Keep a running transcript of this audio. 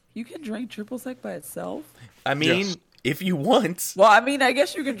You can drink triple sec by itself? I mean, Yes. if you want. Well, I mean, I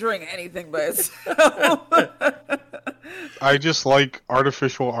guess you can drink anything by itself. I just like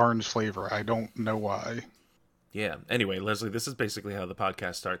artificial orange flavor. I don't know why. Yeah. Anyway, Leslie, this is basically how the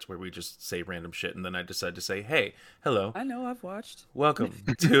podcast starts, where we just say random shit, and then I decide to say, hey, hello. I know, I've watched. Welcome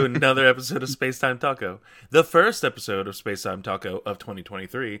to another episode of Space Time Taco. The first episode of Space Time Taco of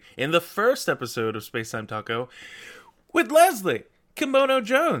 2023. In the first episode of Space Time Taco with Leslie Kimono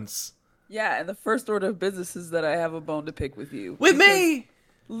Jones. Yeah, and the first order of business is that I have a bone to pick with you. With Because me!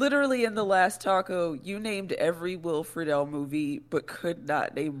 literally in the last taco, you named every Will Friedle movie, but could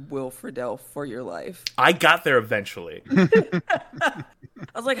not name Will Friedle for your life. I got there eventually. I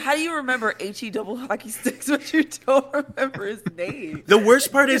was like, how do you remember H-E double hockey sticks, but you don't remember his name? The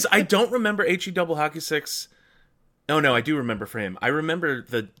worst part is I don't remember HE Double Hockey 6. Oh no, I do remember for him. I remember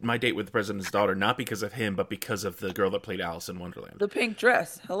my date with the president's daughter, not because of him, but because of the girl that played Alice in Wonderland. The pink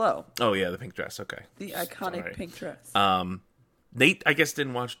dress. Hello. Oh yeah, the pink dress. Okay. The iconic Sorry. pink dress. Nate, I guess,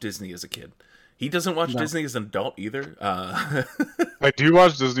 didn't watch Disney as a kid. He doesn't watch Disney as an adult either. I do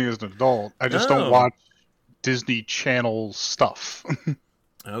watch Disney as an adult. I just Oh. don't watch Disney Channel stuff.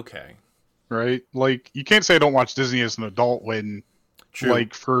 Okay. Right? Like, you can't say I don't watch Disney as an adult when, True.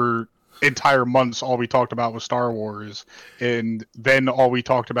 like, for entire months, all we talked about was Star Wars, and then all we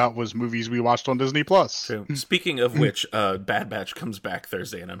talked about was movies we watched on Disney Plus. True. Speaking of which, Bad Batch comes back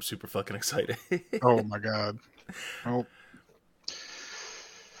Thursday, and I'm super fucking excited. Oh my god. Well,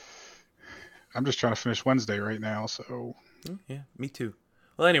 I'm just trying to finish Wednesday right now, so Yeah, me too.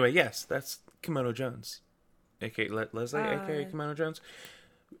 Well, anyway, yes, that's Kimono Jones, aka Leslie, aka Kimono Jones.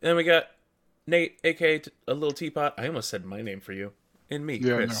 Then we got Nate, aka a little teapot. I almost said my name for you, and me,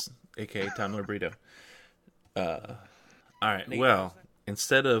 Yeah, Chris, aka Tom Burrito. All right. Well,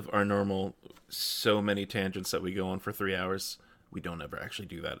 instead of our normal so many tangents that we go on for 3 hours, we don't ever actually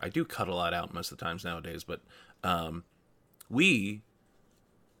do that. I do cut a lot out most of the times nowadays, but we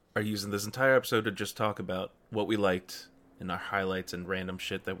are using this entire episode to just talk about what we liked and our highlights and random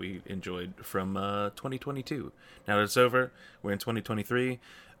shit that we enjoyed from 2022. Now that it's over, we're in 2023.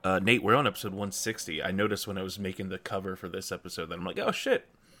 Nate, we're on episode 160. I noticed when I was making the cover for this episode that I'm like, oh shit,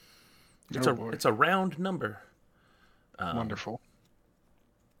 it's a round number. wonderful.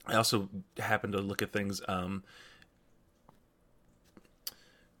 I also happened to look at things. Not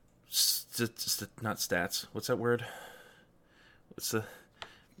stats. What's that word? What's the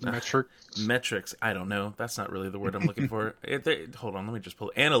metrics? I don't know. That's not really the word I'm looking for. Hold on, let me just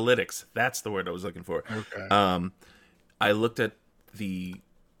pull analytics. That's the word I was looking for. Okay. I looked at the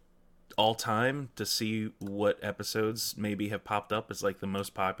all time to see what episodes maybe have popped up as like the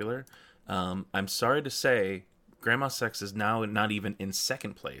most popular. I'm sorry to say, Grandma Sex is now not even in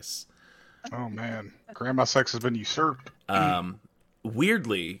second place. Oh man, Grandma Sex has been usurped.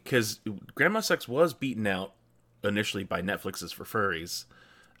 Weirdly, because Grandma Sex was beaten out initially by Netflix's For Furries.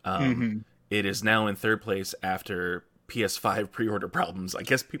 It is now in third place after PS5 pre-order problems. I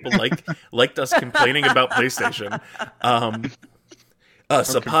guess people liked us complaining about PlayStation.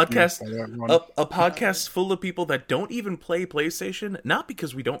 Us, a podcast full of people that don't even play PlayStation, not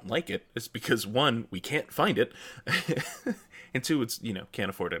because we don't like it. It's because, one, we can't find it, and two, it's, can't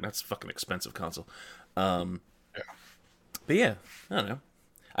afford it. That's a fucking expensive console. But yeah, I don't know.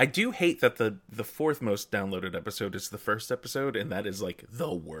 I do hate that the fourth most downloaded episode is the first episode, and that is like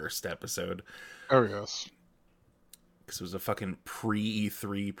the worst episode. Oh yes. Because it was a fucking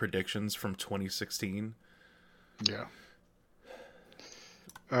pre-E3 predictions from 2016. Yeah.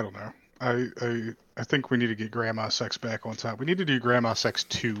 I don't know. I think we need to get Grandma Sex back on top. We need to do Grandma Sex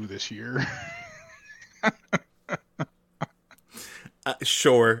 2 this year.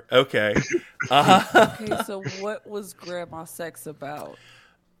 Sure. Okay. Okay, so what was Grandma Sex about?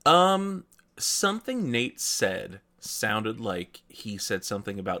 Something Nate said sounded like he said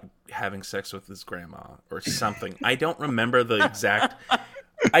something about having sex with his grandma or something. I don't remember the exact.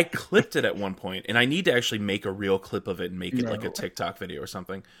 I clipped it at one point, and I need to actually make a real clip of it and make it like a TikTok video or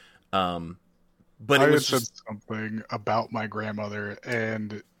something. But I it was had just said something about my grandmother,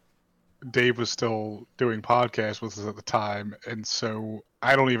 and Dave was still doing podcasts with us at the time, and so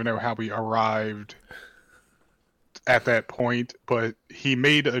I don't even know how we arrived at that point, but he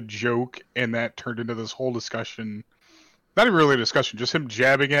made a joke, and that turned into this whole discussion. Not even really a discussion, just him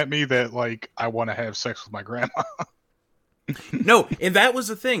jabbing at me that, like, I want to have sex with my grandma. No, and that was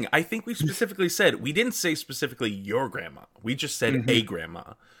the thing. I think we specifically said, we didn't say specifically your grandma. We just said a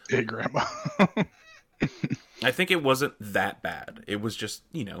grandma. Hey, grandma. I think it wasn't that bad. It was just,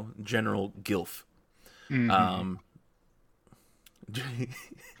 general gilf.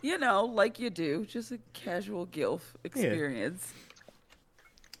 Like you do, just a casual gilf experience.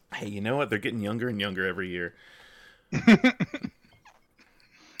 Hey, you know what? They're getting younger and younger every year.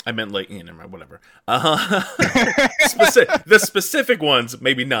 I meant like, you know, whatever. The specific ones,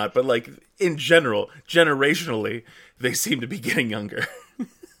 maybe not, but like in general, generationally, they seem to be getting younger.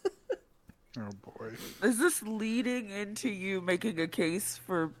 Oh boy. Is this leading into you making a case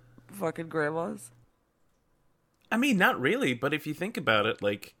for fucking grandmas? I mean, not really, but if you think about it,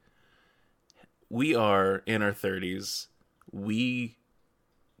 like, we are in our 30s. We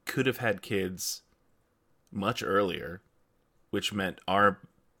could have had kids much earlier, which meant our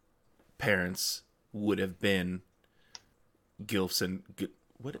parents would have been gilfs and...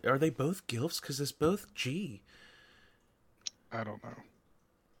 What are they both gilfs? Because it's both G. I don't know.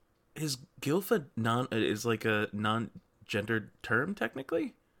 Is gilf is like a non-gendered term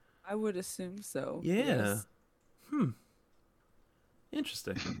technically? I would assume so. Yeah. Yes.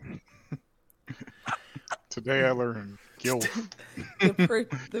 Interesting. Today I learned gilf.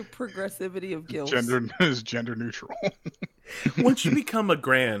 The progressivity of guilt. Gender is gender neutral. Once you become a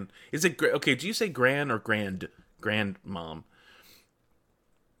gran, is it okay? Do you say gran or grandmom?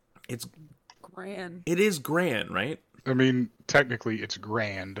 It's Gran. It is gran, right? I mean, technically it's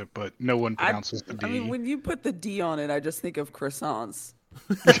grand, but no one pronounces the D. I mean, when you put the D on it, I just think of croissants.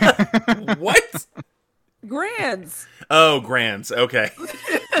 What? Grands. Oh, grands. Okay.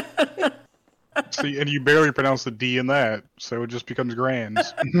 See, and you barely pronounce the D in that, so it just becomes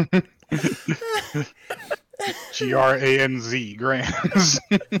grands. GRANZ, grands.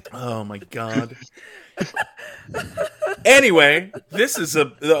 Oh my god. Anyway, this is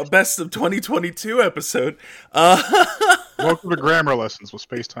the best of 2022 episode. Welcome to Grammar Lessons with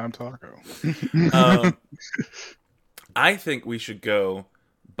Space Time Taco. I think we should go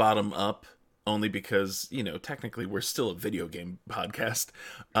bottom up, only because, you know, technically we're still a video game podcast.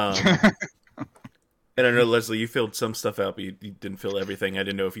 And I know, Leslie, you filled some stuff out, but you didn't fill everything. I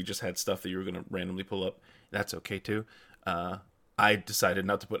didn't know if you just had stuff that you were going to randomly pull up. That's okay, too. I decided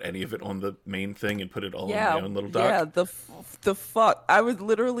not to put any of it on the main thing and put it all in my own little doc. Yeah, the fuck. I was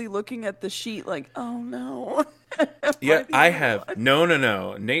literally looking at the sheet like, oh no. Yeah, I have.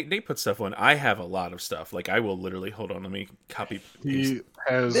 No. Nate put stuff on. I have a lot of stuff. Like, I will literally, hold on, let me copy. He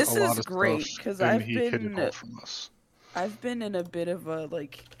has This a lot is of great, stuff, 'cause and I've he hid been- it all from us. I've been in a bit of a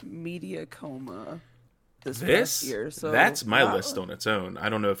like media coma this This? past year. So That's my wow. list on its own. I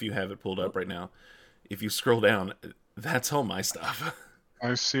don't know if you have it pulled up right now. If you scroll down, that's all my stuff.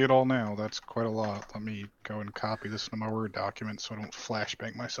 I see it all now. That's quite a lot. Let me go and copy this into my Word document so I don't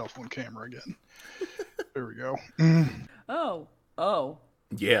flashbang myself on camera again. There we go. Oh.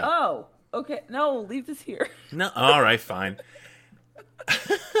 Yeah. Oh. Okay. No, leave this here. No. All right, fine.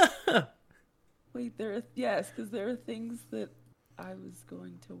 Wait, because there are things that I was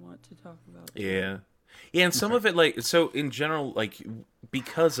going to want to talk about. Yeah. Yeah, and some of it, like, so in general, like,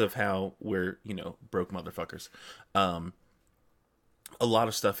 because of how we're, you know, broke motherfuckers, a lot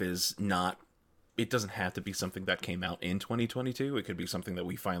of stuff is not, it doesn't have to be something that came out in 2022. It could be something that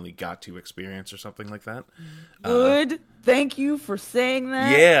we finally got to experience or something like that. Good. Thank you for saying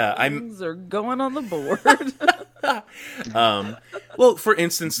that. Yeah, Things are going on the board. Well, for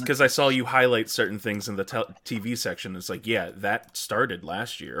instance, because I saw you highlight certain things in the TV section, it's like, yeah, that started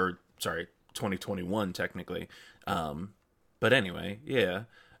last year, or sorry, 2021 technically. But anyway, yeah.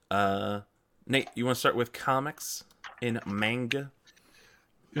 Nate, you want to start with comics in manga?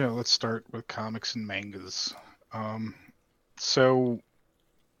 Yeah, let's start with comics and mangas. So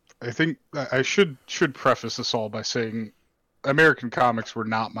I think I should preface this all by saying American comics were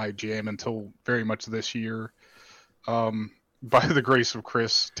not my jam until very much this year. By the grace of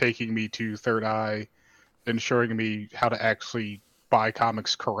Chris taking me to Third Eye and showing me how to actually buy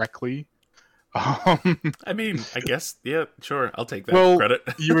comics correctly. I mean, I guess, yeah, sure, I'll take that credit.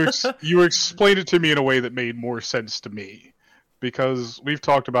 you explained it to me in a way that made more sense to me. Because we've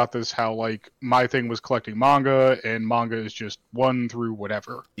talked about this, how, like, my thing was collecting manga, and manga is just 1 through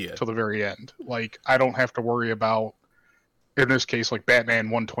whatever, till the very end. Like, I don't have to worry about, in this case, like, Batman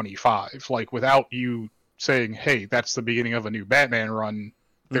 125. Like, without you saying, hey, that's the beginning of a new Batman run,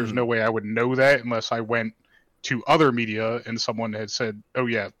 there's no way I would know that unless I went to other media and someone had said, oh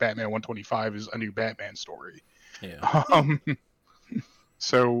yeah, Batman 125 is a new Batman story. Yeah.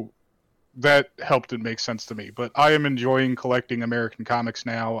 So that helped it make sense to me. But I am enjoying collecting American comics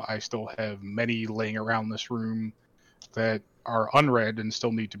now. I still have many laying around this room that are unread and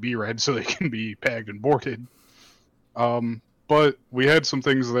still need to be read so they can be bagged and boarded. But we had some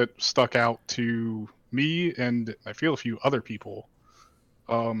things that stuck out to me and I feel a few other people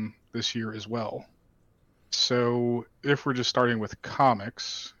this year as well. So if we're just starting with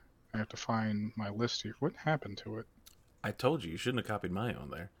comics, I have to find my list here. What happened to it? I told you shouldn't have copied my own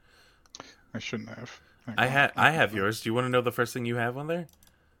there. I shouldn't have. I have yours. Do you want to know the first thing you have on there?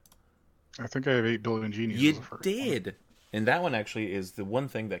 I think I have 8 Billion Genies. You did. And that one actually is the one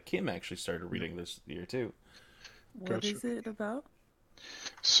thing that Kim actually started reading this year, too. What is it about?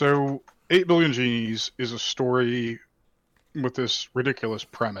 So, 8 Billion Genies is a story with this ridiculous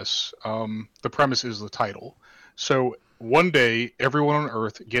premise. The premise is the title. So, one day, everyone on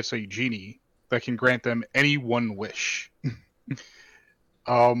Earth gets a genie that can grant them any one wish.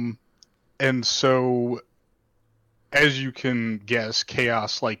 And so, as you can guess,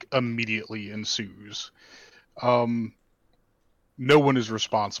 chaos, like, immediately ensues. No one is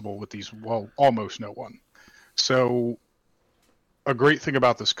responsible with these, well, almost no one. So, a great thing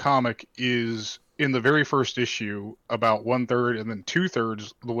about this comic is in the very first issue, about 1/3 and then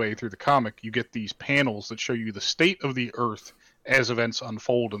 2/3 of the way through the comic, you get these panels that show you the state of the Earth as events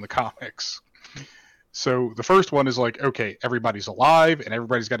unfold in the comics. So the first one is like, okay, everybody's alive and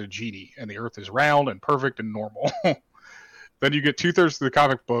everybody's got a genie and the Earth is round and perfect and normal. Then you get 2/3 of the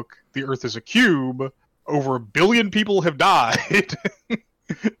comic book, the Earth is a cube, over 1 billion people have died,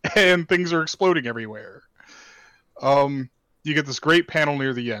 and things are exploding everywhere. You get this great panel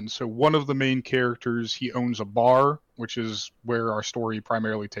near the end. So one of the main characters, he owns a bar, which is where our story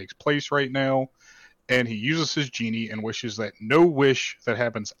primarily takes place right now. And he uses his genie and wishes that no wish that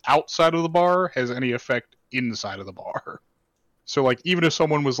happens outside of the bar has any effect inside of the bar. So, like, even if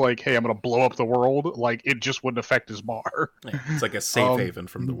someone was like, hey, I'm going to blow up the world, like, it just wouldn't affect his bar. Yeah, it's like a safe haven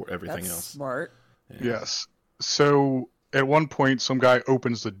from everything That's else. Smart. Yeah. Yes. So at one point, some guy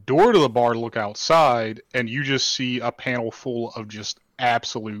opens the door to the bar to look outside, and you just see a panel full of just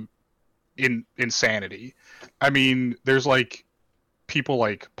absolute insanity. I mean, there's like people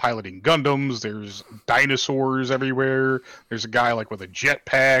like piloting Gundams, there's dinosaurs everywhere, there's a guy like with a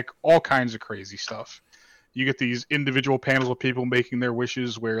jetpack, all kinds of crazy stuff. You get these individual panels of people making their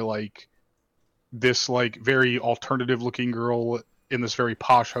wishes where like this like very alternative looking girl in this very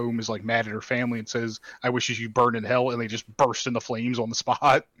posh home is like mad at her family and says, I wish you burn in hell, and they just burst into flames on the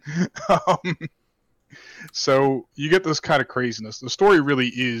spot. So you get this kind of craziness. The story really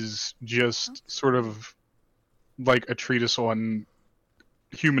is just sort of like a treatise on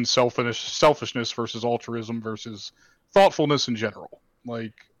human selfishness versus altruism versus thoughtfulness in general.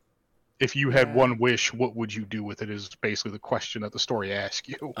 Like, if you had one wish, what would you do with it is basically the question that the story asks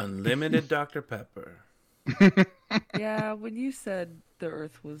you. Unlimited Dr. Pepper. Yeah, when you said the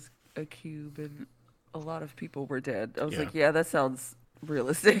Earth was a cube and a lot of people were dead, I was like, yeah, that sounds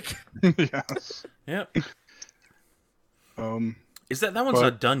realistic. Yes. Yep. Is that one's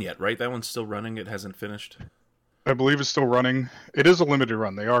not done yet, right? That one's still running. It hasn't finished. I believe it's still running. It is a limited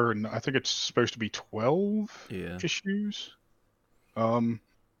run. They are, I think it's supposed to be 12 issues.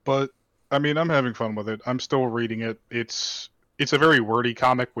 But I mean, I'm having fun with it. I'm still reading it. It's a very wordy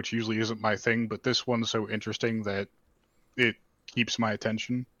comic, which usually isn't my thing, but this one's so interesting that it keeps my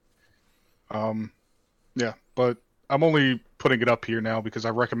attention. Yeah, but I'm only putting it up here now because I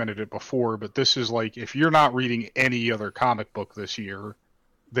recommended it before, but this is like, if you're not reading any other comic book this year,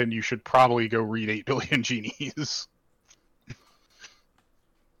 then you should probably go read 8 Billion Genies.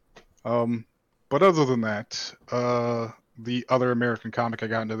 But other than that, the other American comic I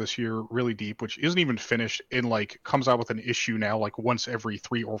got into this year, really deep, which isn't even finished, and like comes out with an issue now like once every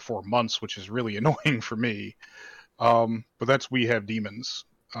 3 or 4 months, which is really annoying for me. But that's We Have Demons.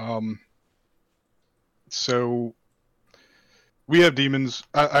 So We Have Demons.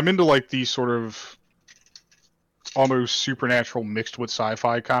 I'm into like these sort of almost supernatural mixed with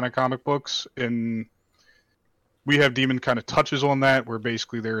sci-fi kind of comic books, and We Have Demon kind of touches on that, where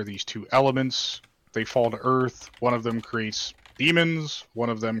basically there are these two elements. They fall to Earth. One of them creates demons. One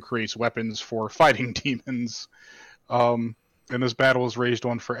of them creates weapons for fighting demons. And this battle is raged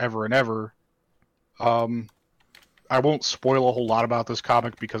on forever and ever. I won't spoil a whole lot about this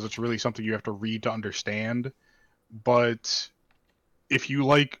comic because it's really something you have to read to understand. But if you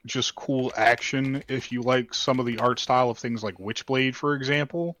like just cool action, if you like some of the art style of things like Witchblade, for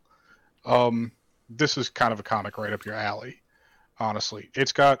example, this is kind of a comic right up your alley. Honestly,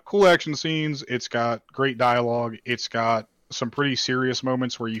 it's got cool action scenes, it's got great dialogue, it's got some pretty serious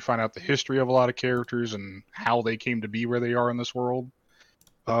moments where you find out the history of a lot of characters and how they came to be where they are in this world.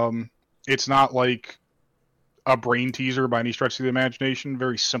 It's not like a brain teaser by any stretch of the imagination.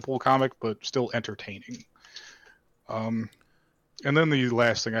 Very simple comic, but still entertaining. And then the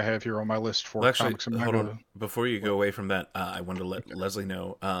last thing I have here on my list for comics. Hold on. Before you go away from that, I wanted to let Leslie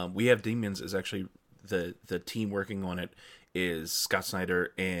know. We Have Demons is actually the team working on it is Scott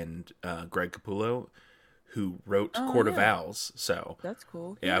Snyder and Greg Capullo, who wrote Court of Owls. So that's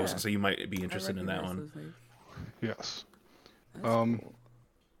cool. Yeah, I was gonna say you might be interested in that one. Yes. Cool.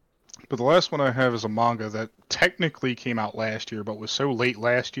 But the last one I have is a manga that technically came out last year, but was so late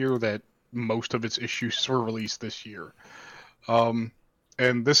last year that most of its issues were released this year.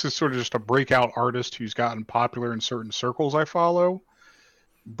 And this is sort of just a breakout artist who's gotten popular in certain circles I follow.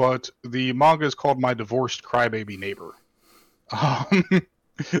 But the manga is called My Divorced Crybaby Neighbor.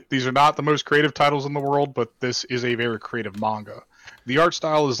 These are not the most creative titles in the world, but this is a very creative manga. The art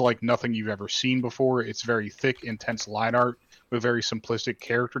style is like nothing you've ever seen before. It's very thick, intense line art with very simplistic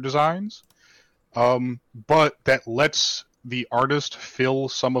character designs. But that lets the artist fill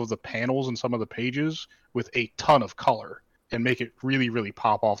some of the panels and some of the pages with a ton of color and make it really, really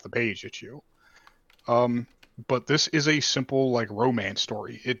pop off the page at you. But this is a simple, like, romance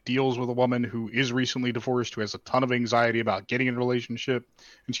story. It deals with a woman who is recently divorced, who has a ton of anxiety about getting in a relationship,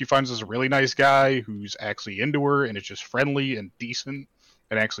 and she finds this really nice guy who's actually into her and is just friendly and decent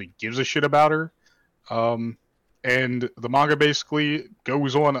and actually gives a shit about her. And the manga basically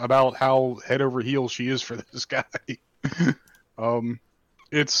goes on about how head over heels she is for this guy.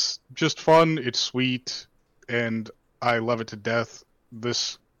 It's just fun, it's sweet, and I love it to death.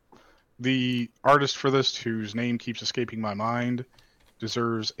 The artist for this, whose name keeps escaping my mind,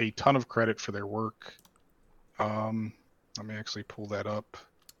 deserves a ton of credit for their work. Let me actually pull that up.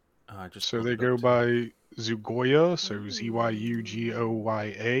 So they go by Zugoya, so Zyugoya.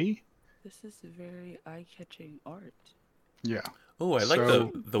 This is very eye-catching art. Yeah. Oh, I like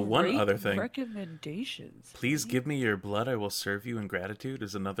the one Great other thing. Recommendations. Please give me your blood, I will serve you in gratitude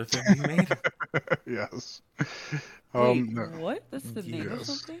is another thing he made. Yes. Wait, No. what? That's the name of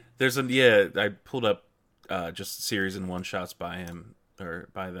Yes. something? I pulled up just series and one shots by him or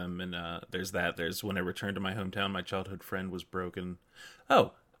by them, and there's that. There's When I Returned to My Hometown, My Childhood Friend Was Broken.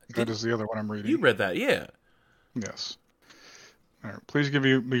 Oh, That is the other one I'm reading. you read that? Yeah. Yes. All right. Please give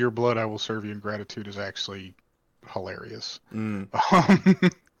me your blood, I will serve you in gratitude is actually hilarious. Not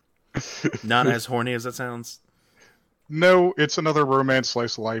as horny as it sounds. No, it's another romance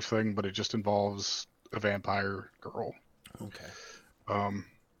slice of life thing, but it just involves a vampire girl. Okay.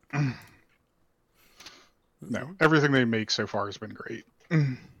 No, everything they make so far has been great.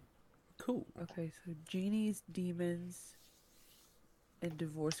 Cool. Okay, so genies, demons, and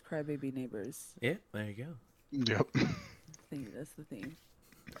divorced crybaby neighbors. Yeah, there you go. Yep. That's the theme.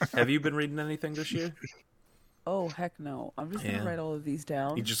 Have you been reading anything this year? Oh, heck no. I'm just going to Yeah. write all of these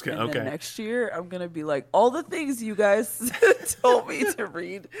down. You just and okay. then next year, I'm going to be like, all the things you guys told me to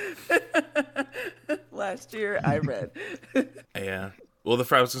read last year, I read. Yeah. Well, I was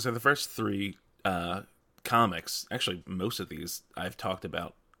going to say the first three comics, actually most of these I've talked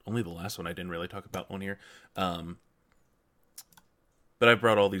about. Only the last one I didn't really talk about on here. But I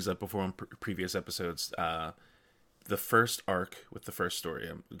brought all these up before on previous episodes. The first arc with the first story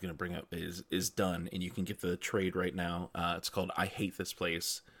I'm going to bring up is done, and you can get the trade right now. It's called I Hate This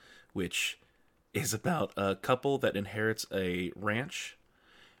Place, which is about a couple that inherits a ranch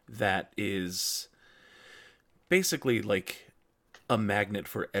that is basically like a magnet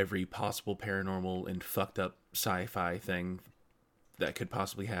for every possible paranormal and fucked up sci-fi thing that could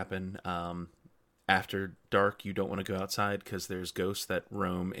possibly happen. After dark, you don't want to go outside because there's ghosts that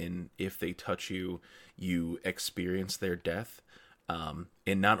roam, and if they touch you, you experience their death.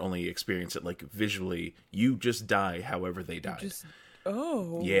 And not only experience it like visually, you just die however they died.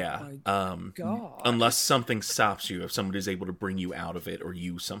 Yeah. My God. Unless something stops you, if somebody's able to bring you out of it, or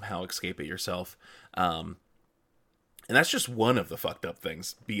you somehow escape it yourself. And that's just one of the fucked up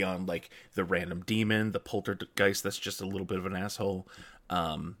things, beyond like the random demon, the poltergeist that's just a little bit of an asshole,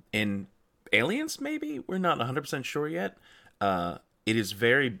 and aliens, maybe? We're not 100% sure yet. It is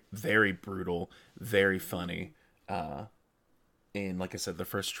very, very brutal, very funny. And like I said, the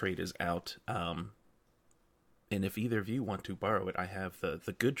first trade is out. And if either of you want to borrow it, I have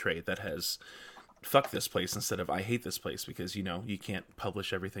the good trade that has fuck this place instead of I hate this place, because, you know, you can't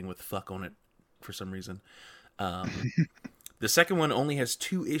publish everything with fuck on it for some reason. The second one only has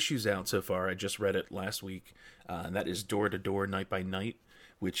 2 issues out so far. I just read it last week. And that is Door to Door, Night by Night,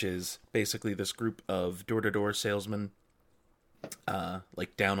 which is basically this group of door-to-door salesmen,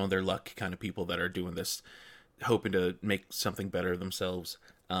 like down on their luck kind of people that are doing this, hoping to make something better of themselves.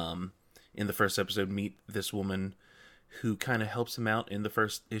 In the first episode, meet this woman who kind of helps them out in the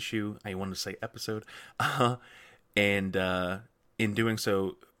first issue. I wanted to say episode. And in doing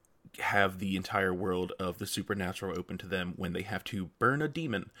so, have the entire world of the supernatural open to them when they have to burn a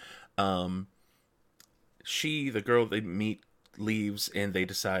demon. The girl they meet, leaves, and they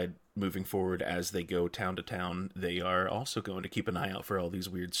decide moving forward as they go town to town, they are also going to keep an eye out for all these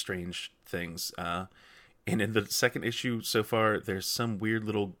weird, strange things And in the second issue so far, there's some weird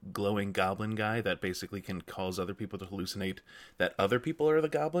little glowing goblin guy that basically can cause other people to hallucinate that other people are the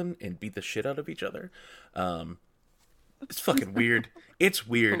goblin and beat the shit out of each other. It's fucking weird. It's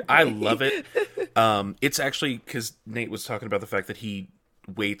weird. I love it. It's actually because Nate was talking about the fact that he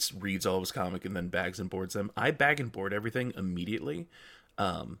reads all of his comic, and then bags and boards them. I bag and board everything immediately,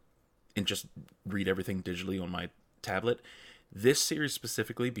 and just read everything digitally on my tablet. This series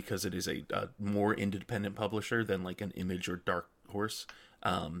specifically, because it is a more independent publisher than like an Image or Dark Horse,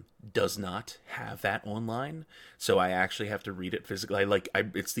 does not have that online. So I actually have to read it physically.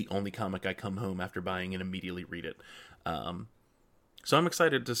 It's the only comic I come home after buying and immediately read it. So I'm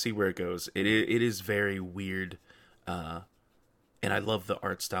excited to see where it goes. It is very weird, and I love the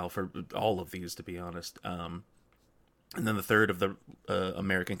art style for all of these, to be honest. And then the third of the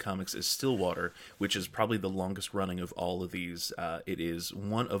American comics is Stillwater, which is probably the longest running of all of these. It is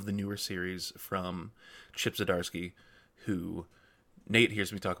one of the newer series from Chip Zdarsky, who Nate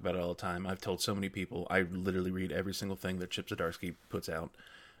hears me talk about it all the time. I've told so many people. I literally read every single thing that Chip Zdarsky puts out.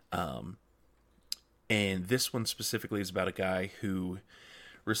 And this one specifically is about a guy who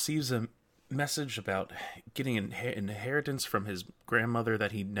receives a message about getting an inheritance from his grandmother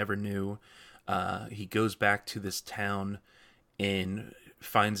that he never knew. He goes back to this town and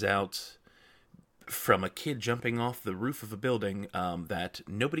finds out from a kid jumping off the roof of a building that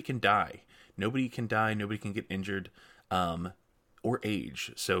nobody can die. Nobody can die. Nobody can get injured or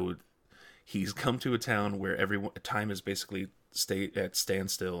age. So he's come to a town where time is basically at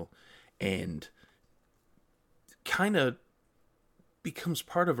standstill, and kind of becomes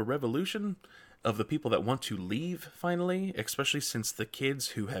part of a revolution of the people that want to leave finally, especially since the kids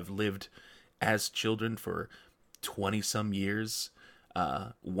who have lived as children for 20-some years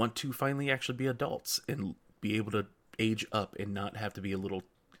want to finally actually be adults and be able to age up and not have to be a little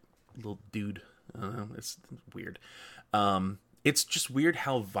dude. I don't know, it's weird. It's just weird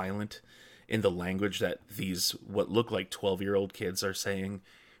how violent in the language that these what look like 12-year-old kids are saying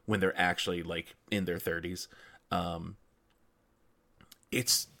when they're actually like in their 30s.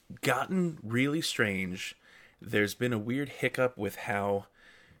 It's gotten really strange. There's been a weird hiccup with how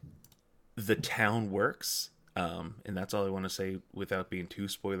the town works, and that's all I want to say without being too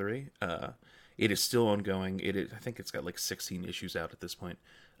spoilery. It is still ongoing. I think it's got like 16 issues out at this point,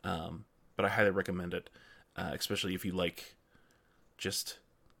 but I highly recommend it, especially if you like just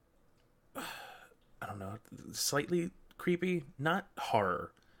I don't know, slightly creepy, not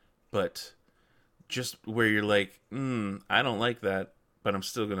horror, but just where you're like, I don't like that, but I'm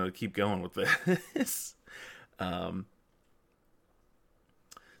still gonna keep going with this.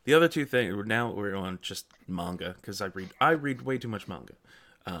 The other two things, now we're on just manga, because I read way too much manga.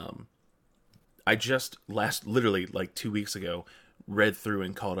 I just literally like 2 weeks ago, read through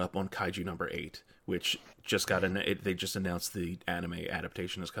and caught up on Kaiju number 8, which just they just announced the anime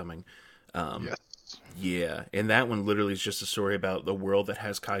adaptation is coming. Yes. Yeah, and that one literally is just a story about the world that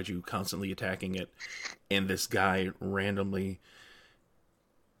has Kaiju constantly attacking it, and this guy randomly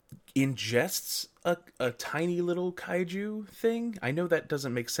ingests a tiny little kaiju thing. I know that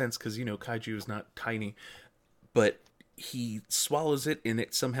doesn't make sense because, kaiju is not tiny, but he swallows it and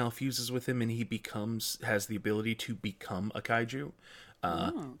it somehow fuses with him, and he has the ability to become a kaiju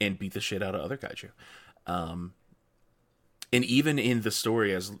and beat the shit out of other kaiju. And even in the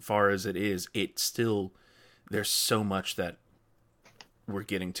story, as far as it is, there's so much that we're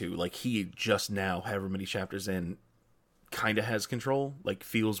getting to. Like, he just now, however many chapters in, kind of has control, like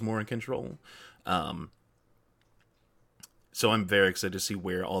feels more in control. So I'm very excited to see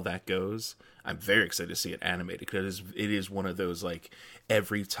where all that goes. I'm very excited to see it animated, because it is one of those, like,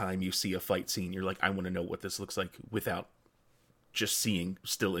 every time you see a fight scene, you're like, I want to know what this looks like without just seeing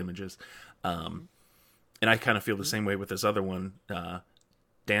still images. And I kind of feel the same way with this other one,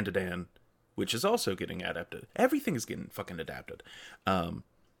 Dan to Dan, which is also getting adapted. Everything is getting fucking adapted,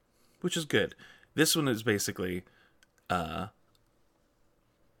 which is good. This one is basically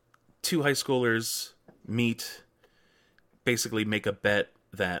two high schoolers meet, basically make a bet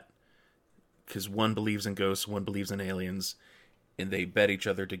that, because one believes in ghosts, one believes in aliens, and they bet each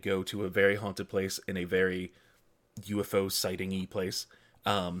other to go to a very haunted place in a very UFO sighting-y place.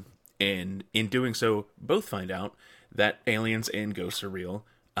 And in doing so, both find out that aliens and ghosts are real.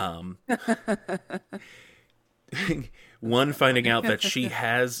 One finding out that she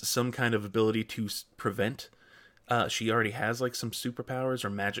has some kind of ability to prevent. She already has like some superpowers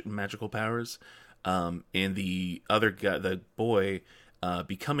or magical powers. And the other guy, the boy,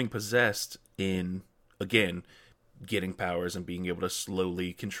 becoming possessed in, again, getting powers and being able to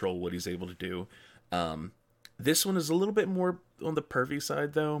slowly control what he's able to do. This one is a little bit more on the pervy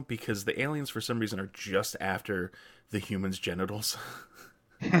side, though, because the aliens, for some reason, are just after the humans' genitals.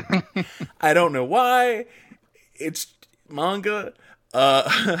 I don't know why. It's manga.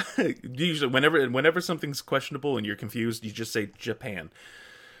 Usually, whenever something's questionable and you're confused, you just say Japan,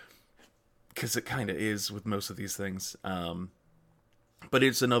 because it kind of is with most of these things. But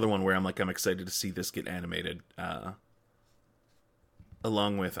it's another one where I'm excited to see this get animated.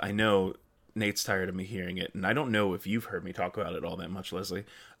 Along with, I know Nate's tired of me hearing it, and I don't know if you've heard me talk about it all that much, Leslie.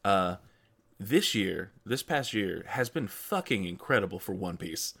 This past year, has been fucking incredible for One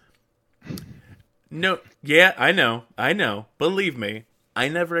Piece. No, yeah, I know. Believe me, I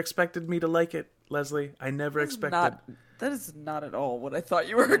never expected me to like it, Leslie. I never expected. That is not at all what I thought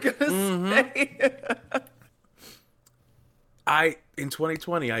you were going to say. In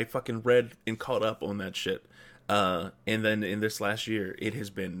 2020, I fucking read and caught up on that shit. And then in this last year, it has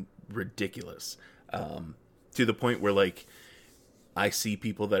been ridiculous. To the point where, like, I see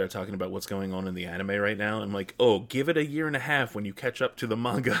people that are talking about what's going on in the anime right now. I'm like, oh, give it a year and a half when you catch up to the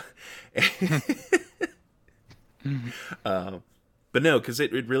manga. But no, because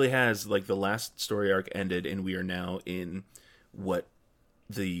it really has, like, the last story arc ended, and we are now in what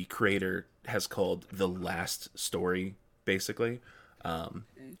the creator has called the last story, basically.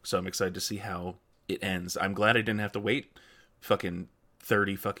 So I'm excited to see how it ends. I'm glad I didn't have to wait fucking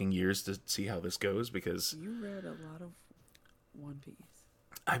 30 fucking years to see how this goes, because You read a lot of One Piece.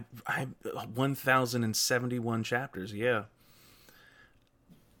 I 1,071 chapters, yeah.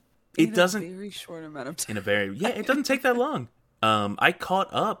 In a very short amount of time. It doesn't take that long. I caught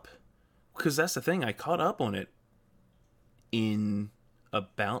up, because that's the thing, I caught up on it in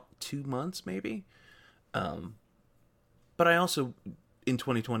about 2 months, maybe. But I also, in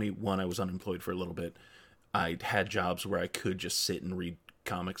 2021, I was unemployed for a little bit. I had jobs where I could just sit and read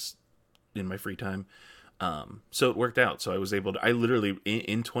comics in my free time. So it worked out. So I was able to,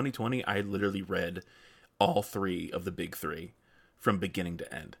 in 2020, I literally read all 3 of the big 3 from beginning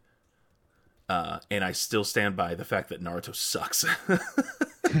to end. And I still stand by the fact that Naruto sucks. I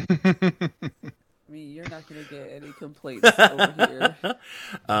mean, you're not going to get any complaints over here.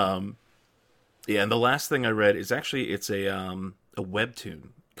 Yeah, and the last thing I read is actually, it's a webtoon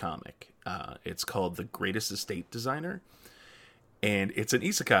comic. It's called The Greatest Estate Designer. And it's an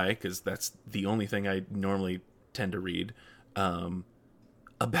isekai, because that's the only thing I normally tend to read,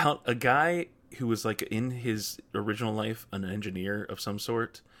 about a guy who was, like, in his original life an engineer of some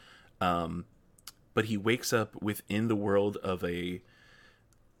sort. But he wakes up within the world of a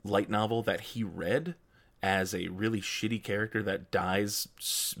light novel that he read as a really shitty character that dies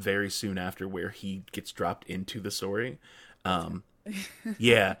very soon after, where he gets dropped into the story.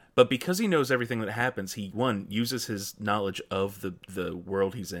 Yeah, but because he knows everything that happens, he, one, uses his knowledge of the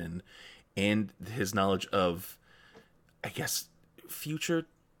world he's in, and his knowledge of, I guess, future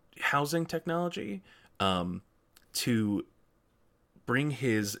housing technology, to bring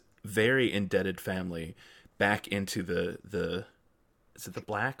his very indebted family back into the is it the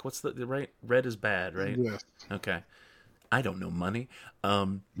black? What's the right? Red is bad, right? Yes. Okay. I don't know money. I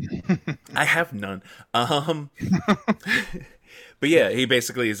have none. But yeah, he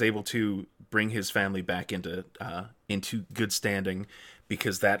basically is able to bring his family back into good standing,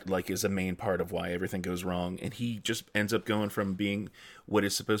 because that, like, is a main part of why everything goes wrong. And he just ends up going from being what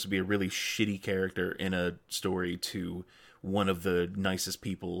is supposed to be a really shitty character in a story to one of the nicest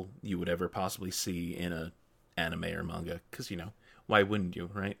people you would ever possibly see in a anime or manga. Because, why wouldn't you,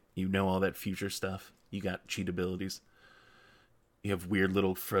 right? You know all that future stuff. You got cheat abilities. You have weird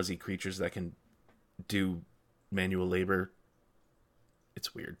little fuzzy creatures that can do manual labor.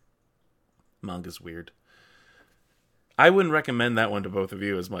 It's weird. Manga's weird. I wouldn't recommend that one to both of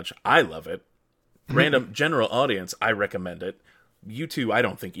you as much. I love it. Random general audience, I recommend it. You two, I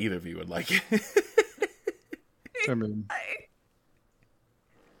don't think either of you would like it. I mean,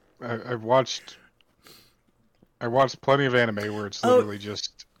 I watched plenty of anime where it's literally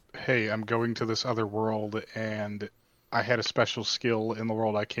just, hey, I'm going to this other world, and I had a special skill in the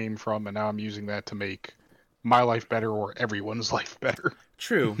world I came from, and now I'm using that to make my life better or everyone's life better.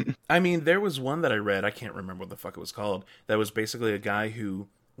 True. I mean, there was one that I read, I can't remember what the fuck it was called, that was basically a guy who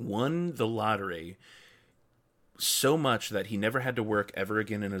won the lottery so much that he never had to work ever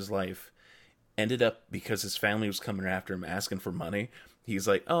again in his life. Ended up, because his family was coming after him asking for money, he's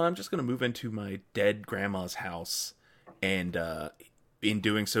like, oh, I'm just going to move into my dead grandma's house. And in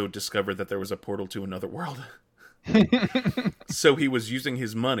doing so, discovered that there was a portal to another world. So he was using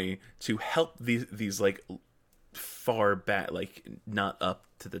his money to help these like far back, like not up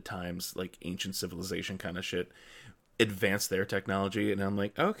to the times, like ancient civilization kind of shit, advance their technology. And I'm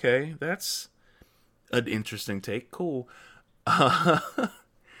like, okay, that's an interesting take. Cool. But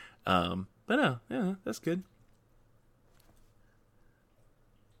no, yeah, that's good.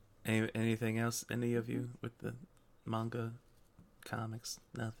 Anything else? Any of you with the manga, comics?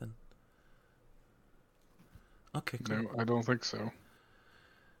 Nothing. Okay, cool. No, I don't think so.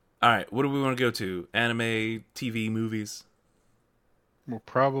 All right, what do we want to go to? Anime, TV, movies? We'll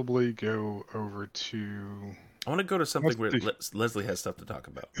probably go over to... I want to go to something where Leslie has stuff to talk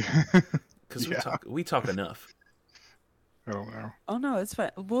about. Because we talk enough. I don't know. Oh, no, it's fine.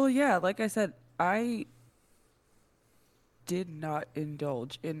 Well, yeah, like I said, I did not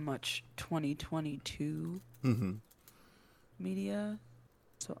indulge in much 2022 media.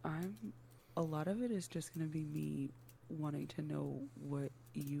 So a lot of it is just going to be me wanting to know what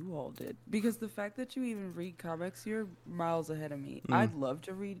you all did. Because the fact that you even read comics, you're miles ahead of me. I'd love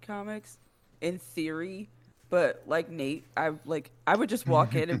to read comics in theory, but like Nate, I would just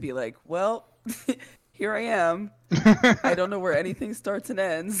walk in and be like, well, here I am. I don't know where anything starts and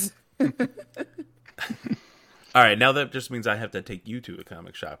ends. All right, now that just means I have to take you to a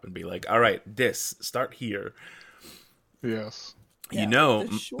comic shop and be like, all right, start here. Yes. You know,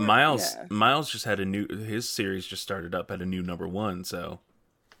 Miles just had his series just started up at a new #1, so.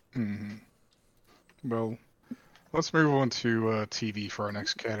 Mm-hmm. Well, let's move on to TV for our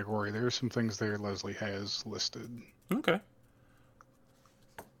next category. There are some things there Leslie has listed. Okay.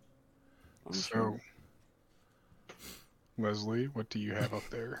 So, Leslie, what do you have up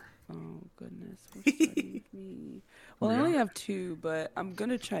there? Oh, goodness. What's funny with me? Well, I only have 2, but I'm going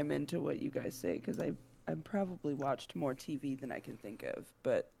to chime into what you guys say because I've probably watched more TV than I can think of.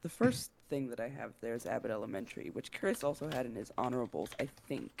 But the first thing that I have there is Abbott Elementary, which Chris also had in his honorables, I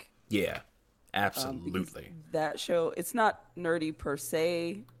think. Yeah, absolutely. That show, it's not nerdy per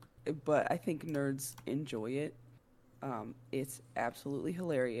se, but I think nerds enjoy it. It's absolutely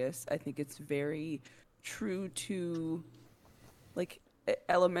hilarious. I think it's very true to, like,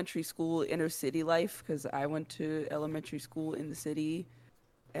 elementary school inner city life, because I went to elementary school in the city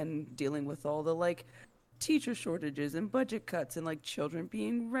and dealing with all the, like, teacher shortages and budget cuts and, like, children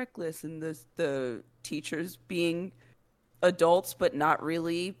being reckless and the teachers being adults but not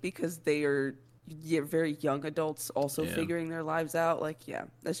really because they are very young adults also figuring their lives out. Like, yeah,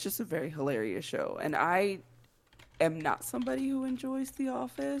 that's just a very hilarious show. And I am not somebody who enjoys The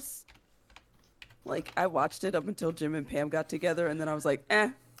Office. Like, I watched it up until Jim and Pam got together, and then I was like,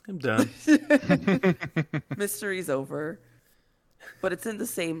 I'm done. Mystery's over. But it's in the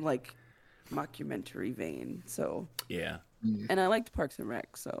same, like, mockumentary vein, so. Yeah. And I liked Parks and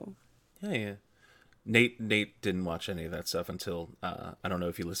Rec, so. Yeah. Nate didn't watch any of that stuff until, I don't know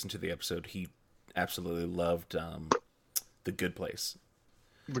if you listened to the episode, he absolutely loved The Good Place.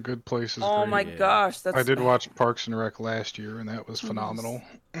 The Good Place is Oh great. my gosh. I did watch Parks and Rec last year, and that was phenomenal.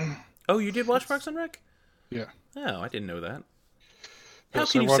 Oh, you did watch Parks and Rec? Yeah. Oh, I didn't know that. How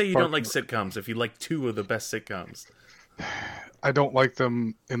can you say you don't like sitcoms if you like 2 of the best sitcoms? I don't like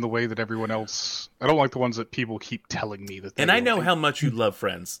them in the way that everyone else... I don't like the ones that people keep telling me that they And I know like. how much you love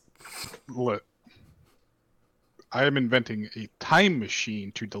Friends. Look, I am inventing a time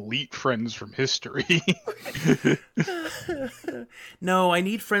machine to delete Friends from history. No, I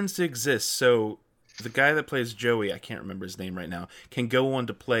need Friends to exist, so the guy that plays Joey, I can't remember his name right now, can go on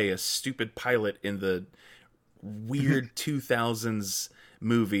to play a stupid pilot in the weird 2000s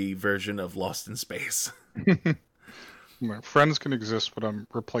movie version of Lost in Space. Friends can exist, but I'm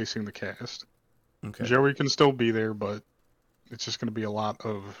replacing the cast. Okay. Joey can still be there, but it's just going to be a lot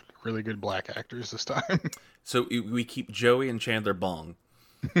of really good black actors this time. So we keep Joey and Chandler Bong.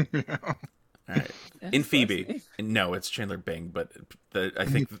 Yeah. All right. In Phoebe. No, it's Chandler Bing, but I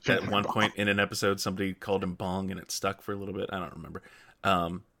think at one point in an episode somebody called him Bong and it stuck for a little bit. I don't remember.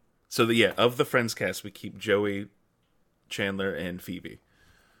 So of the Friends cast, we keep Joey, Chandler, and Phoebe.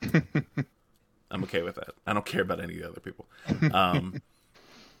 I'm okay with that. I don't care about any of the other people.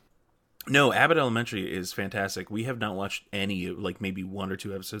 No, Abbott Elementary is fantastic. We have not watched any, like maybe 1 or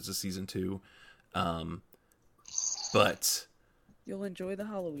 2 episodes of season 2. But You'll enjoy the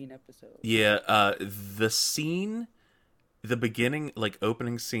Halloween episode. yeah, the beginning, like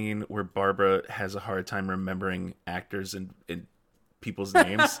opening scene where Barbara has a hard time remembering actors and people's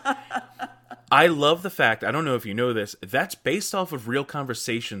names. I love the fact, I don't know if you know this, that's based off of real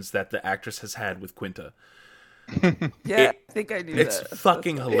conversations that the actress has had with Quinta. Yeah, I think I knew it's that. It's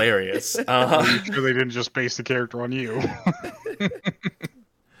fucking hilarious. Sure they didn't just base the character on you.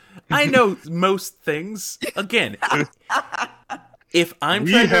 I know most things. Again, if I'm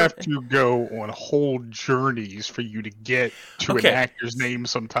we trying have to go on whole journeys for you to get to an actor's name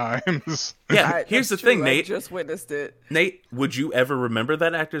sometimes. Yeah, here's the thing, Nate. I just witnessed it. Nate, would you ever remember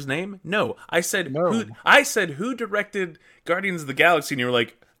that actor's name? No. I said No. who directed Guardians of the Galaxy, and you were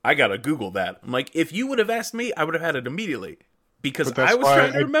like, I gotta Google that. I'm like, if you would have asked me, I would have had it immediately. Because I was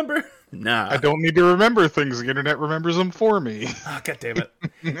trying to remember. Nah. I don't need to remember things. The internet remembers them for me. Oh, God damn it.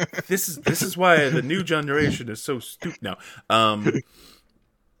 This is why the new generation is so stupid. No.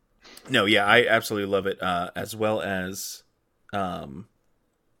 No, yeah, I absolutely love it. As well as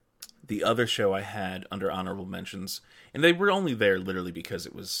the other show I had under honorable mentions. And they were only there literally because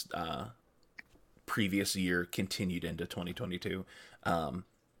it was previous year continued into 2022.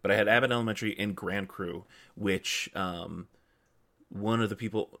 But I had Abbott Elementary and Grand Crew, which... one of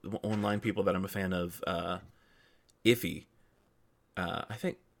the online people that I'm a fan of, Iffy, I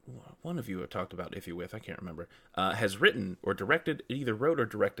think one of you have talked about Iffy with, I can't remember, has written or directed, either wrote or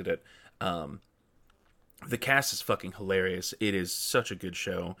directed it. The cast is fucking hilarious. It is such a good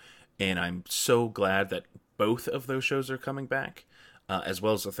show, and I'm so glad that both of those shows are coming back, as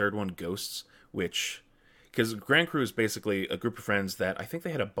well as the third one, Ghosts, because Grand Crew is basically a group of friends that I think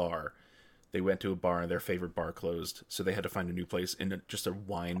they had a bar. They went to a bar and their favorite bar closed, so they had to find a new place. And just a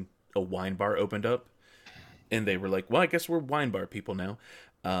wine bar opened up, and they were like, "Well, I guess we're wine bar people now."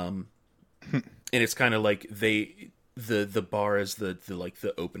 And it's kind of like the bar is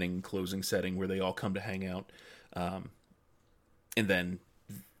the opening and closing setting where they all come to hang out, and then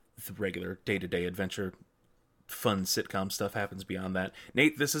the regular day-to-day adventure, fun sitcom stuff happens beyond that.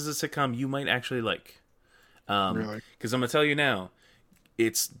 Nate, this is a sitcom you might actually like, Really? Because I'm gonna tell you now,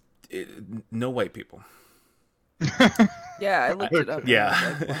 no white people. Yeah, I looked it up.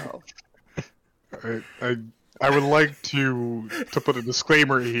 Yeah. Like, wow. I would like to put a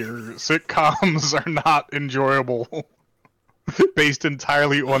disclaimer here. Sitcoms are not enjoyable based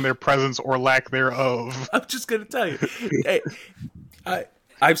entirely on their presence or lack thereof. I'm just gonna tell you. Hey,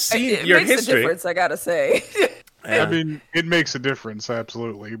 I've seen It your makes history. a difference, I gotta say. I mean, it makes a difference,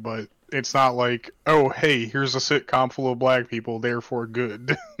 absolutely, but it's not like, oh, hey, here's a sitcom full of black people, therefore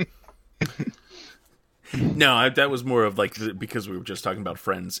good. No, that was more of like because we were just talking about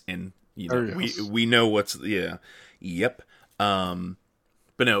Friends, and yes. we know what's yep. But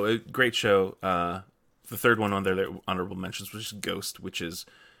no, a great show. The third one on there, honorable mentions, was just Ghost, which is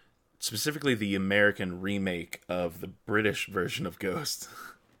specifically the American remake of the British version of Ghost,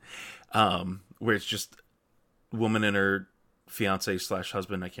 where it's just a woman and her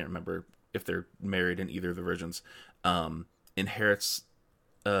fiance/husband, I can't remember if they're married in either of the versions, inherits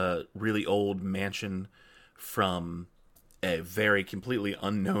a really old mansion from a very completely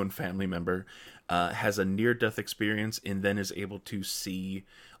unknown family member, has a near-death experience, and then is able to see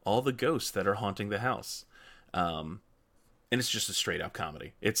all the ghosts that are haunting the house. And it's just a straight-up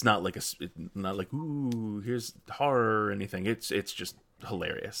comedy. It's not like ooh, here's horror or anything. It's just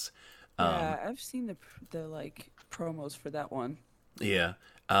hilarious. Yeah, I've seen the like promos for that one. Yeah,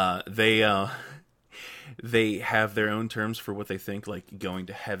 they have their own terms for what they think like going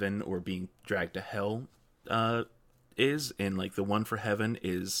to heaven or being dragged to hell is, and like the one for heaven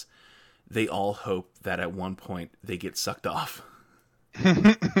is they all hope that at one point they get sucked off.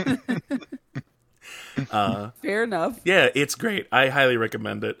 Fair enough. Yeah, it's great. I highly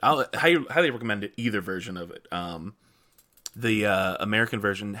recommend it. I'll highly recommend it, either version of it. The American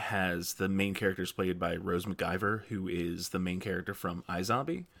version has the main characters played by Rose McIver, who is the main character from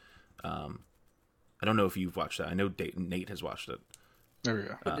iZombie. I don't know if you've watched that. I know Nate has watched it. There we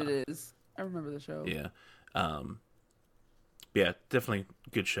go. But it is. I remember the show. Yeah. Yeah, definitely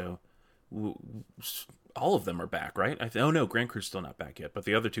good show. All of them are back, right? Oh no, Grand Crew's still not back yet, but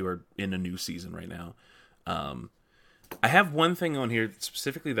the other two are in a new season right now. I have one thing on here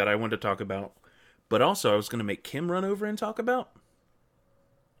specifically that I wanted to talk about, but also I was going to make Kim run over and talk about.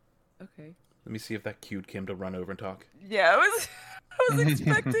 Okay. Let me see if that cued Kim to run over and talk. Yeah, I was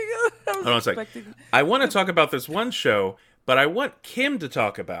expecting. Hold on a sec. I want to talk about this one show, but I want Kim to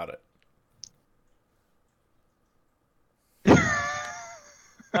talk about it.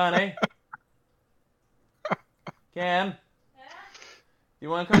 Honey. Kim. You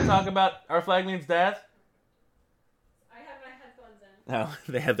want to come talk about Our Flag Means Death? I have my headphones in. Oh,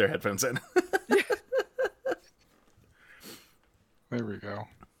 they have their headphones in. There we go.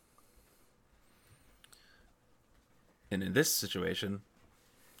 And in this situation...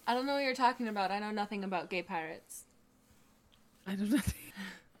 I don't know what you're talking about. I know nothing about gay pirates. I don't know.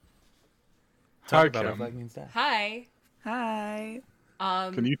 Talk Hi, about Our Kim. Flag Means Death. Hi. Hi.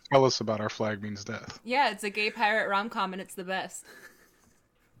 Can you tell us about Our Flag Means Death? Yeah, it's a gay pirate rom-com and it's the best.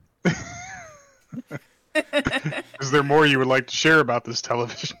 Is there more you would like to share about this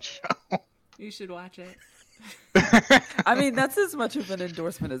television show? You should watch it. I mean, that's as much of an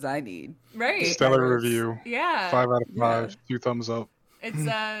endorsement as I need. Right. Stellar review. Yeah. 5 out of 5. Yeah. 2 thumbs up.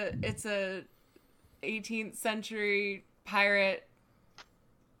 It's a 18th century pirate,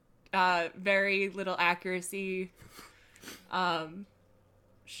 very little accuracy,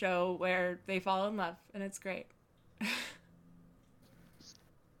 show where they fall in love, and it's great.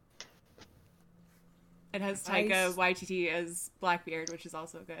 It has Taika Nice. Waititi as Blackbeard, which is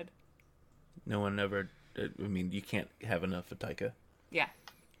also good. No one ever. I mean, you can't have enough of Taika. Yeah.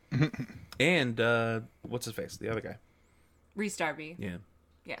 And what's his face? The other guy. Rhys Darby. Yeah.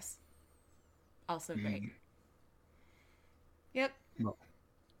 Yes. Also great. Yep. No.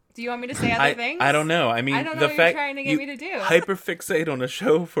 Do you want me to say other things? I don't know. I mean, I don't know the what you're fact trying to get you me to do. hyperfixate on a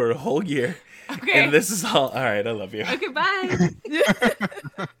show for a whole year, Okay. and this is all. All right, I love you. Okay, bye.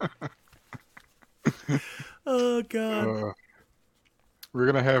 Oh God. We're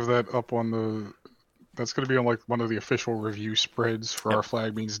gonna have that up on the. That's gonna be on like one of the official review spreads for Our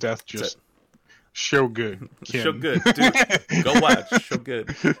Flag Means Death. Just show good. Kim. Show good, dude. Go watch. Show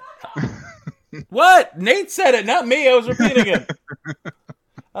good. What? Nate said it, not me. I was repeating it.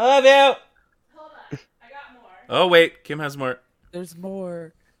 I love you. Hold on. I got more. Oh wait, Kim has more. There's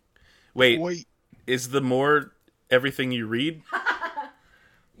more. Wait, Wait. is the more everything you read?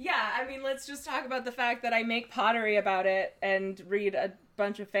 Yeah, I mean, let's just talk about the fact that I make pottery about it and read a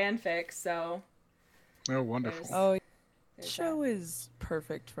bunch of fanfics, so... Oh, wonderful. Oh, the there's show is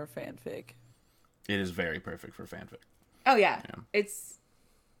perfect for fanfic. It is very perfect for fanfic. Oh, yeah. Yeah. It's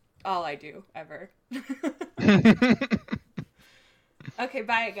all I do, ever. Okay,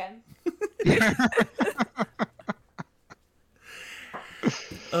 bye again.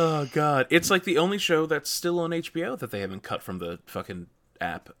 Oh God, it's like the only show that's still on HBO that they haven't cut from the fucking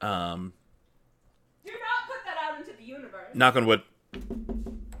app. Do not put that out into the universe. Knock on wood.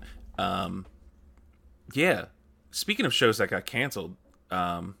 Yeah. Speaking of shows that got canceled,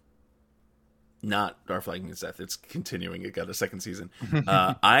 not Our Flag Means Death. It's continuing. It got a second season.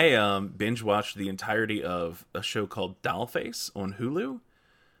 I binge watched the entirety of a show called Dollface on Hulu.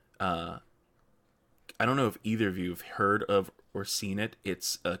 I don't know if either of you have heard of or seen it.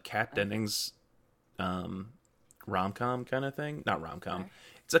 It's a Kat Dennings rom-com kind of thing. Not rom-com.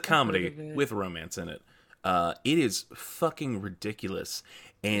 It's a comedy of it. with romance in it. It is fucking ridiculous.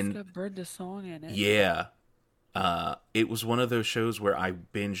 It's And got Brenda Song in it. yeah. It was one of those shows where I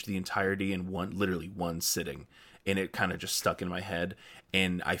binged the entirety in literally one sitting, and it kind of just stuck in my head,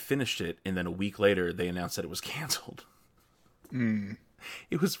 and I finished it, and then a week later they announced that it was canceled.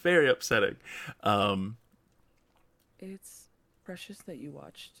 It was very upsetting. It's precious that you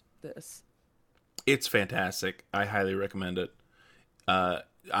watched this. It's fantastic. I highly recommend it.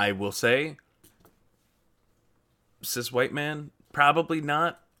 I will say, cis white man, probably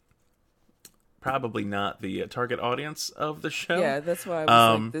not the target audience of the show. Yeah, that's why I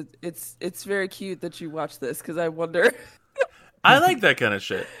was like, it's very cute that you watch this because I wonder I like that kind of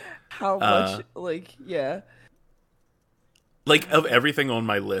shit. how much yeah. Like, of everything on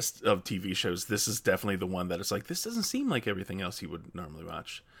my list of TV shows, this is definitely the one that is like, this doesn't seem like everything else you would normally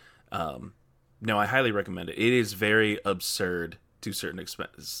watch. No, I highly recommend it. It is very absurd to a certain extent.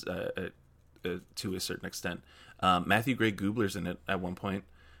 Matthew Gray Goobler's in it at one point.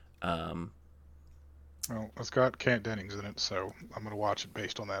 Well, it's got Kat Dennings in it, so I'm going to watch it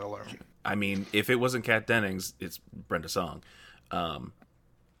based on that alone. I mean, if it wasn't Kat Dennings, it's Brenda Song. I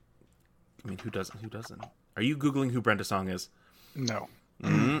mean, who doesn't? Are you Googling who Brenda Song is? No.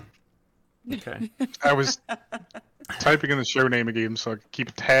 Okay. I was typing in the show name again so I could keep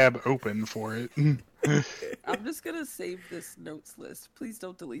a tab open for it. I'm just gonna save this notes list. Please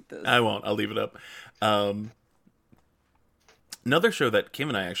don't delete this. I won't. I'll leave it up. Another show that Kim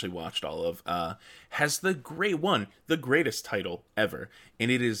and I actually watched all of has the greatest title ever, and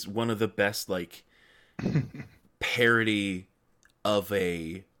it is one of the best like parody of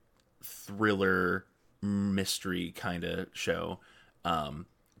a thriller mystery kind of show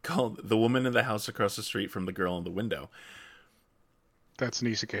called "The Woman in the House Across the Street from the Girl in the Window." That's an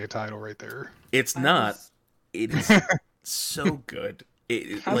isekai title right there. It's not. It is so good.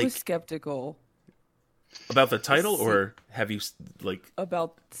 I was skeptical about the title, or have you like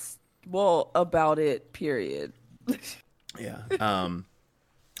about it. Period. Yeah.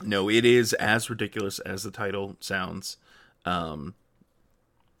 No, it is as ridiculous as the title sounds. And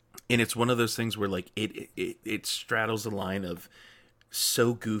it's one of those things where like it straddles the line of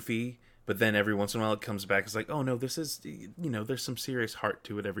so goofy, but then every once in a while it comes back. It's like, oh no, this is, there's some serious heart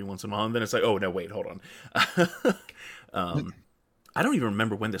to it every once in a while. And then it's like, oh no, wait, hold on. I don't even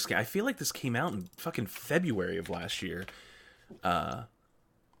remember when this came. I feel like this came out in fucking February of last year. I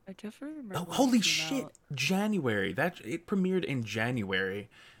definitely remember. Oh, when it holy came shit! out. January. It premiered in January.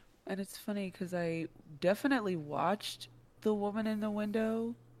 And it's funny because I definitely watched The Woman in the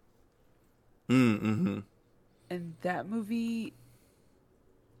Window, Mm-hmm. and that movie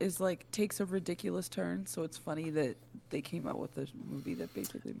is like takes a ridiculous turn. So it's funny that they came out with a movie that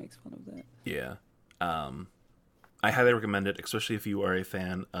basically makes fun of that. Yeah. I highly recommend it, especially if you are a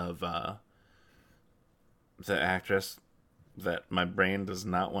fan of the actress that my brain does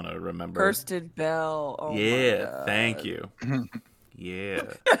not want to remember. Kirsten Bell. Oh Yeah, my God. thank you. Yeah.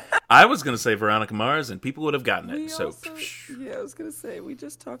 I was going to say Veronica Mars, and people would have gotten it. We So, also, yeah, I was gonna say we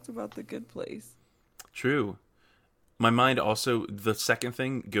just talked about The Good Place. true. My mind also, the second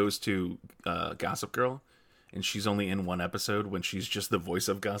thing goes to Gossip Girl, and she's only in one episode when she's just the voice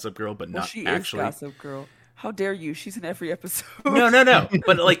of Gossip Girl, but Well, not she actually. is Gossip Girl. How dare you? She's in every episode. No.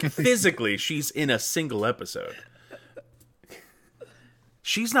 But like physically, she's in a single episode.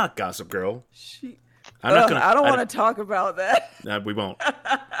 She's not Gossip Girl. I'm not gonna. I don't want to talk about that. We won't.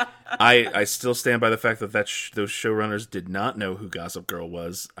 I still stand by the fact that those showrunners did not know who Gossip Girl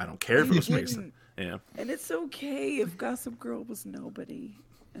was. I don't care if it was Mason. Yeah. And it's okay if Gossip Girl was nobody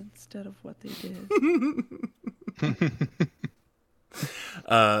instead of what they did.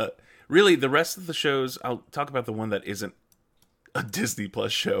 Really, the rest of the shows, I'll talk about the one that isn't a Disney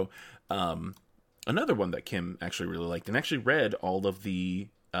Plus show. Another one that Kim actually really liked and actually read all of the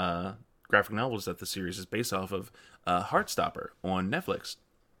graphic novels that the series is based off of, Heartstopper on Netflix.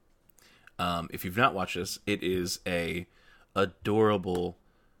 If you've not watched this, it is a adorable.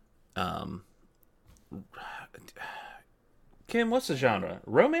 Kim, what's the genre?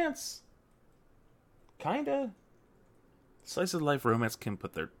 Romance? Kinda. Slice of life romance. Kim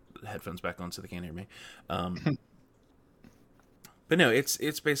put their headphones back on so they can't hear me. But no, it's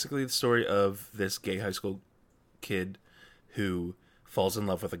basically the story of this gay high school kid who falls in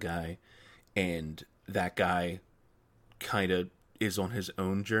love with a guy, and that guy kind of is on his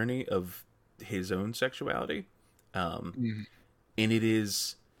own journey of his own sexuality. And it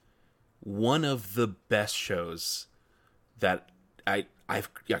is one of the best shows that I've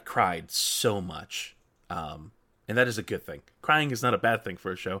cried so much. And that is a good thing. Crying is not a bad thing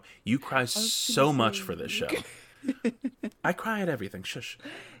for a show. You cry so much for this show. I cry at everything. Shush.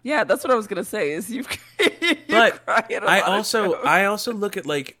 Yeah, that's what I was gonna say. Is you But cry at a I lot of also shows. look at,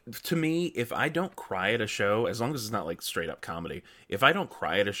 like, to me, if I don't cry at a show, as long as it's not like straight up comedy, if I don't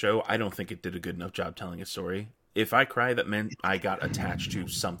cry at a show, I don't think it did a good enough job telling a story. If I cry, that meant I got attached to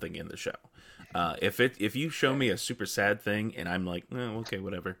something in the show. If you show me a super sad thing and I'm like, okay,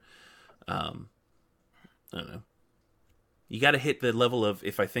 whatever. I don't know. You got to hit the level of,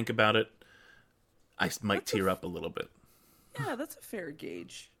 if I think about it, I might tear up a little bit. Yeah, that's a fair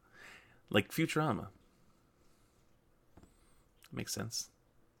gauge. Like Futurama. Makes sense.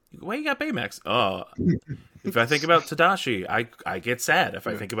 Why you got Baymax? Oh, if I think about Tadashi, I get sad if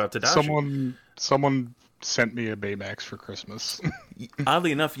I think about Tadashi. Someone sent me a Baymax for Christmas.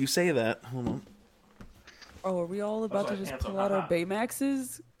 Oddly enough, you say that. Hold on. Oh, are we all about to my just pants pull on. out our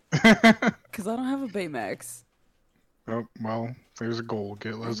Baymaxes? Because I don't have a Baymax. Oh, well, there's a goal.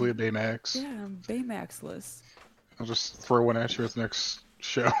 Get Leslie a Baymax. Yeah, I'm Baymaxless. I'll just throw one at you at the next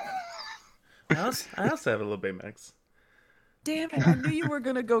show. I also have a little Baymax. Damn it, I knew you were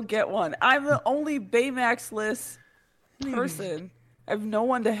going to go get one. I'm the only Baymaxless person. I have no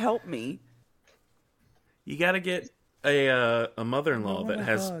one to help me. You got to get a mother-in-law I want that a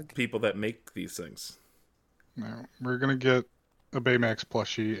has hug. people that make these things. No, we're gonna get a Baymax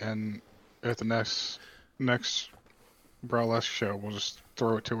plushie, and at the next Burlesque show, we'll just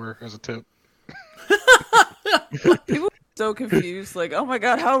throw it to her as a tip. People are so confused. Like, oh my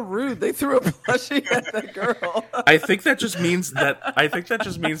god, how rude. They threw a plushie at the girl. I think that just means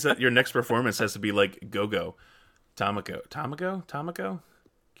that your next performance has to be like Go-Go. Tamako? Can't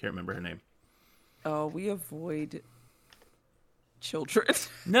remember her name. Oh, we avoid children.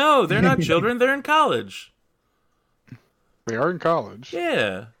 No, they're not children. They're in college. They are in college.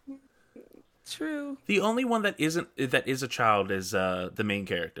 Yeah. True. The only one that is a child is the main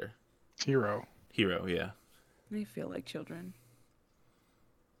character. Hero. Hero, yeah. They feel like children.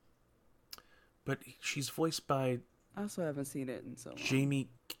 But she's voiced by I also haven't seen it in so long. Jamie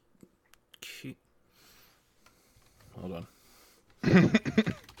Hold on.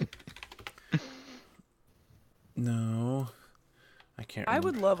 No. I can't I remember.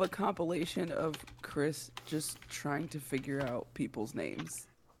 would love a compilation of Chris just trying to figure out people's names.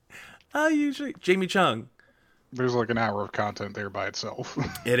 Usually Jamie Chung. There's like an hour of content there by itself.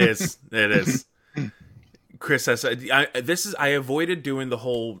 It is. Chris has. I avoided doing the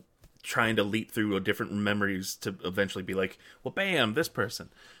whole trying to leap through different memories to eventually be like, well, bam, this person.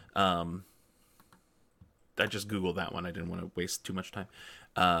 I just Googled that one. I didn't want to waste too much time.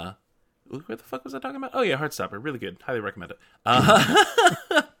 Where the fuck was I talking about? Oh yeah, Heartstopper, really good. Highly recommend it.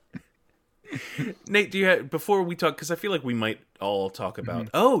 Nate, do you have, before we talk, because I feel like we might all talk about.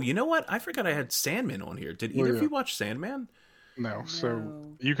 Oh, you know what? I forgot I had Sandman on here. Did either of you watch Sandman? No.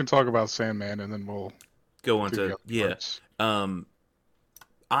 So you can talk about Sandman, and then we'll go on to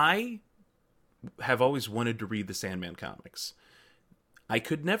I have always wanted to read the Sandman comics. I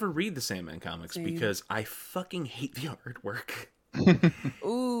could never read the Sandman comics because I fucking hate the artwork.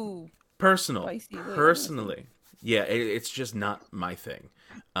 Ooh. Personally. Yeah, it's just not my thing.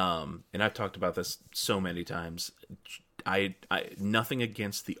 And I've talked about this so many times. I nothing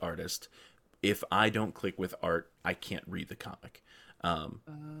against the artist. If I don't click with art, I can't read the comic. I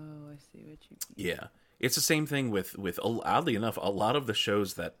see what you mean. Yeah. It's the same thing with oddly enough, a lot of the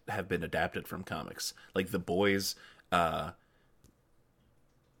shows that have been adapted from comics. Like The Boys, couldn't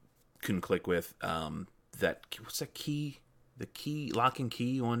click with. What's that Key? The Key, Lock and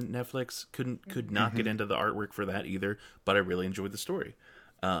Key on Netflix. Could not get into the artwork for that either, but I really enjoyed the story.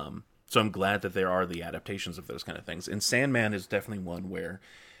 So I'm glad that there are the adaptations of those kind of things. And Sandman is definitely one where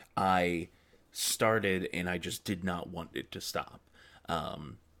I started and I just did not want it to stop.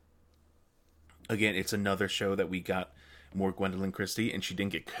 Again, it's another show that we got more Gwendolyn Christie, and she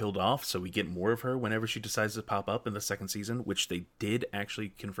didn't get killed off, so we get more of her whenever she decides to pop up in the second season, which they did actually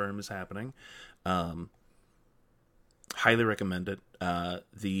confirm is happening. Highly recommend it.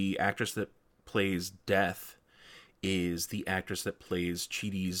 The actress that plays Death is the actress that plays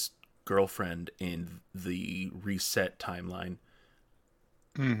Chidi's girlfriend in the Reset timeline.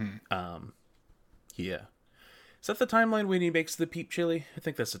 Yeah. Is that the timeline when he makes the peep chili? I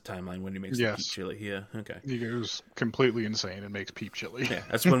think that's the timeline when he makes the peep chili. Yeah, okay. He goes completely insane and makes peep chili. Yeah,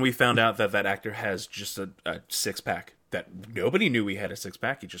 that's when we found out that actor has just a six-pack. That nobody knew he had a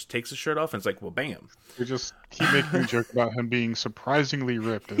six-pack. He just takes his shirt off and it's like, well, bam. We just keep making a joke about him being surprisingly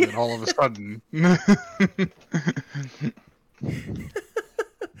ripped, and then all of a sudden...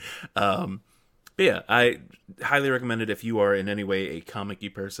 But yeah, I highly recommend it if you are in any way a comic-y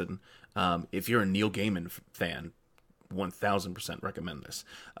person. If you're a Neil Gaiman fan, 1000% recommend this.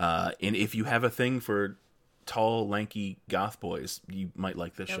 And if you have a thing for tall, lanky goth boys, you might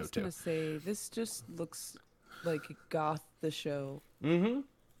like this show too. I was gonna say, this just looks like Goth the show. I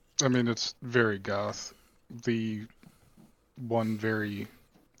mean, it's very goth. The one very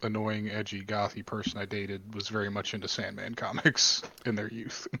annoying, edgy, gothy person I dated was very much into Sandman comics in their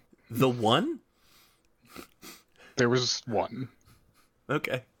youth. The one? There was one.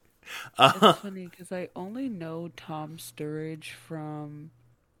 Okay. It's funny because I only know Tom Sturridge from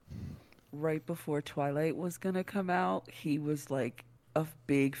right before Twilight was gonna come out. He was like a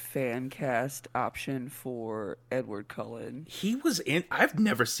big fan cast option for Edward Cullen. He was in... I've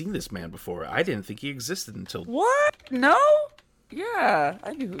never seen this man before. I didn't think he existed until... What? No? Yeah,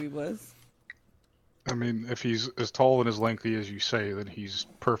 I knew who he was. I mean, if he's as tall and as lengthy as you say, then he's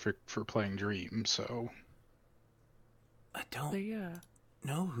perfect for playing Dream, so... I don't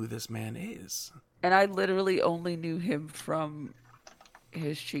know who this man is. And I literally only knew him from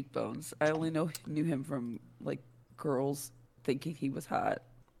his cheekbones. I only knew him from, like, girls thinking he was hot.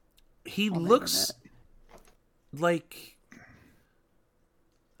 He looks like...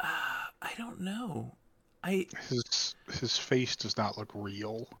 I don't know. His face does not look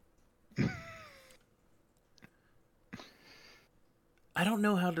real. I don't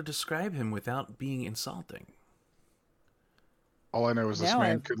know how to describe him without being insulting. All I know is this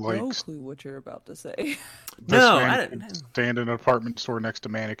man could like... no clue what you're about to say. No, I didn't. Stand in an apartment store next to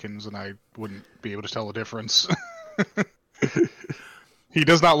mannequins and I wouldn't be able to tell the difference. He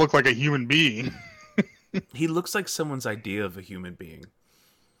does not look like a human being. He looks like someone's idea of a human being.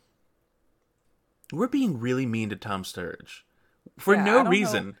 We're being really mean to Tom Sturridge. For no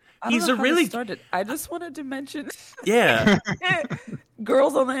reason. He's a really... I just wanted to mention... Yeah.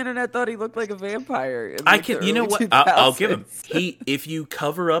 Girls on the internet thought he looked like a vampire. You know what? I'll give him. If you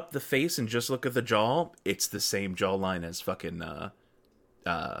cover up the face and just look at the jaw, it's the same jawline as fucking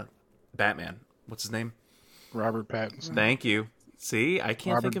Batman. What's his name? Robert Pattinson. Thank you. See, I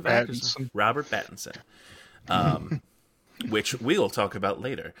can't think of actors. Robert Pattinson. Which we'll talk about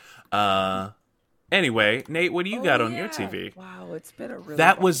later. Anyway, Nate, what do you got on your TV? Wow, it's been a really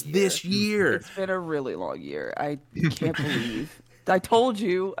That long was year. this year. It's been a really long year. I can't believe. I told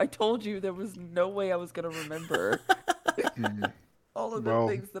you there was no way I was going to remember all of the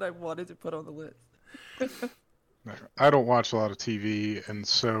things that I wanted to put on the list. I don't watch a lot of TV, and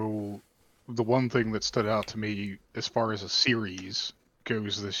so the one thing that stood out to me as far as a series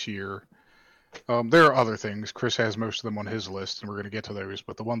goes this year. There are other things. Chris has most of them on his list, and we're going to get to those.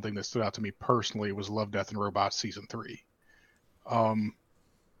 But the one thing that stood out to me personally was Love, Death, and Robots Season 3.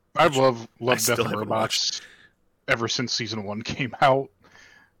 I've loved Death, and Robots ever since Season 1 came out.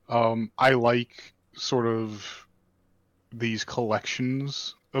 I like sort of these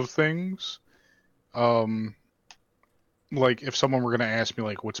collections of things. Like, if someone were going to ask me,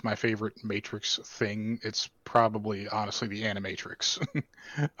 like, what's my favorite Matrix thing, it's probably, honestly, the Animatrix.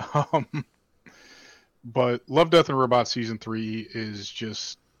 But Love, Death, and Robots Season 3 is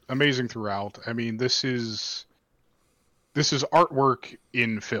just amazing throughout. I mean, this is artwork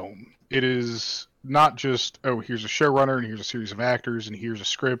in film. It is not just, oh, here's a showrunner, and here's a series of actors, and here's a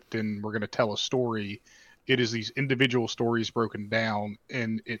script, and we're going to tell a story. It is these individual stories broken down,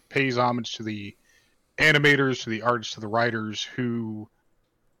 and it pays homage to the animators, to the artists, to the writers who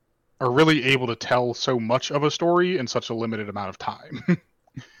are really able to tell so much of a story in such a limited amount of time.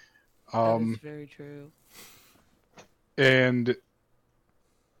 That is very true. And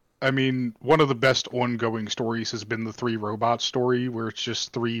I mean, one of the best ongoing stories has been the 3 Robots story, where it's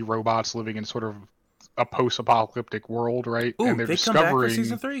just 3 robots living in sort of a post-apocalyptic world, right? Ooh, and they're they discovering come back for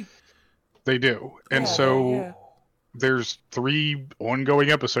season 3? They do. And so yeah. there's 3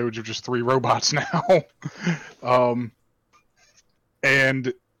 ongoing episodes of just 3 robots now.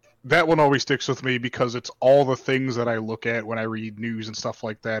 And that one always sticks with me because it's all the things that I look at when I read news and stuff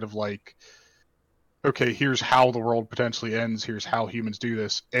like that of like, okay, here's how the world potentially ends, here's how humans do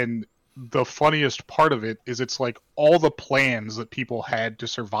this. And the funniest part of it is it's like all the plans that people had to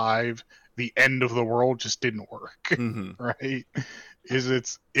survive the end of the world just didn't work, right?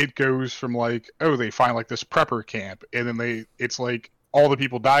 It goes from like, oh, they find like this prepper camp, and then it's like all the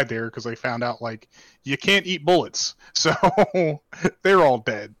people died there because they found out like you can't eat bullets, so they're all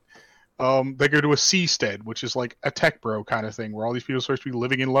dead. They go to a seastead, which is like a tech bro kind of thing, where all these people are supposed to be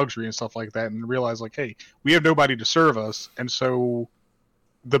living in luxury and stuff like that, and realize like, hey, we have nobody to serve us. And so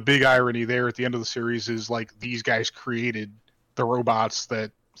the big irony there at the end of the series is like these guys created the robots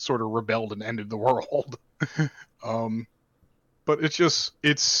that sort of rebelled and ended the world. But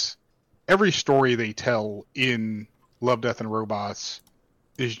it's every story they tell in Love, Death, and Robots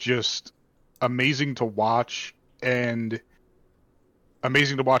is just amazing to watch, and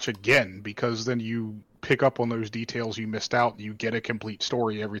amazing to watch again, because then you pick up on those details you missed out, and you get a complete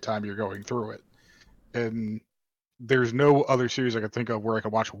story every time you're going through it. And there's no other series I could think of where I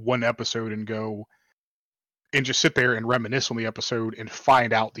could watch one episode and go and just sit there and reminisce on the episode and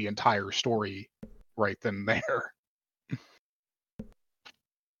find out the entire story right then and there.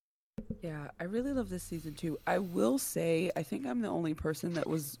 Yeah, I really love this season too. I will say, I think I'm the only person that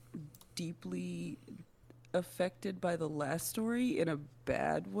was deeply affected by the last story in a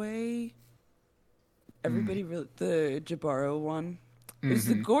bad way. Everybody really, the Jabaro one, it's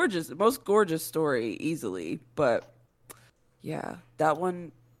the most gorgeous story easily, but yeah, that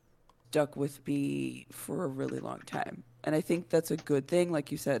one stuck with me for a really long time, and I think that's a good thing.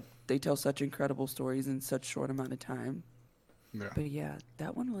 Like you said, they tell such incredible stories in such short amount of time. Yeah. But yeah,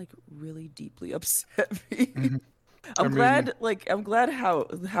 that one like really deeply upset me. I'm glad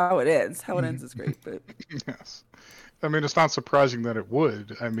how it ends. How it ends is great, but yes, I mean, it's not surprising that it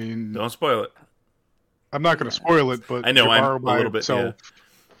would. I mean, don't spoil it. I'm not going to spoil it, but I know Jabaro I'm a little bit. Yeah.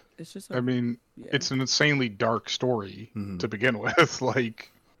 It's just. I mean, it's an insanely dark story to begin with. Like,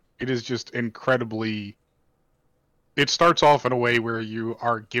 it is just incredibly. It starts off in a way where you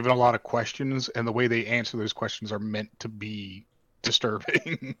are given a lot of questions, and the way they answer those questions are meant to be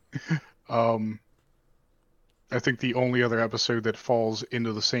disturbing. I think the only other episode that falls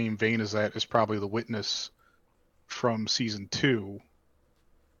into the same vein as that is probably The Witness from season 2.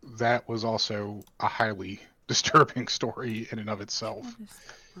 That was also a highly disturbing story in and of itself. What is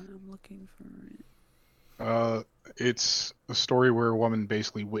that one? I'm looking for it. It's a story where a woman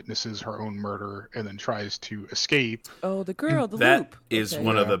basically witnesses her own murder and then tries to escape. Oh, the girl, the that loop. is Okay.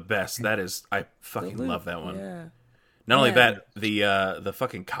 one of the best. That is, I fucking The Loop, love that one. Yeah. Not only that, the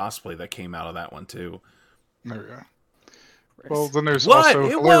fucking cosplay that came out of that one too. There we go. Well, then there's What? also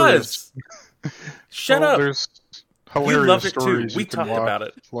It hilarious. was. Shut up. There's You hilarious loved it too. stories. We you can talked watch, about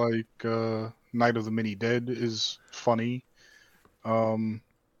it. Like Night of the Many Dead is funny. And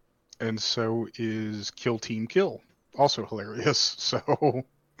so is Kill Team Kill. Also hilarious. So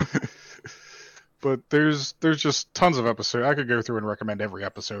but there's just tons of episodes. I could go through and recommend every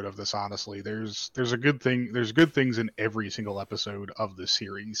episode of this, honestly. There's good things in every single episode of this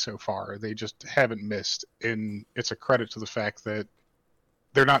series so far. They just haven't missed, and it's a credit to the fact that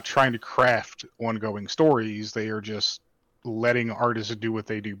they're not trying to craft ongoing stories. They are just letting artists do what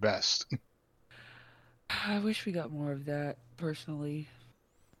they do best. I wish we got more of that, personally.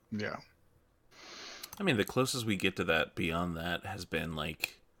 Yeah. I mean, the closest we get to that beyond that has been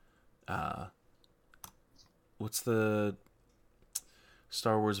like, what's the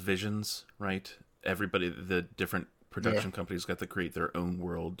Star Wars Visions, right? Everybody, the different production companies got to create their own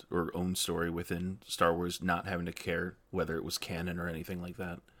world or own story within Star Wars, not having to care whether it was canon or anything like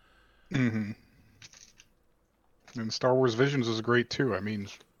that. Mm-hmm. And Star Wars Visions is great too. I mean,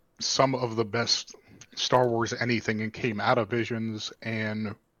 some of the best Star Wars anything came out of Visions,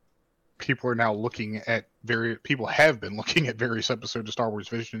 and people are now looking at people have been looking at various episodes of Star Wars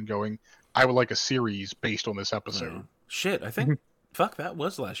Vision and going, I would like a series based on this episode. Shit, I think fuck, that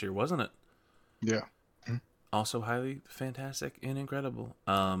was last year, wasn't it? Yeah. Also highly fantastic and incredible.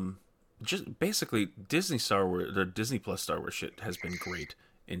 Just basically Disney Star Wars, the Disney Plus Star Wars shit has been great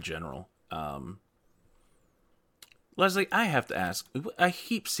in general. Leslie, I have to ask, I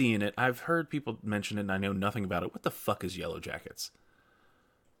keep seeing it, I've heard people mention it and I know nothing about it. What the fuck is Yellow Jackets?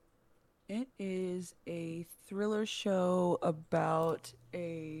 It is a thriller show about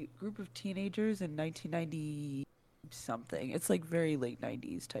a group of teenagers in 1990 something. It's like very late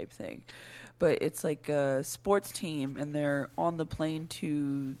 90s type thing. But it's like a sports team and they're on the plane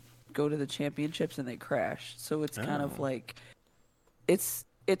to go to the championships and they crash. So it's kind of like it's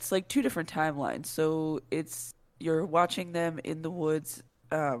like two different timelines. So you're watching them in the woods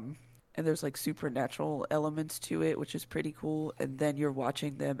and there's like supernatural elements to it, which is pretty cool. And then you're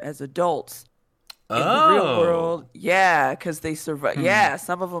watching them as adults in the real world. Yeah, because they survive. Yeah,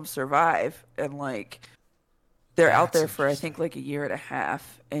 some of them survive. And like, they're out there for, I think, like a year and a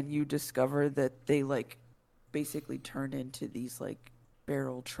half. And you discover that they like basically turn into these like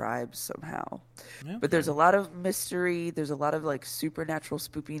feral tribes somehow. Okay. But there's a lot of mystery. There's a lot of like supernatural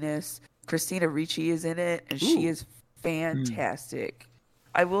spoopiness. Christina Ricci is in it, and she is fantastic.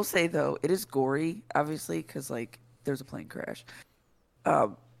 I will say, though, it is gory, obviously, because, like, there's a plane crash.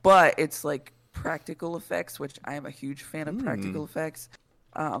 But it's, like, practical effects, which I am a huge fan of practical effects.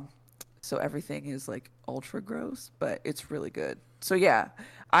 So everything is, like, ultra gross, but it's really good. So, yeah,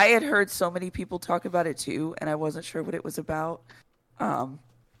 I had heard so many people talk about it, too, and I wasn't sure what it was about.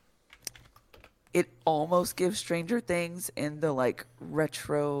 It almost gives Stranger Things in the, like,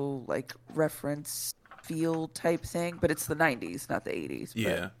 retro, like, reference feel type thing, but it's the 90s, not the 80s.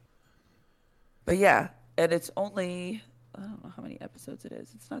 Yeah. But yeah, and it's only, I don't know how many episodes it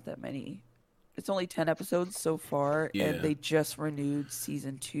is. It's not that many. It's only 10 episodes so far, and they just renewed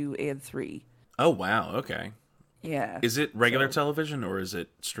season 2 and 3. Oh, wow. Okay. Yeah. Is it regular television or is it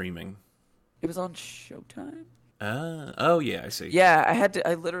streaming? It was on Showtime. Oh, yeah, I see. Yeah,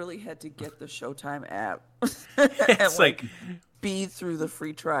 I literally had to get the Showtime app. It's like be through the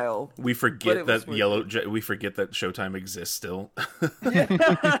free trial. We forget that we forget that Showtime exists still.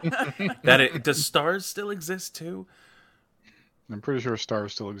 Does Stars still exist too? I'm pretty sure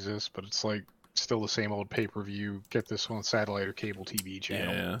Stars still exists, but it's like still the same old pay-per-view. Get this on satellite or cable TV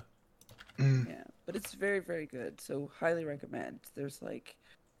channel. Yeah. Yeah, but it's very, very good. So highly recommend. There's like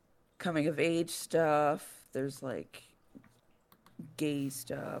coming of age stuff. There's like gay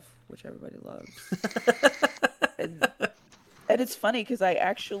stuff, which everybody loves. And it's funny because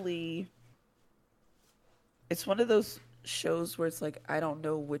it's one of those shows where it's like, I don't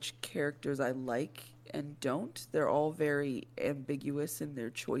know which characters I like and don't. They're all very ambiguous in their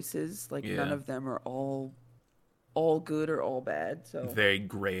choices. Like none of them are all good or all bad. So very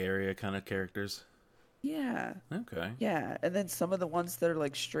gray area kind of characters. Yeah. Okay. Yeah. And then some of the ones that are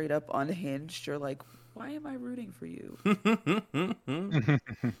like straight up unhinged are like, why am I rooting for you?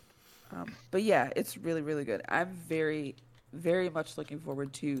 But yeah, it's really, really good. I'm very, very much looking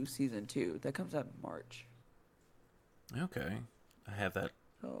forward to season 2. That comes out in March. Okay. I have that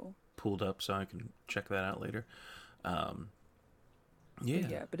pulled up so I can check that out later.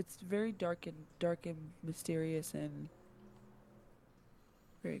 Yeah, but it's very dark and mysterious and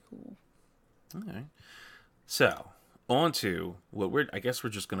very cool. Okay. So, on to what I guess we're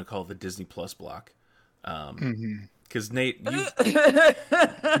just going to call the Disney Plus block. Because Nate,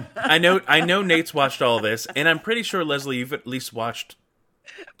 I know Nate's watched all this, and I'm pretty sure, Leslie, you've at least watched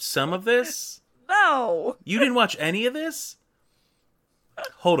some of this. No, you didn't watch any of this.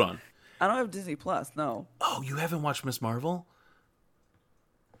 Hold on, I don't have Disney Plus. No. Oh, you haven't watched Ms. Marvel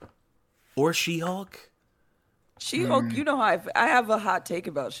or She-Hulk? She-Hulk, you know how I have a hot take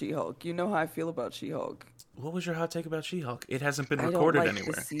about She-Hulk. You know how I feel about She-Hulk. What was your hot take about She-Hulk? It hasn't been recorded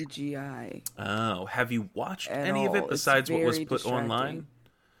anywhere. The CGI. Oh, have you watched any of it besides what was put online?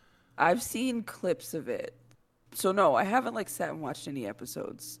 I've seen clips of it. So no, I haven't sat and watched any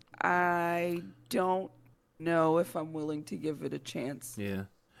episodes. I don't know if I'm willing to give it a chance. Yeah.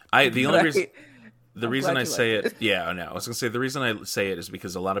 The I'm reason glad I you say liked it, yeah, no, I was gonna say the reason I say it is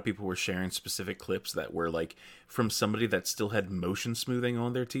because a lot of people were sharing specific clips that were like from somebody that still had motion smoothing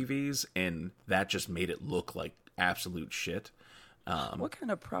on their TVs, and that just made it look like absolute shit. What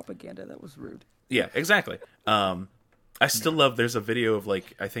kind of propaganda? That was rude. Yeah, exactly. I still love. There's a video of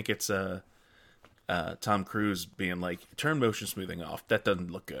like I think it's Tom Cruise being like, "Turn motion smoothing off. That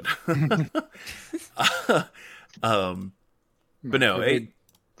doesn't look good." But no,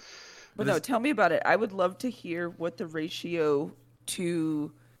 But no, tell me about it. I would love to hear what the ratio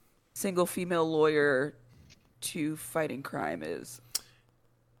to single female lawyer to fighting crime is.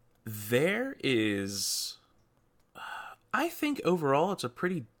 there is. I think overall it's a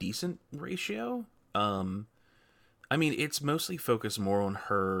pretty decent ratio. I mean, it's mostly focused more on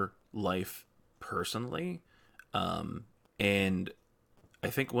her life personally, and I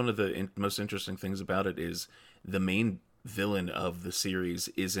think one of the most interesting things about it is the main villain of the series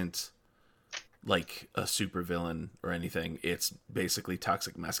isn't like a super villain or anything. It's basically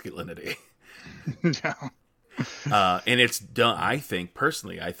toxic masculinity. Yeah. And it's done. I think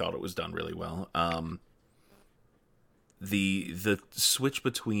personally, I thought it was done really well. The switch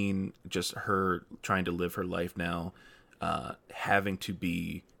between just her trying to live her life now, having to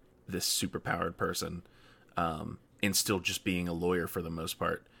be this superpowered person, and still just being a lawyer for the most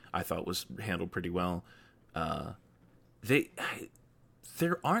part, I thought was handled pretty well.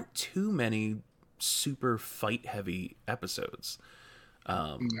 There aren't too many super fight heavy episodes.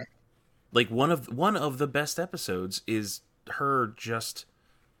 Like one of the best episodes is her just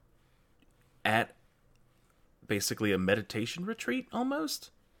at basically a meditation retreat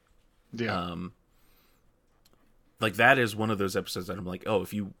almost. Yeah. Like that is one of those episodes that I'm like, oh,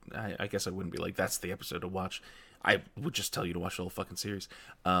 I guess I wouldn't be like, that's the episode to watch. I would just tell you to watch the whole fucking series.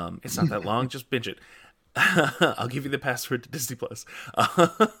 It's not that long, just binge it. I'll give you the password to Disney Plus.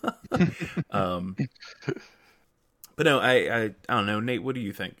 But no, I don't know, Nate. What do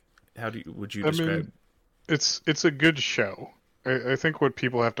you think? Would you describe? I mean, it's a good show. I think what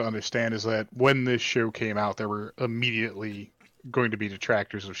people have to understand is that when this show came out, there were immediately going to be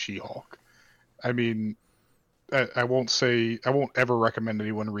detractors of She-Hulk. I mean, I won't ever recommend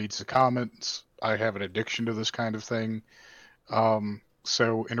anyone reads the comments. I have an addiction to this kind of thing.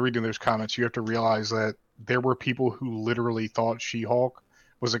 So in reading those comments, you have to realize that there were people who literally thought She-Hulk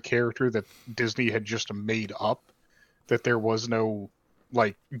was a character that Disney had just made up, that there was no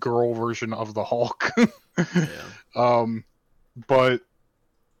like girl version of the Hulk. Yeah. But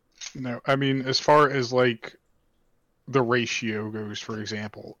no, I mean, as far as like the ratio goes, for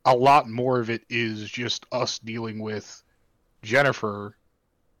example, a lot more of it is just us dealing with Jennifer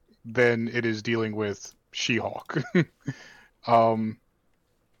than it is dealing with She-Hulk.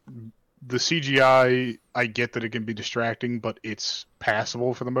 The CGI, I get that it can be distracting, but it's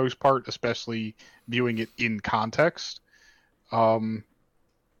passable for the most part, especially viewing it in context.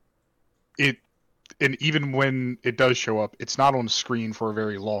 And even when it does show up, it's not on screen for a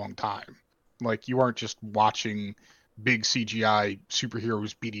very long time. Like, you aren't just watching big CGI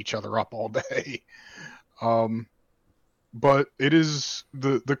superheroes beat each other up all day. But it is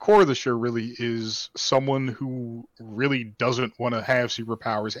the core of the show really is someone who really doesn't want to have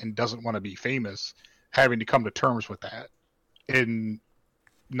superpowers and doesn't want to be famous, having to come to terms with that. And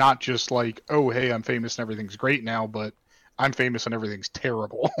not just like, oh, hey, I'm famous and everything's great now, but I'm famous and everything's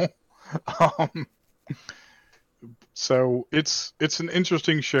terrible. So it's an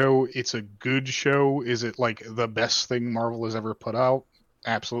interesting show. It's a good show. Is it like the best thing Marvel has ever put out?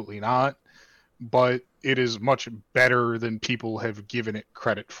 Absolutely not. But it is much better than people have given it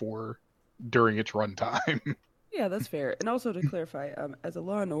credit for during its runtime. Yeah, that's fair. And also to clarify, as a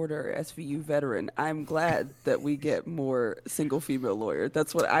Law and Order SVU veteran, I'm glad that we get more single female lawyer.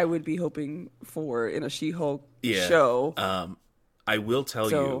 That's what I would be hoping for in a She-Hulk show. I will tell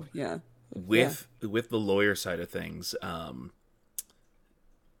you, yeah. with the lawyer side of things,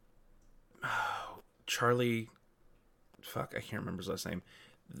 Charlie, I can't remember his last name.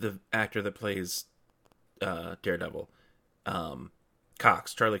 The actor that plays Daredevil,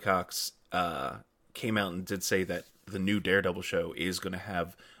 Charlie Cox, came out and did say that the new Daredevil show is going to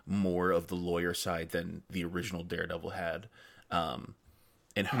have more of the lawyer side than the original Daredevil had.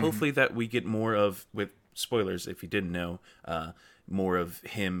 And hopefully that we get more of, with spoilers if you didn't know, more of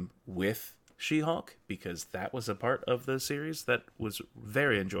him with She-Hulk, because that was a part of the series that was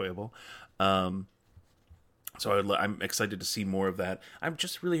very enjoyable. So I'm excited to see more of that. I'm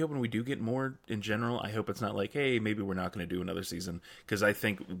just really hoping we do get more in general. I hope it's not like, hey, maybe we're not going to do another season, because I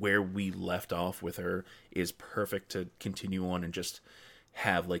think where we left off with her is perfect to continue on and just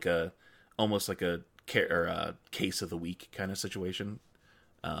have like almost like a case of the week kind of situation.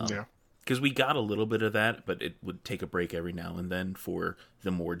 Yeah. because we got a little bit of that, but it would take a break every now and then for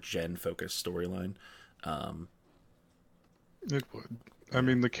the more Jen-focused storyline. It would. I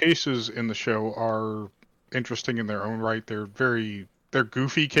mean, the cases in the show are interesting in their own right. They're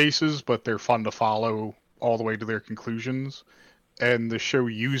goofy cases, but they're fun to follow all the way to their conclusions. And the show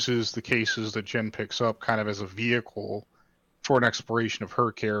uses the cases that Jen picks up kind of as a vehicle for an exploration of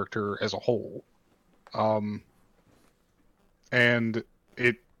her character as a whole. And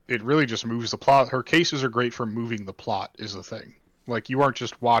it really just moves the plot. Her cases are great for moving the plot, is the thing. Like, you aren't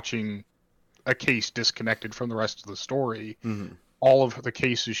just watching a case disconnected from the rest of the story. Mm-hmm. All of the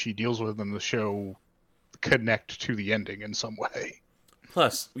cases she deals with in the show connect to the ending in some way.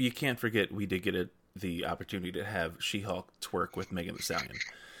 Plus, you can't forget we did get the opportunity to have She-Hulk twerk with Megan Thee Stallion.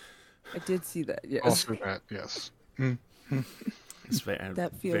 I did see that. Yes. Also that, yes. It's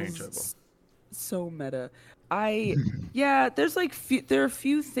That very feels enjoyable. so meta. There's like there are a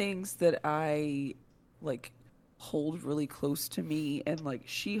few things that I like hold really close to me, and like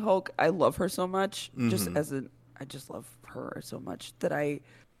She-Hulk, I love her so much. I just love her so much that I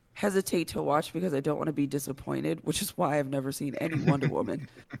hesitate to watch because I don't want to be disappointed, which is why I've never seen any Wonder Woman.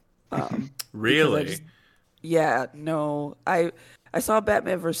 Really? No. I saw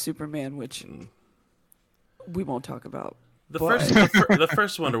Batman vs Superman, which we won't talk about. The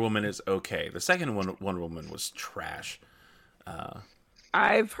first Wonder Woman is okay. The second Wonder Woman was trash.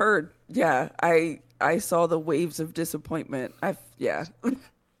 I've heard. Yeah, I saw the waves of disappointment. That's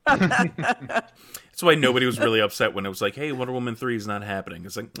why nobody was really upset when it was like, "Hey, Wonder Woman 3 is not happening."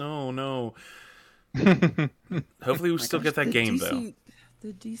 It's like, no. Hopefully, we still get that game though.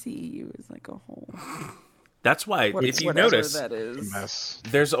 The DCEU is like a whole. That's why, if you notice, that is. Mess.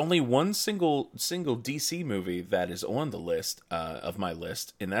 there's only one single DC movie that is on the list of my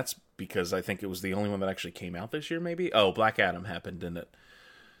list, and that's because I think it was the only one that actually came out this year. Maybe Black Adam happened, didn't it?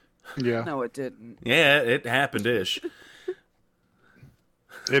 Yeah. No, it didn't. Yeah, it happened-ish.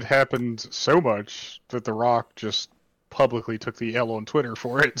 It happened so much that The Rock just publicly took the L on Twitter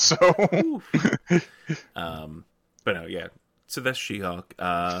for it, so... But no, yeah. So that's She-Hulk.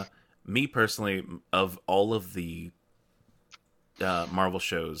 Me personally, of all of the Marvel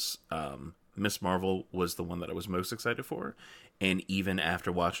shows, Miss Marvel was the one that I was most excited for, and even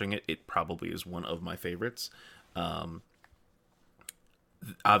after watching it, it probably is one of my favorites.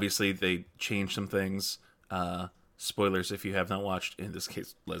 Obviously, they changed some things. Spoilers if you have not watched, in this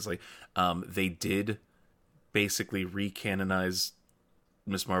case, Leslie. They did basically recanonize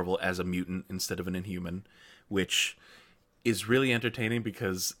Miss Marvel as a mutant instead of an Inhuman, which is really entertaining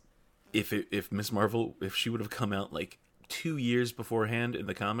because if Miss Marvel, if she would have come out like 2 years beforehand in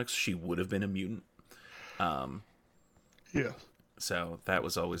the comics, she would have been a mutant. Yeah. So that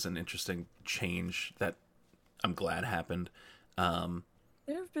was always an interesting change that I'm glad happened.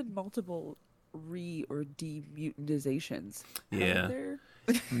 There have been multiple or demutanizations. Yeah. There?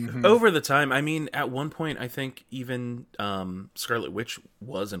 Over the time, I mean, at one point, I think even Scarlet Witch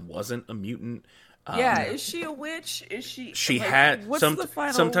was and wasn't a mutant. Is she a witch? Is she? She like, had what's some. the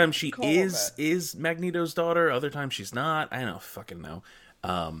final Sometimes she call of is Magneto's daughter. Other times she's not. I don't fucking know.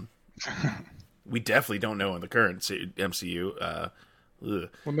 We definitely don't know in the current MCU. Well,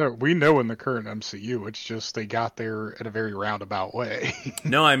 no, we know in the current MCU, it's just they got there in a very roundabout way.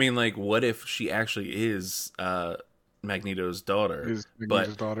 No, I mean, like, what if she actually is Magneto's daughter? Is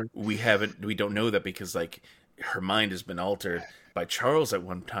Magneto's daughter. We don't know that because, like, her mind has been altered by Charles at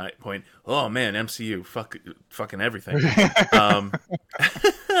one point. Oh man, MCU, fucking everything.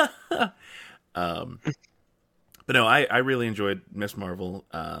 But no, I really enjoyed Miss Marvel.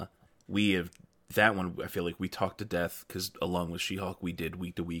 We have that one. I feel like we talked to death because along with She-Hulk, we did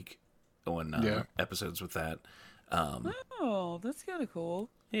week to week on episodes with that. That's kind of cool.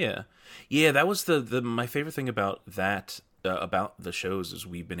 Yeah. That was the my favorite thing about that about the shows is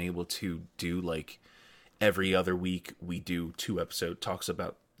we've been able to do like every other week we do 2 episode talks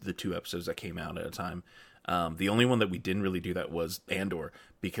about the 2 episodes that came out at a time. The only one that we didn't really do that was Andor,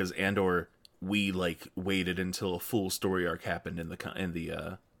 because Andor we like waited until a full story arc happened in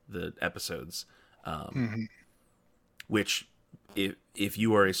the episodes, which if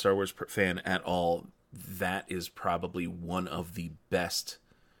you are a Star Wars fan at all, that is probably one of the best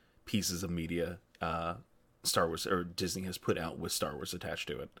pieces of media Star Wars or Disney has put out with Star Wars attached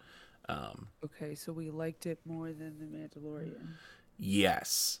to it. Okay, so we liked it more than The Mandalorian.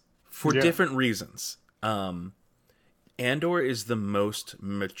 Yes, for different reasons. Andor is the most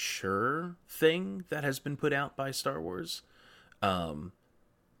mature thing that has been put out by Star Wars,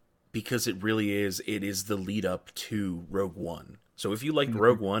 because it is the lead up to Rogue One. So if you liked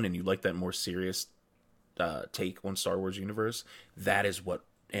Rogue One and you like that more serious take on Star Wars universe, that is what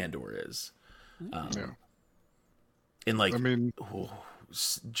Andor is. Yeah. And like, I mean,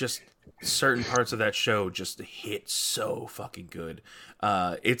 just certain parts of that show just hit so fucking good.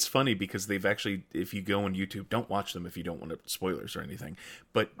 It's funny because they've actually, if you go on YouTube, don't watch them if you don't want spoilers or anything,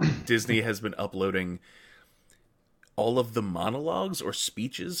 but Disney has been uploading all of the monologues or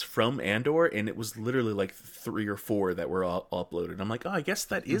speeches from Andor, and it was literally like 3 or 4 that were all uploaded. I'm like, oh, I guess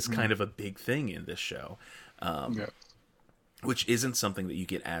that is kind of a big thing in this show, which isn't something that you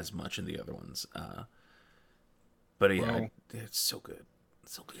get as much in the other ones. But yeah, it's so good.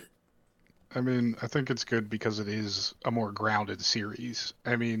 It's so good. I mean, I think it's good because it is a more grounded series.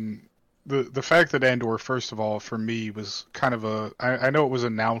 I mean, the fact that Andor, first of all, for me was kind of I know it was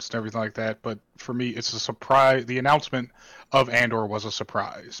announced and everything like that, but for me, it's a surprise. The announcement of Andor was a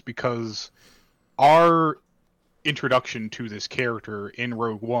surprise because our introduction to this character in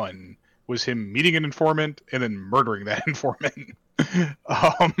Rogue One was him meeting an informant and then murdering that informant.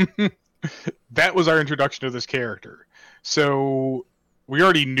 That was our introduction to this character. So we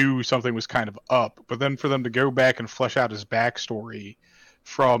already knew something was kind of up, but then for them to go back and flesh out his backstory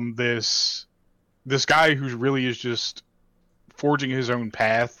from this guy who really is just forging his own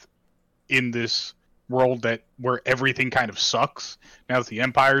path in this world where everything kind of sucks now that the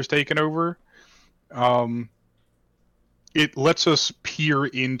Empire's taken over, it lets us peer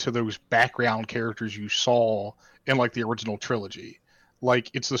into those background characters you saw in like the original trilogy.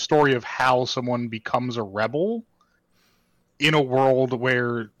 Like, it's the story of how someone becomes a rebel in a world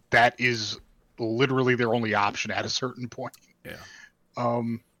where that is literally their only option at a certain point. Yeah.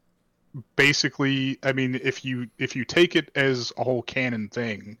 Basically, I mean, if you take it as a whole canon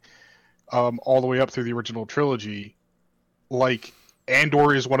thing, all the way up through the original trilogy, like,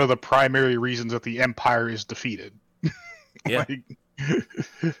 Andor is one of the primary reasons that the Empire is defeated. Yeah.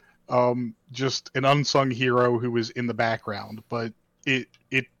 Just an unsung hero who is in the background, but it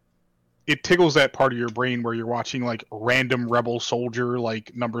tickles that part of your brain where you're watching like random rebel soldier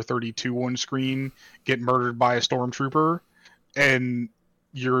like number 32 on screen get murdered by a stormtrooper, and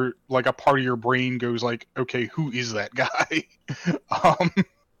you're like, a part of your brain goes like, okay, who is that guy?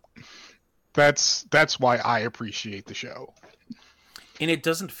 That's why I appreciate the show. And it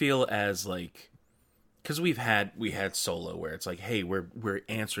doesn't feel as like, because we had Solo where it's like, hey, we're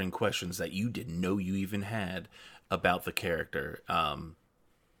answering questions that you didn't know you even had about the character.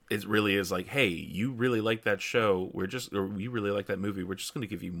 It really is like, hey, you really like that show, you really like that movie, we're just going to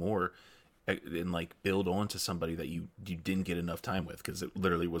give you more and like build on to somebody that you didn't get enough time with, because it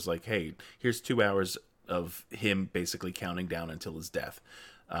literally was like, hey, here's 2 hours of him basically counting down until his death.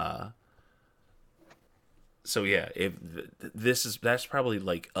 So yeah, that's probably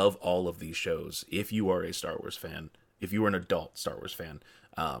like, of all of these shows, if you are a Star Wars fan, if you are an adult Star Wars fan,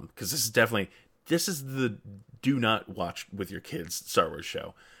 because this is the do not watch with your kids Star Wars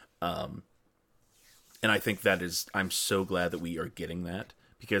show. And I think I'm so glad that we are getting that,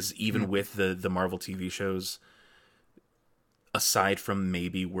 because even with the Marvel TV shows, aside from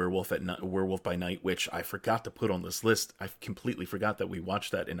maybe Werewolf by Night, which I forgot to put on this list, I completely forgot that we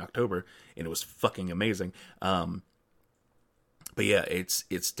watched that in October, and it was fucking amazing. But yeah,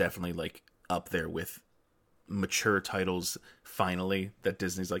 it's definitely like up there with mature titles, finally, that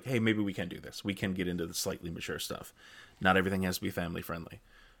Disney's like, hey, maybe we can do this. We can get into the slightly mature stuff. Not everything has to be family friendly.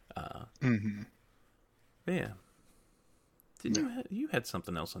 But yeah. You had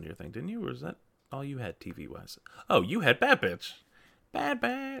something else on your thing, didn't you? Or was that all you had TV wise? Oh, you had Bad Batch. Bad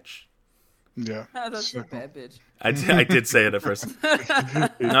Batch. Yeah. Oh, that's a bad bitch. I did say it at first. No,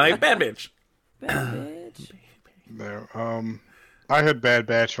 like, Bad Bitch. Bad bitch. No, I had Bad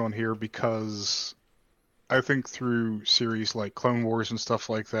Batch on here because I think through series like Clone Wars and stuff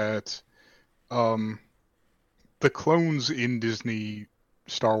like that, the clones in Disney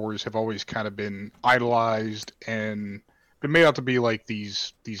Star Wars have always kind of been idolized and been made out to be like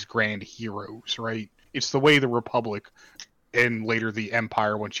these grand heroes, right? It's the way the Republic and later the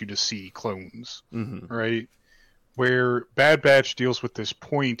Empire wants you to see clones, right? Where Bad Batch deals with this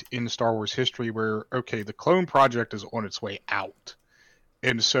point in Star Wars history where, okay, the clone project is on its way out.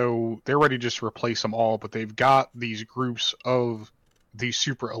 And so they're ready just to replace them all, but they've got these groups of these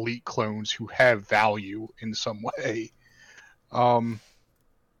super elite clones who have value in some way.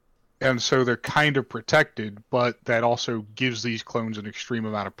 And so they're kind of protected, but that also gives these clones an extreme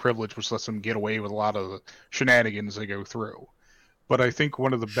amount of privilege, which lets them get away with a lot of the shenanigans they go through. But I think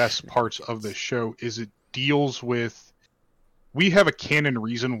one of the best parts of this show is it deals with, we have a canon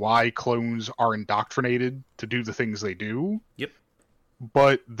reason why clones are indoctrinated to do the things they do. Yep.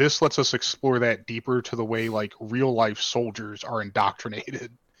 But this lets us explore that deeper to the way like real life soldiers are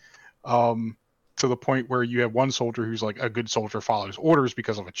indoctrinated. to the point where you have one soldier who's like, a good soldier follows orders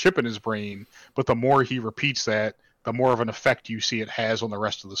because of a chip in his brain, but the more he repeats that, the more of an effect you see it has on the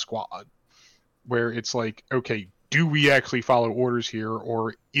rest of the squad. Where it's like, okay, do we actually follow orders here,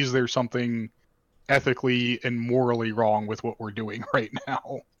 or is there something ethically and morally wrong with what we're doing right now?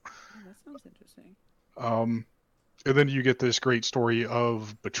 Oh, that sounds interesting. And then you get this great story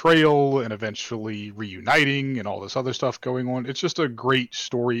of betrayal and eventually reuniting and all this other stuff going on. It's just a great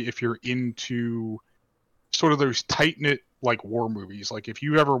story if you're into sort of those tight-knit, like, war movies. Like, if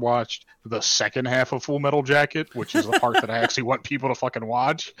you ever watched the second half of Full Metal Jacket, which is the part that I actually want people to fucking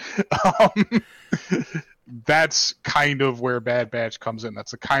watch, that's kind of where Bad Batch comes in.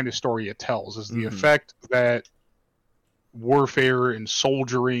 That's the kind of story it tells, is the effect that warfare and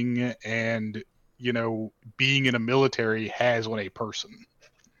soldiering and, you know, being in a military has on a person.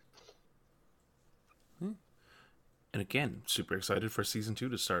 And again, super excited for season 2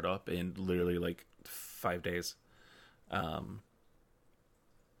 to start up in literally like 5 days. And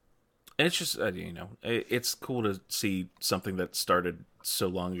it's just, you know, it's cool to see something that started so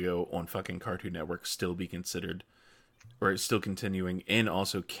long ago on fucking Cartoon Network still be considered, or it's still continuing, and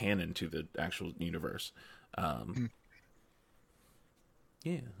also canon to the actual universe. Yeah.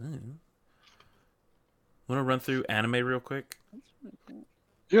 Want to run through anime real quick? That's really cool.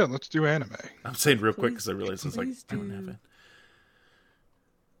 Yeah, let's do anime. I'm saying real quick because I realize it's like, I don't have it.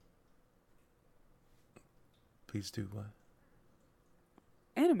 Please do what?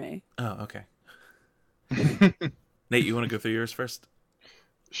 Anime. Oh, okay. Nate, you want to go through yours first?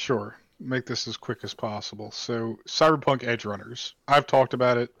 Sure. Make this as quick as possible. So, Cyberpunk Edge Runners. I've talked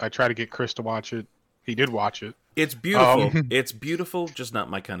about it. I tried to get Chris to watch it. He did watch it. It's beautiful. It's beautiful, just not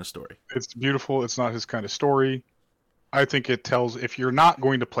my kind of story. It's beautiful. It's not his kind of story. I think it tells, if you're not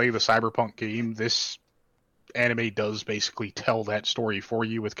going to play the Cyberpunk game, this anime does basically tell that story for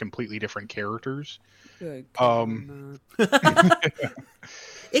you with completely different characters. Good.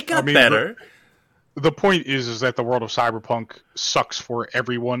 It got better. The point is that the world of Cyberpunk sucks for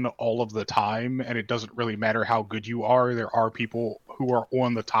everyone all of the time, and it doesn't really matter how good you are. There are people who are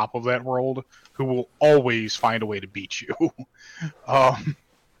on the top of that world who will always find a way to beat you.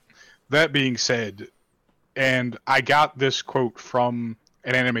 That being said, and I got this quote from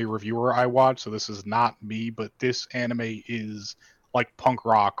an anime reviewer I watched, so this is not me, but this anime is like punk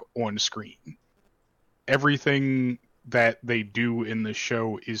rock on screen. Everything that they do in the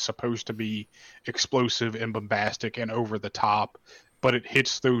show is supposed to be explosive and bombastic and over the top, but it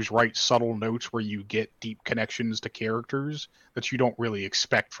hits those right subtle notes where you get deep connections to characters that you don't really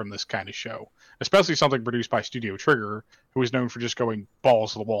expect from this kind of show. Especially something produced by Studio Trigger, who is known for just going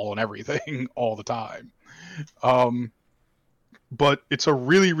balls to the wall and everything all the time. But it's a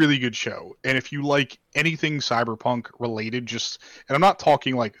really, really good show. And if you like anything Cyberpunk related, and I'm not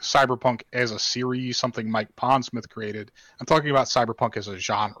talking like Cyberpunk as a series, something Mike Pondsmith created. I'm talking about Cyberpunk as a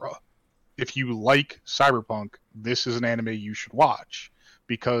genre. If you like Cyberpunk, this is an anime you should watch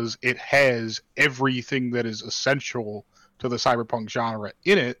because it has everything that is essential to the Cyberpunk genre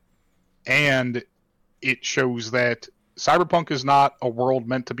in it. And it shows that Cyberpunk is not a world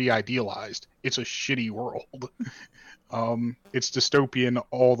meant to be idealized. It's a shitty world. It's dystopian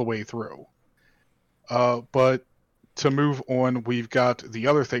all the way through. But to move on, we've got the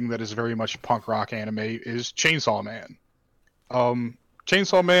other thing that is very much punk rock anime is Chainsaw Man.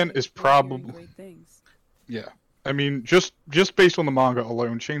 Chainsaw Man is probably Great things. Yeah. I mean, just based on the manga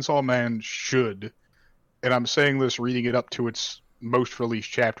alone, Chainsaw Man should, and I'm saying this reading it up to its most released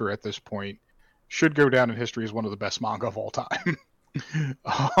chapter at this point, should go down in history as one of the best manga of all time.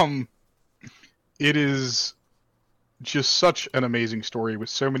 It is just such an amazing story with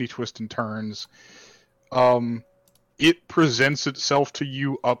so many twists and turns. It presents itself to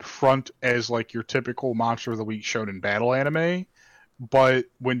you up front as like your typical Monster of the Week shonen battle anime, but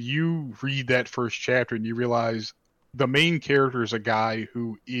when you read that first chapter and you realize the main character is a guy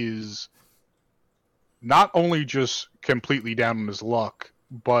who is not only just completely down on his luck,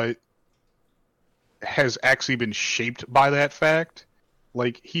 but has actually been shaped by that fact.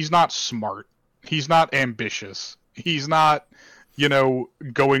 Like, he's not smart. He's not ambitious. He's not,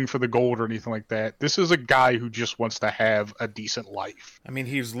 going for the gold or anything like that. This is a guy who just wants to have a decent life. I mean,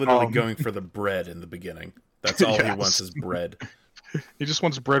 he's literally going for the bread in the beginning. That's all Yes. he wants is bread. He just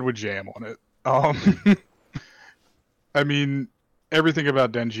wants bread with jam on it. I mean, everything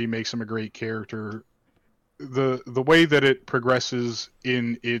about Denji makes him a great character. The way that it progresses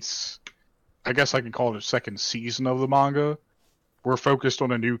in its, I guess I could call it a second season of the manga, we're focused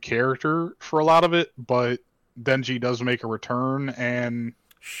on a new character for a lot of it, but Denji does make a return and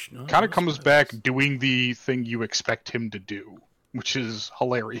kind of comes back doing the thing you expect him to do, which is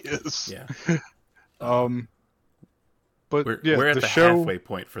hilarious. Yeah. But we're at the show... halfway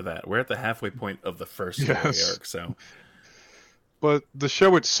point for that. We're at the halfway point of the first story arc. So, but the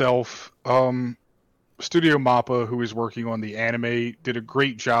show itself, Studio Mappa, who is working on the anime, did a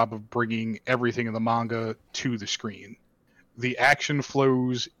great job of bringing everything in the manga to the screen. The action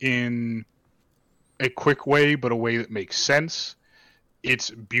flows in a quick way, but a way that makes sense.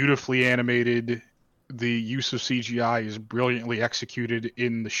 It's beautifully animated. The use of CGI is brilliantly executed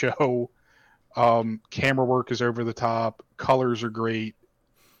in the show. Camera work is over the top. Colors are great.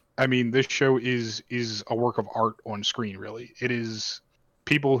 I mean, this show is a work of art on screen, really. It is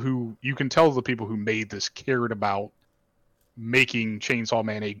people who... You can tell the people who made this cared about making Chainsaw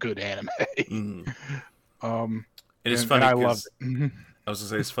Man a good anime. It is funny. And I loved it. I was going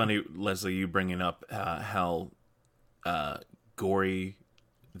to say, it's funny, Leslie, you bringing up how gory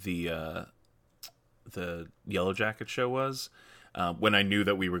the Yellow Jacket show was. When I knew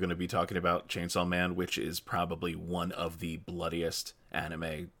that we were going to be talking about Chainsaw Man, which is probably one of the bloodiest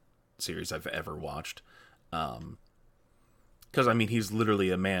anime series I've ever watched. Because, I mean, he's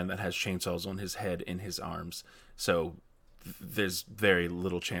literally a man that has chainsaws on his head and his arms. So there's very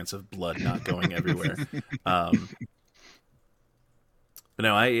little chance of blood not going everywhere. But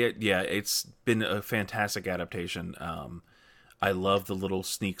no, it's been a fantastic adaptation. I love the little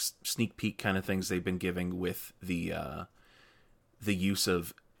sneak peek kind of things they've been giving with the use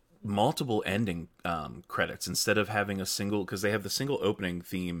of multiple ending credits instead of having a single, because they have the single opening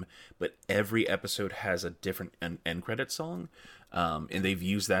theme, but every episode has a different end credit song, and they've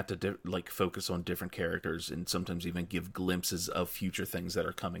used that to focus on different characters and sometimes even give glimpses of future things that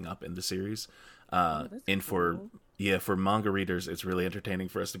are coming up in the series. And cool. For manga readers, it's really entertaining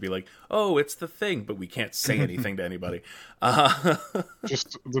for us to be like, oh, it's the thing, but we can't say anything to anybody.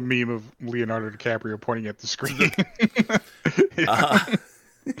 Just the meme of Leonardo DiCaprio pointing at the screen.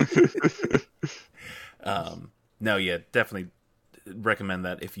 No, yeah, definitely recommend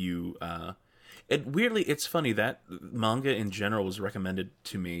that if you... it's funny, that manga in general was recommended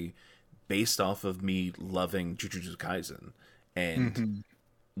to me based off of me loving Jujutsu Kaisen. And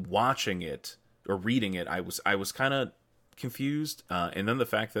watching it... or reading it, I was kind of confused, and then the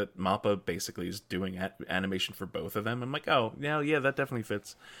fact that Mappa basically is doing animation for both of them, I'm like, oh yeah, that definitely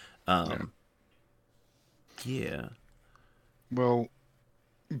fits. Yeah. Well,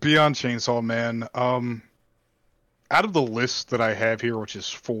 beyond Chainsaw Man, out of the list that I have here, which is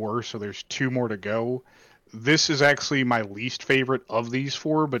 4, so there's 2 more to go. This is actually my least favorite of these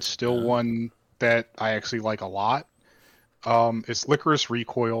 4, but still one that I actually like a lot. It's Lycoris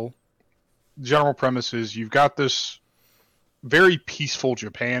Recoil. General premise is you've got this very peaceful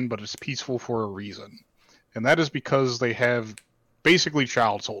Japan, but it's peaceful for a reason. And that is because they have basically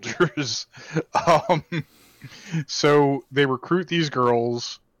child soldiers. So they recruit these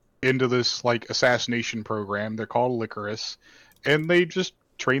girls into this assassination program. They're called Lycoris, and they just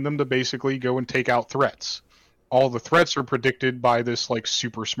train them to basically go and take out threats. All the threats are predicted by this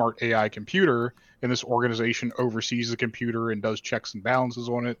super smart AI computer, and this organization oversees the computer and does checks and balances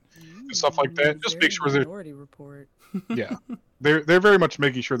on it and stuff like that. Just make sure they're... Minority Report. Yeah, they're very much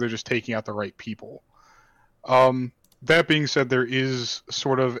making sure they're just taking out the right people. That being said, there is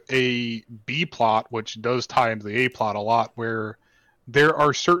sort of a B plot, which does tie into the A plot a lot, where there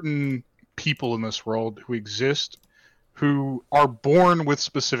are certain people in this world who exist who are born with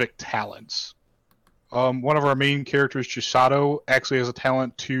specific talents. One of our main characters, Chisato, actually has a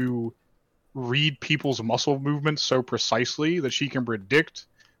talent to read people's muscle movements so precisely that she can predict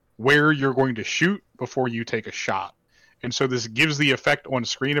where you're going to shoot before you take a shot. And so this gives the effect on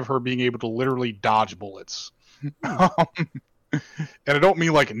screen of her being able to literally dodge bullets. And I don't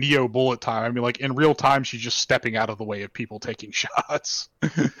mean Neo bullet time. I mean in real time, she's just stepping out of the way of people taking shots.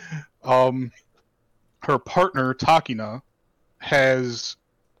 Her partner, Takina, has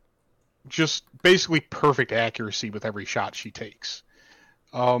just basically perfect accuracy with every shot she takes.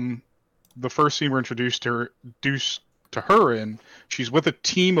 The first scene we're introduced to her in, she's with a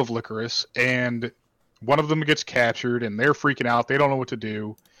team of Lycoris, and one of them gets captured, and they're freaking out. They don't know what to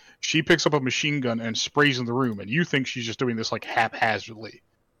do. She picks up a machine gun and sprays in the room, and you think she's just doing this haphazardly.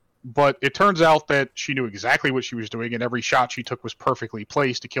 But it turns out that she knew exactly what she was doing, and every shot she took was perfectly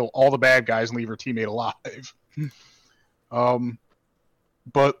placed to kill all the bad guys and leave her teammate alive.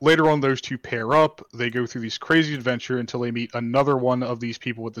 But later on, those two pair up. They go through this crazy adventure until they meet another one of these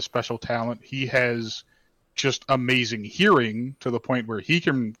people with the special talent. He has just amazing hearing to the point where he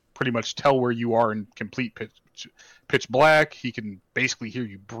can pretty much tell where you are in complete pitch black. He can basically hear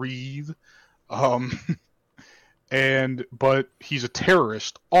you breathe. But he's a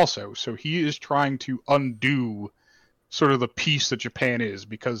terrorist also, so he is trying to undo sort of the peace that Japan is,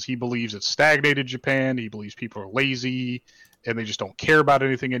 because he believes it's stagnated Japan. He believes people are lazy and they just don't care about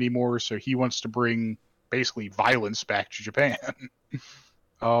anything anymore. So he wants to bring basically violence back to Japan.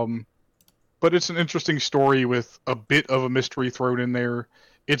 But it's an interesting story with a bit of a mystery thrown in there.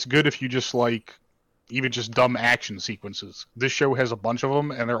 It's good if you just like even just dumb action sequences. This show has a bunch of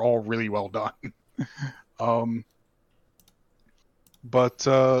them and they're all really well done. But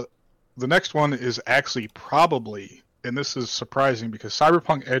the next one is actually probably, and this is surprising because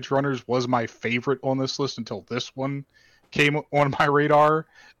Cyberpunk Edgerunners was my favorite on this list until this one came on my radar,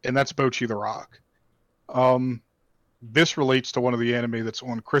 and that's Bocchi the Rock. This relates to one of the anime that's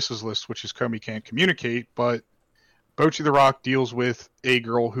on Chris's list, which is Komi Can't Communicate, but Bocchi the Rock deals with a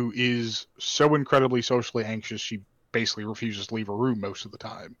girl who is so incredibly socially anxious she basically refuses to leave her room most of the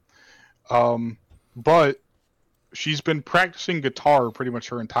time. But she's been practicing guitar pretty much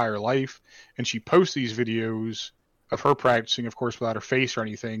her entire life, and she posts these videos of her practicing, of course, without her face or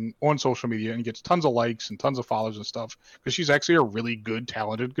anything, on social media, and gets tons of likes and tons of followers and stuff, because she's actually a really good,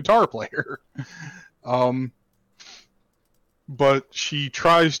 talented guitar player. But she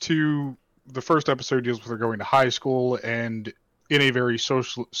tries to... The first episode deals with her going to high school, and in a very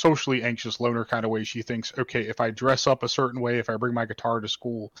socially anxious loner kind of way, she thinks, okay, if I dress up a certain way, if I bring my guitar to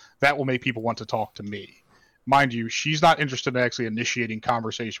school, that will make people want to talk to me. Mind you, she's not interested in actually initiating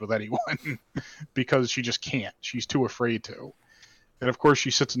conversation with anyone because she just can't. She's too afraid to. And of course,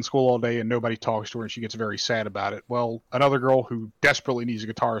 she sits in school all day and nobody talks to her, and she gets very sad about it. Well, another girl who desperately needs a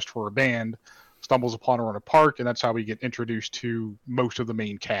guitarist for her band stumbles upon her in a park, and that's how we get introduced to most of the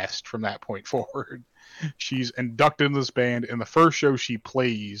main cast from that point forward. She's inducted in this band, and the first show she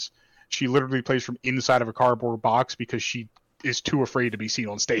plays, she literally plays from inside of a cardboard box because she is too afraid to be seen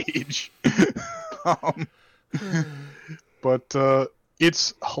on stage. But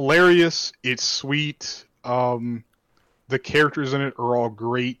it's hilarious. It's sweet. The characters in it are all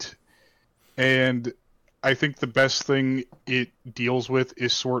great. And I think the best thing it deals with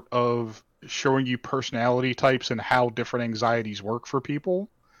is sort of showing you personality types and how different anxieties work for people.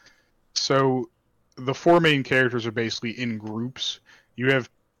 So the four main characters are basically in groups. You have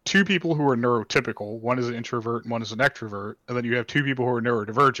two people who are neurotypical. One is an introvert and one is an extrovert. And then you have two people who are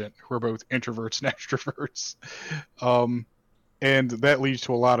neurodivergent, who are both introverts and extroverts. And that leads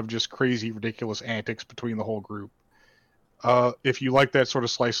to a lot of just crazy, ridiculous antics between the whole group. If you like that sort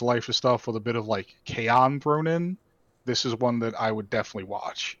of slice of life stuff with a bit of like K-On! Thrown in, this is one that I would definitely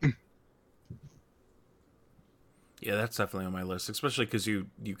watch. Yeah, that's definitely on my list, especially because you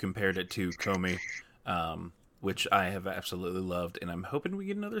compared it to Komi, which I have absolutely loved, and I'm hoping we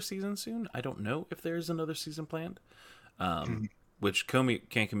get another season soon. I don't know if there is another season planned. Which Komi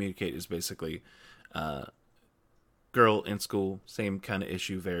Can't Communicate is basically girl in school, same kind of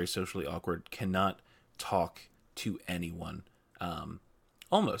issue, very socially awkward, cannot talk to anyone,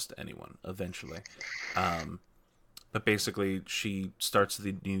 almost anyone, eventually. But basically, she starts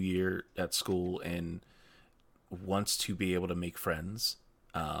the new year at school and wants to be able to make friends.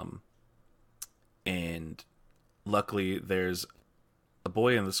 And luckily, there's a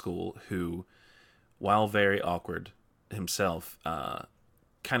boy in the school who, while very awkward himself,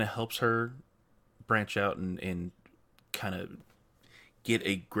 kind of helps her branch out and kind of get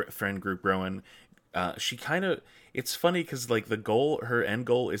a friend group growing. She kind of... It's funny because, like, her end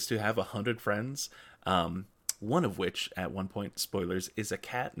goal is to have 100 friends. One of which, at one point, spoilers, is a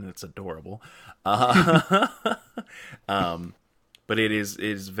cat, and it's adorable. But it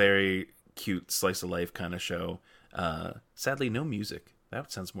is very cute, slice of life kind of show. Sadly, no music.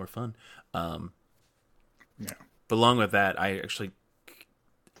 That sounds more fun. Yeah. But along with that, I actually...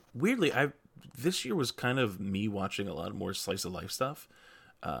 Weirdly, this year was kind of me watching a lot more slice of life stuff.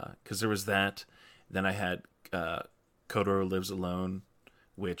 Because there was that. Then I had Kotaro Lives Alone,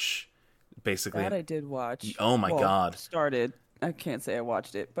 which... Basically, that I did watch. Oh my god! Started. I can't say I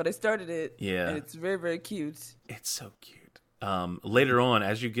watched it, but I started it. Yeah, and it's very, very cute. It's so cute. Later on,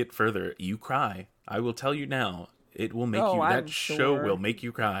 as you get further, you cry. I will tell you now. It will make you. That show will make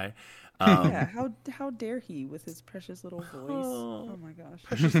you cry. Yeah. How dare he with his precious little voice? Oh my gosh!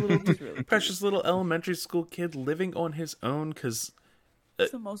 Precious little, really precious little elementary school kid living on his own because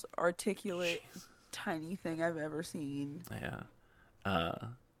it's the most articulate, tiny thing I've ever seen. Yeah.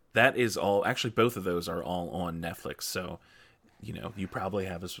 That is all. Actually, both of those are all on Netflix. So, you probably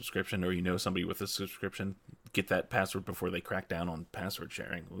have a subscription, or somebody with a subscription. Get that password before they crack down on password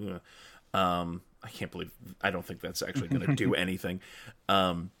sharing. I can't believe. I don't think that's actually going to do anything.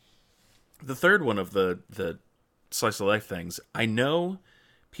 The third one of the slice of life things. I know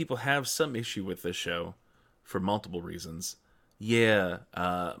people have some issue with this show for multiple reasons. Yeah,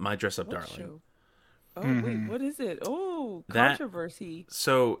 My Dress Up Darling. Show? Oh wait, what is it? Oh, That- controversy.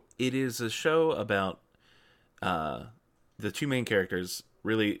 So it is a show about the two main characters,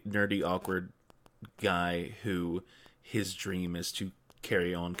 really nerdy, awkward guy who his dream is to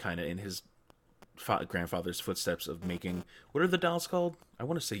carry on kind of in his grandfather's footsteps of making, what are the dolls called? I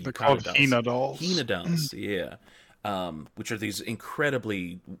want to say They're called Hina dolls. Hina dolls, yeah. Which are these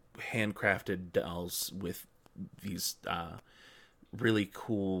incredibly handcrafted dolls with these really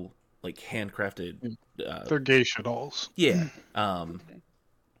cool, like handcrafted. They're geisha dolls. Yeah.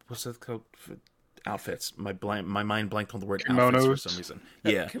 What's that called? Outfits. My mind blanked on the word outfits for some reason.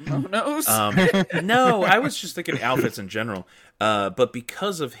 Yeah. Kimonos. No, I was just thinking outfits in general. But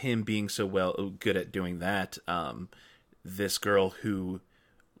because of him being so good at doing that, this girl who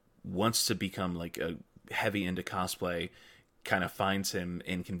wants to become like a heavy into cosplay kind of finds him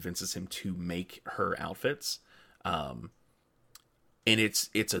and convinces him to make her outfits. And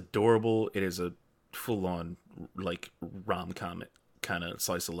it's adorable. It is a full on like rom-com kind of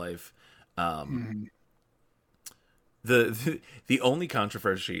slice of life. The only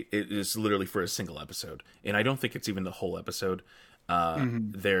controversy is literally for a single episode, and I don't think it's even the whole episode.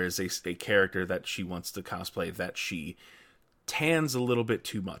 There is a character that she wants to cosplay that she tans a little bit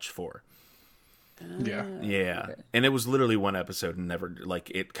too much for. Yeah. Okay. And it was literally one episode, and never like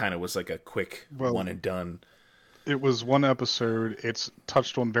it kind of was like a quick one and done. It was one episode. It's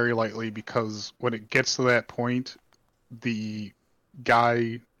touched on very lightly because when it gets to that point, the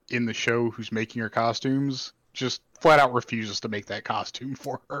guy in the show who's making her costumes just flat out refuses to make that costume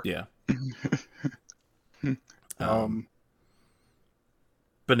for her. Yeah.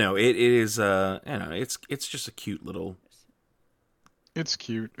 But no, it is I don't know, it's just a cute little. It's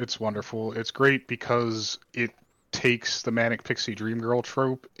cute. It's wonderful. It's great because it takes the manic pixie dream girl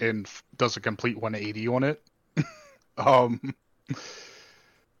trope and does a complete 180 on it.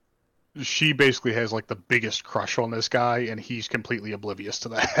 She basically has like the biggest crush on this guy, and he's completely oblivious to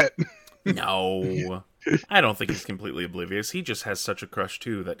that. No, I don't think he's completely oblivious. He just has such a crush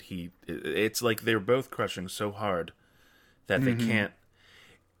too that it's like they're both crushing so hard that they can't.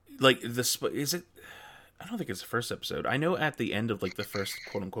 Like is it? I don't think it's the first episode. I know at the end of like the first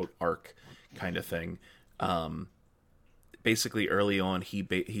quote unquote arc kind of thing. Basically, early on,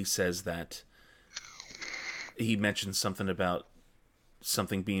 he says that he mentions something about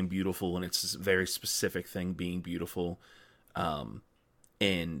something being beautiful, and it's a very specific thing being beautiful.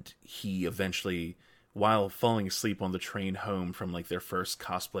 And he eventually, while falling asleep on the train home from like their first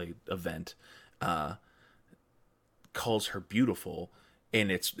cosplay event, calls her beautiful. And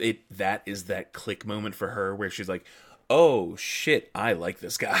that is that click moment for her where she's like, oh shit, I like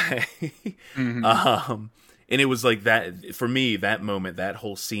this guy. And it was like that for me, that moment, that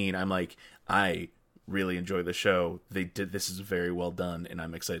whole scene, I'm like, I really enjoy the show. This is very well done, and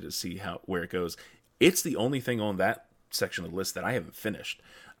I'm excited to see where it goes. It's the only thing on that section of the list that I haven't finished,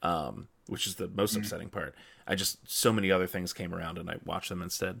 which is the most upsetting part. So many other things came around and I watched them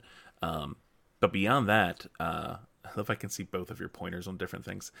instead. But beyond that, I love I can see both of your pointers on different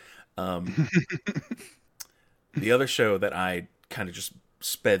things. The other show that I kind of just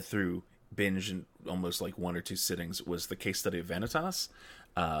sped through, binge in almost like one or two sittings, was the Case Study of Vanitas,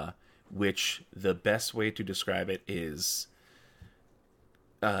 which the best way to describe it is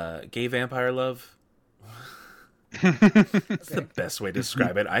gay vampire love. That's the best way to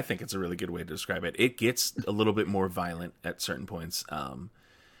describe it. I think it's a really good way to describe it. It gets a little bit more violent at certain points.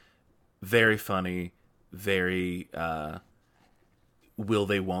 Very funny, very will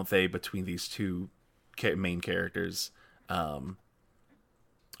they, won't they between these two main characters. I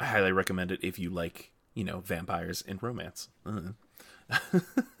highly recommend it if you like, vampires and romance.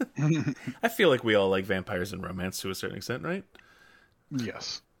 I feel like we all like vampires and romance to a certain extent, right?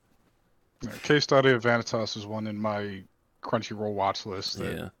 Yes. Case Study of Vanitas is one in my Crunchyroll watch list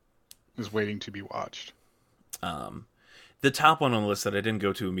that is waiting to be watched. The top one on the list that I didn't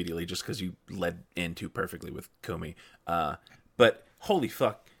go to immediately just because you led into perfectly with Komi. But holy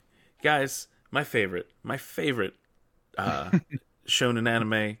fuck, guys, my favorite shonen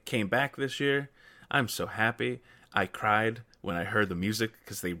anime came back this year. I'm so happy. I cried when I heard the music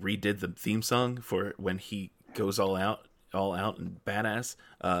because they redid the theme song for when he goes all out and badass.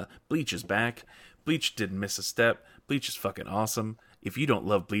 Bleach is back. Bleach didn't miss a step. Bleach is fucking awesome. If you don't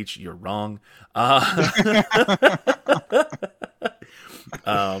love Bleach, you're wrong. I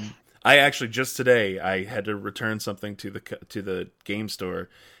actually just today I had to return something to the game store,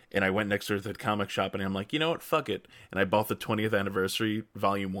 and I went next to the comic shop, and I'm like, you know what, fuck it, and I bought the 20th anniversary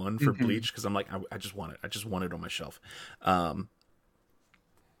volume 1 for Bleach because I'm like, I just want it. I just want it on my shelf.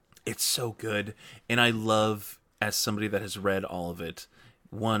 It's so good, and I love, as somebody that has read all of it,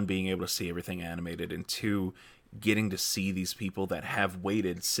 one, being able to see everything animated, and two, getting to see these people that have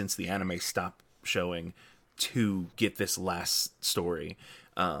waited since the anime stopped showing to get this last story.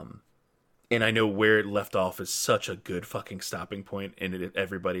 And I know where it left off is such a good fucking stopping point, and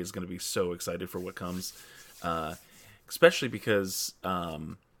everybody is going to be so excited for what comes. Especially because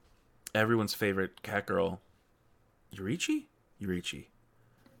everyone's favorite cat girl, Yurichi,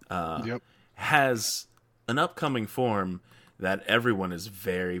 Yep. has an upcoming form that everyone is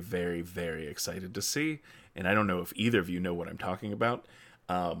very, very, very excited to see. And I don't know if either of you know what I'm talking about.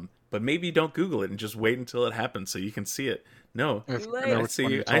 But maybe don't Google it and just wait until it happens so you can see it. No. I Too late. know I which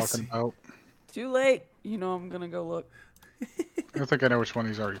one you're talking about. Too late. You know I'm gonna go look. I think I know which one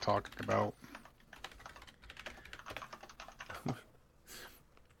he's already talking about.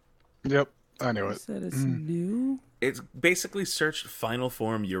 Yep, I knew You it. said it's new. It's basically searched final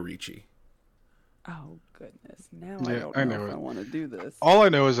form Yurichi. Oh goodness! Now Yeah, I I don't know know if it. I want to do this. All I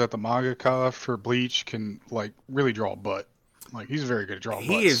know is that the mangaka for Bleach can like really draw a butt. Like he's very good at drawing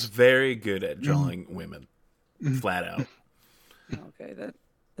He butts. is very good at drawing women. Flat out. Okay,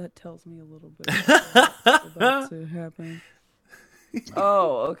 that tells me a little bit about what's about to happen.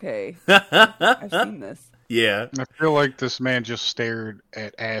 Oh, okay. I've seen this. Yeah. I feel like this man just stared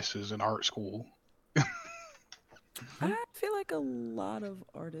at asses in art school. I feel like a lot of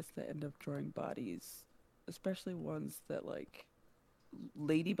artists that end up drawing bodies, especially ones that like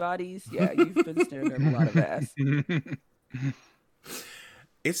lady bodies. Yeah, you've been staring at a lot of ass.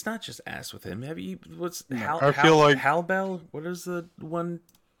 It's not just ass with him. Have you? What's I feel like- Hal Bell? What is the one?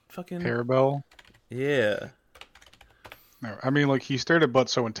 Fucking Parabel. yeah. No, I mean like he stared at butt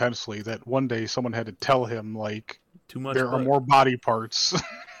so intensely that one day someone had to tell him like Too much. there are butt. more body parts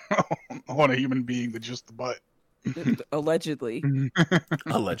on a human being than just the butt. Allegedly.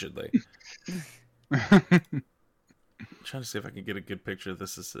 Allegedly. Trying to see if I can get a good picture of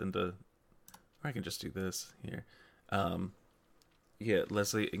this is into. Or I can just do this here. Yeah,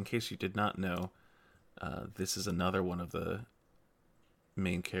 Leslie. In case you did not know, this is another one of the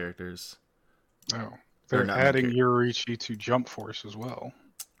main characters. No. They're not adding okay. Yurichi to Jump Force as well.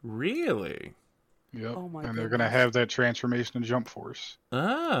 Really? Yep. Oh my and they're gonna goodness. have that transformation in Jump Force.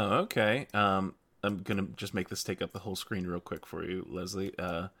 Oh, okay. I'm gonna just make this take up the whole screen real quick for you, Leslie.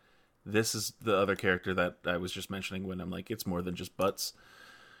 This is the other character that I was just mentioning when I'm like, it's more than just butts.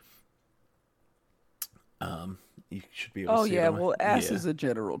 You should be able to Oh see yeah, it. well, ass Yeah. is a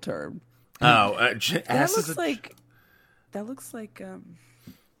general term. Oh, That ass looks is a... like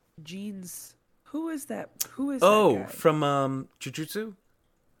Jean's. Who is that? Who is Oh, that guy? from Jujutsu?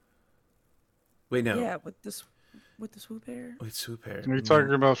 Wait, no. Yeah, with the swoop hair. Wait, Swoop Hair. Are you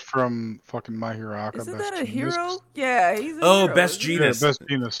talking about from fucking My Hero Academia? Isn't Best that a Genius? hero? Yeah, he's a Oh, hero. Best isn't he? Yeah, Genius. Best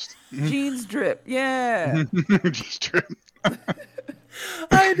Genius. Jean's drip. Yeah. Just true.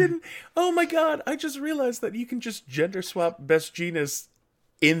 I didn't... Oh my god, I just realized that you can just gender swap Best Jeanist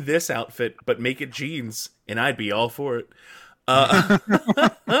in this outfit, but make it jeans, and I'd be all for it.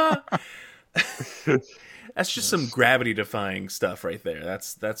 That's just some gravity-defying stuff right there.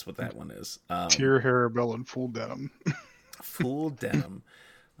 That's what that one is. Tear Harabell in full denim. Full denim.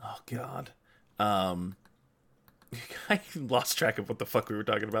 Oh god. I lost track of what the fuck we were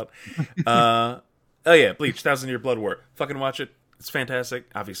talking about. Oh yeah, Bleach, 1,000 Year Blood War. Fucking watch it. It's fantastic.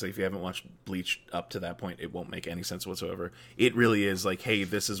 Obviously, if you haven't watched Bleach up to that point, it won't make any sense whatsoever. It really is like, hey,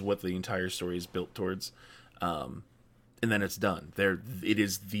 this is what the entire story is built towards, and then it's done. It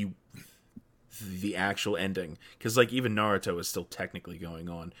is the actual ending, because like even Naruto is still technically going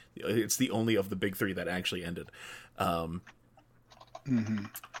on. It's the only of the big three that actually ended.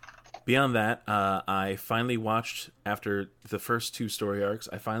 Beyond that, I finally watched, after the first two story arcs,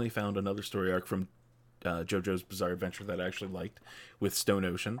 I finally found another story arc from JoJo's Bizarre Adventure that I actually liked, with Stone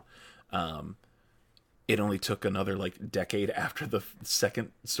Ocean. It only took another like decade after the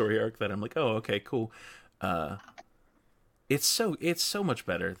second story arc that I'm like, oh, okay, cool. It's so much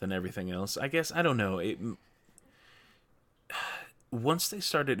better than everything else. I guess, I don't know. Once they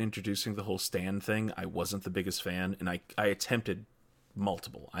started introducing the whole stand thing, I wasn't the biggest fan, and I attempted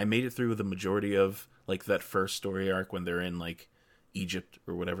multiple. I made it through the majority of like that first story arc when they're in like Egypt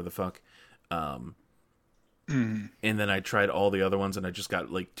or whatever the fuck. And then I tried all the other ones, and I just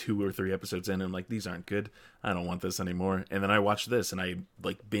got like 2 or 3 episodes in, and I'm like, these aren't good. I don't want this anymore. And then I watched this, and I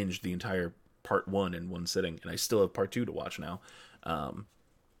like binged the entire part 1 in one sitting, and I still have part 2 to watch now.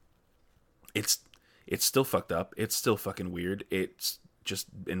 It's still fucked up. It's still fucking weird. It's just,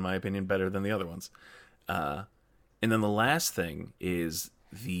 in my opinion, better than the other ones. And then the last thing is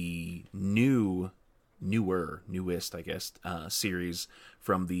the newest, I guess, series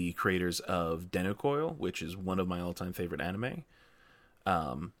from the creators of Denno Coil, which is one of my all-time favorite anime.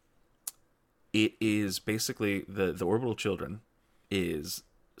 It is basically the Orbital Children is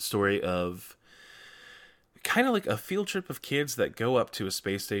a story of kind of like a field trip of kids that go up to a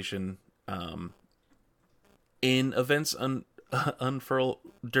space station in events unfurl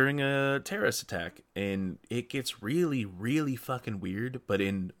during a terrorist attack, and it gets really, really fucking weird, but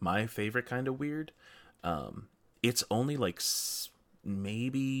in my favorite kind of weird. It's only like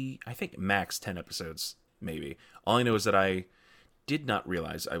maybe, I think max 10 episodes, maybe. All I know is that I did not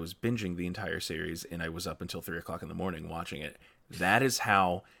realize I was binging the entire series, and I was up until 3 o'clock in the morning watching it. That is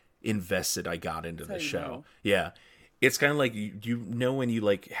how invested I got into the show. Know. Yeah. It's kind of like, you know when you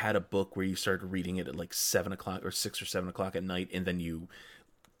like had a book where you started reading it at like 7 o'clock or 6 or 7 o'clock at night, and then you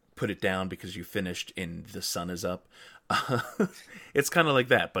put it down because you finished and the sun is up. It's kind of like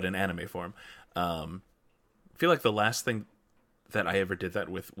that, but in anime form. I feel like the last thing that I ever did that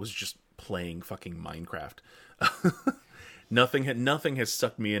with was just playing fucking Minecraft. Nothing has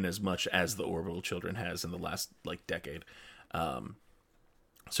sucked me in as much as the Orbital Children has in the last like decade.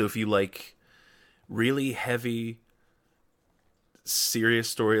 So if you like really heavy,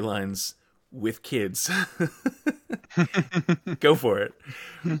 serious storylines with kids, go for it.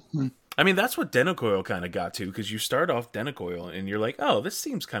 I mean, that's what Denocoil kind of got to, because you start off Denocoil and you're like, oh, this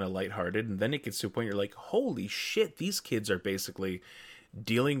seems kind of lighthearted, and then it gets to a point you're like, holy shit, these kids are basically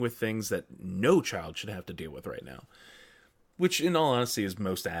dealing with things that no child should have to deal with right now. Which, in all honesty, is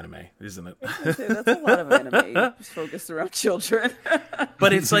most anime, isn't it? That's a lot of anime focused around children.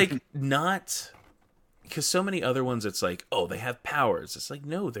 But it's like not, because so many other ones, it's like, oh, they have powers. It's like,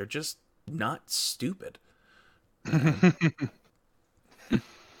 no, they're just not stupid.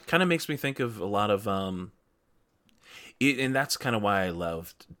 Kind of makes me think of a lot of and that's kind of why I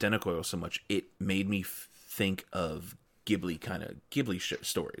loved Denocoil so much. It made me think of Ghibli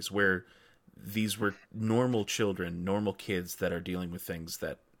stories, where these were normal children, normal kids that are dealing with things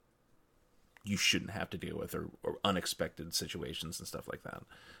that you shouldn't have to deal with, or unexpected situations and stuff like that.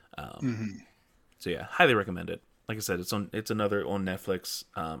 So yeah, highly recommend it. Like I said, it's another on Netflix.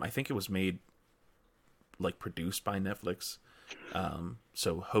 I think it was made, like, produced by Netflix.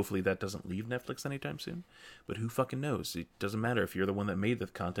 So hopefully that doesn't leave Netflix anytime soon, but who fucking knows? It doesn't matter if you're the one that made the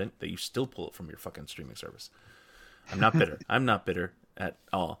content, that you still pull it from your fucking streaming service. I'm not bitter. I'm not bitter at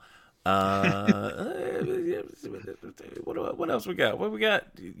all. What else we got? What we got?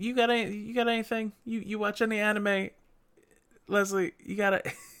 You got anything? You watch any anime, Leslie? You got it?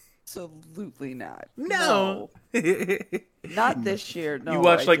 Absolutely not. No. Not this year. No, you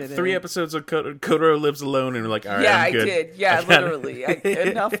watched I like didn't. 3 episodes of Kotaro Lives Alone, and you're like, all right, Yeah, I'm good. I did. Yeah, literally.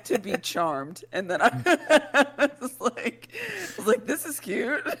 Enough to be charmed. And then I was like, this is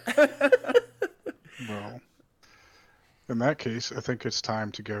cute. Well, in that case, I think it's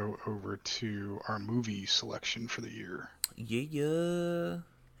time to go over to our movie selection for the year. Yeah.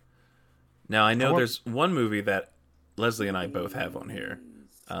 Now, I know there's one movie that Leslie and I both have on here.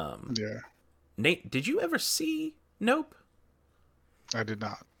 Yeah. Nate, did you ever see Nope? I did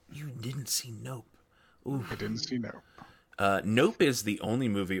not. You didn't see Nope. Oof. I didn't see Nope. Nope is the only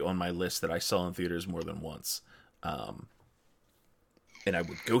movie on my list that I saw in theaters more than once. And I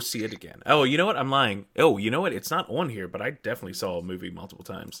would go see it again. Oh, you know what? I'm lying. Oh, you know what? It's not on here, but I definitely saw a movie multiple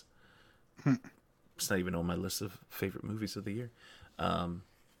times. It's not even on my list of favorite movies of the year. But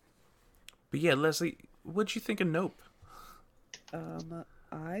yeah, Leslie, what'd you think of Nope?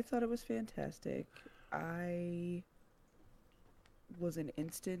 I thought it was fantastic. I was an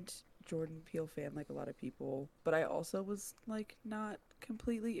instant Jordan Peele fan, like a lot of people, but I also was like not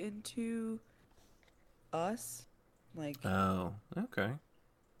completely into Us. Like, oh, okay.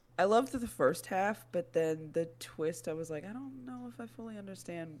 I loved the first half, but then the twist, I was like, I don't know if I fully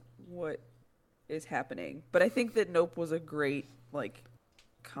understand what is happening. But I think that Nope was a great like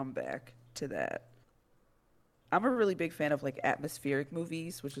comeback to that. I'm a really big fan of like atmospheric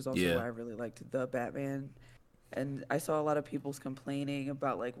movies, which is also why I really liked the Batman. And I saw a lot of people's complaining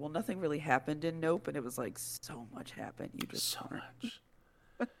about like, well, nothing really happened in Nope, and it was like so much happened. You just so much.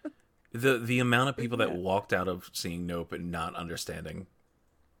 The amount of people that walked out of seeing Nope and not understanding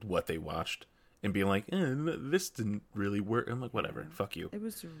what they watched and being like, this didn't really work. I'm like, whatever, fuck you. It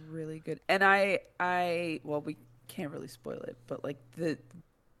was really good. And well, we can't really spoil it, but like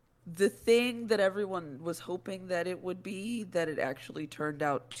the thing that everyone was hoping that it would be, that it actually turned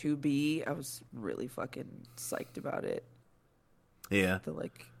out to be, I was really fucking psyched about it. Yeah.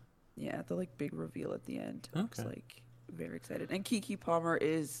 The big reveal at the end. Okay. I was like very excited. And Keke Palmer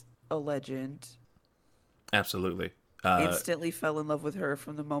is a legend. Absolutely. Instantly fell in love with her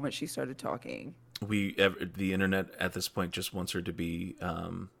from the moment she started talking. The internet at this point just wants her to be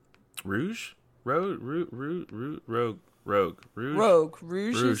Rouge? Rogue? Rogue. Rouge? Rogue.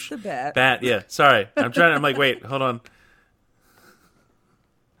 Rouge is the bat. Bat, yeah. Sorry. I'm like, wait, hold on.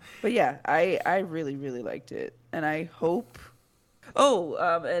 But yeah, I really, really liked it. And I hope... Oh,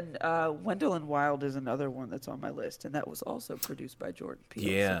 and Wendell and Wild is another one that's on my list. And that was also produced by Jordan Peele.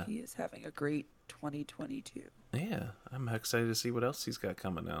 Yeah. So he is having a great 2022. Yeah, I'm excited to see what else he's got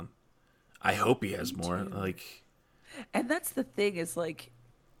coming down. I hope he has more. Like, and that's the thing is like,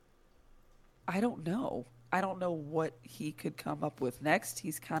 I don't know. I don't know what he could come up with next.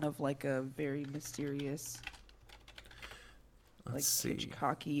 He's kind of like a very mysterious, let's see,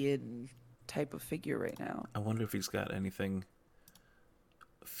 Hitchcockian type of figure right now. I wonder if he's got anything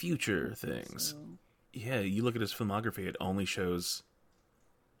future things. So. Yeah, you look at his filmography; it only shows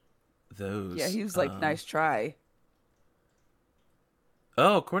those. Yeah, he was like, nice try.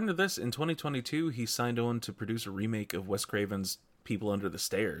 Oh, according to this, in 2022, he signed on to produce a remake of Wes Craven's People Under the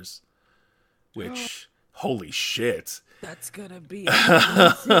Stairs. Which, holy shit. That's gonna be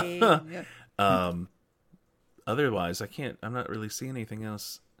amazing. Otherwise, I'm not really seeing anything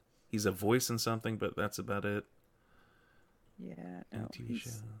else. He's a voice in something, but that's about it. Yeah, no,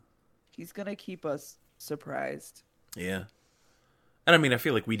 he's gonna keep us surprised. Yeah. And I mean, I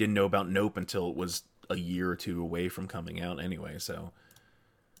feel like we didn't know about Nope until it was a year or two away from coming out anyway, so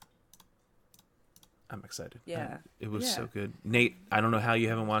I'm excited. Yeah. It was so good. Nate, I don't know how you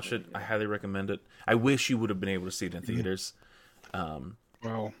haven't watched it. I highly recommend it. I wish you would have been able to see it in theaters.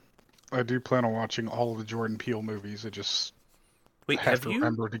 Well, I do plan on watching all of the Jordan Peele movies. I just have to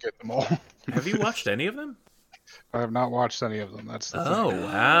remember to get them all. Have you watched any of them? I have not watched any of them. That's the thing. Thing.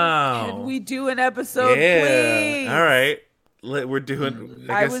 Wow. Can we do an episode, please? All right. We're doing...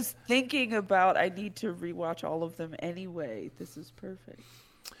 I was thinking about I need to rewatch all of them anyway. This is perfect.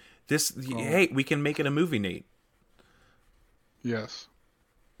 Hey, we can make it a movie, Nate. Yes.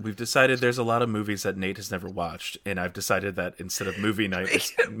 We've decided there's a lot of movies that Nate has never watched, and I've decided that instead of movie night,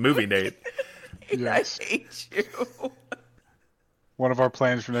 it's movie Nate. Yes. I hate you. One of our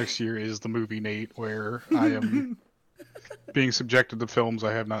plans for next year is the movie Nate, where I am being subjected to films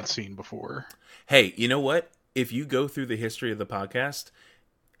I have not seen before. Hey, you know what? If you go through the history of the podcast,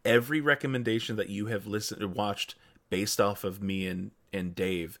 every recommendation that you have watched based off of me and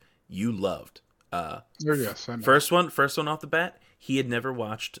Dave, you loved. Yes, I know. First one off the bat, he had never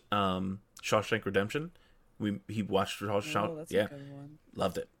watched Shawshank Redemption. He watched Shawshank. Oh, that's yeah, a good one.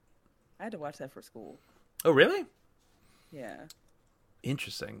 Loved it. I had to watch that for school. Oh, really? Yeah.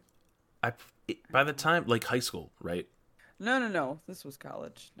 Interesting. By the time, like high school, right? No. This was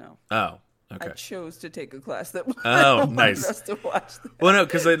college. No. Oh, okay. I chose to take a class that nice. us to watch that. Well, no,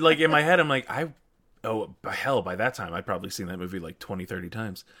 because like in my head, I'm like, by that time, I'd probably seen that movie like 20, 30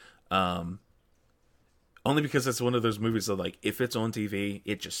 times. Only because it's one of those movies that, like, if it's on TV,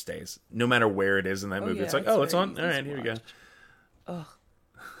 it just stays. No matter where it is in that movie. Yeah, it's like, it's on. All right, here we go. Ugh.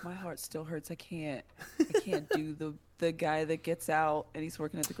 My heart still hurts. I can't do the guy that gets out and he's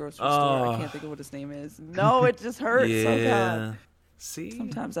working at the grocery store. I can't think of what his name is. No, it just hurts. Yeah. So God. See?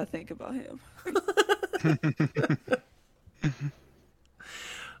 Sometimes I think about him.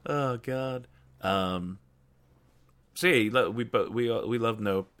 Oh God. So yeah, we love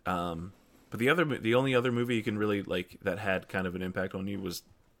Nope. But the only other movie you can really like that had kind of an impact on you was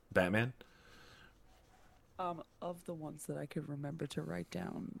Batman. Of the ones that I could remember to write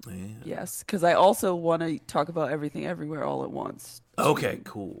down, Yeah. yes, because I also want to talk about Everything Everywhere All at Once. Okay,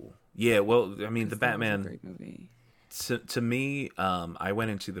 cool. Yeah, well, I mean, the Batman. Was a great movie. To me, I went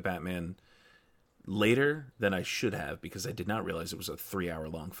into the Batman later than I should have because I did not realize it was a 3-hour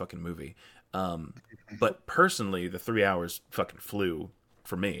long fucking movie. But personally, the 3 hours fucking flew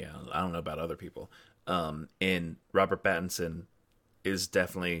for me. I don't know about other people. And Robert Pattinson is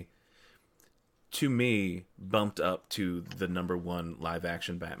definitely, to me, bumped up to the number one live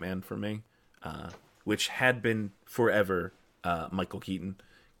action Batman for me, which had been forever Michael Keaton,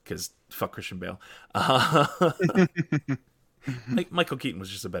 because fuck Christian Bale. Like Michael Keaton was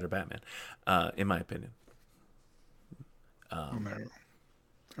just a better Batman, in my opinion. No.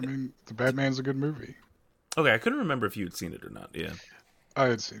 I mean, the Batman's a good movie. Okay, I couldn't remember if you had seen it or not. Yeah, I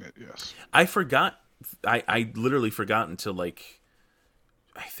had seen it. Yes, I forgot. I literally forgot until like,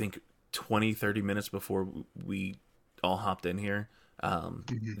 I think 20, 30 minutes before we all hopped in here,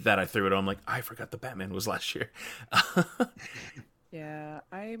 that I threw it on. I'm like, I forgot the Batman was last year.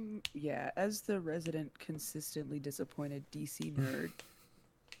 As the resident consistently disappointed DC nerd,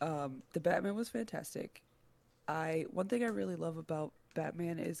 the Batman was fantastic. One thing I really love about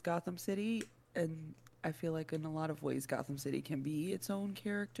Batman is Gotham City, and I feel like in a lot of ways Gotham City can be its own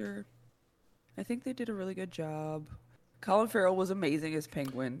character. I think they did a really good job. Colin Farrell was amazing as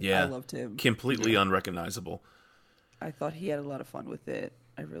Penguin. Yeah, I loved him. Completely unrecognizable. I thought he had a lot of fun with it.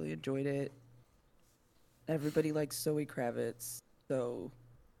 I really enjoyed it. Everybody likes Zoe Kravitz, so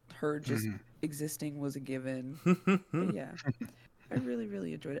her just existing was a given. But yeah, I really,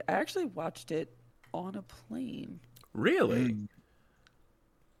 really enjoyed it. I actually watched it on a plane Really?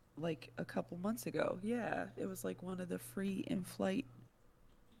 like a couple months ago. Yeah, it was like one of the free in-flight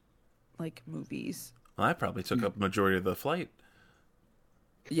like movies. Well, I probably took up majority of the flight.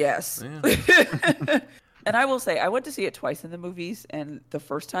 Yes. Yeah. And I will say, I went to see it twice in the movies, and the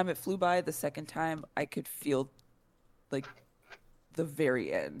first time it flew by, the second time I could feel like the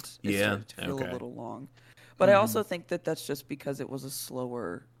very end. It Yeah, started to feel okay. a little long. But I also think that that's just because it was a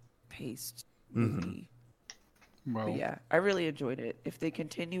slower paced movie. Well, But yeah, I really enjoyed it. If they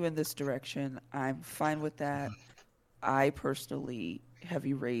continue in this direction, I'm fine with that. I personally have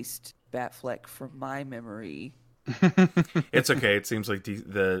erased Batfleck from my memory. It's okay. It seems like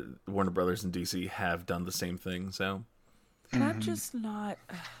the Warner Brothers and DC have done the same thing. So And I'm just not.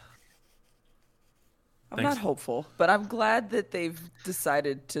 I'm Thanks. not hopeful, but I'm glad that they've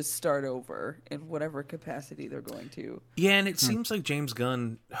decided to start over in whatever capacity they're going to. yeah, and it seems like James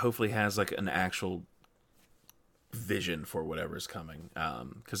Gunn hopefully has like an actual vision for whatever's coming.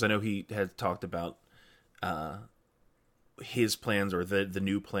 Because I know he had talked about his plans or the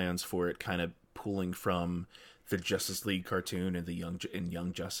new plans for it, kind of pulling from the Justice League cartoon and the Young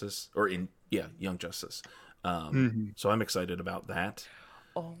Justice Young Justice. So I'm excited about that.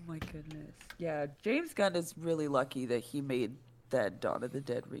 Oh my goodness. Yeah, James Gunn is really lucky that he made that Dawn of the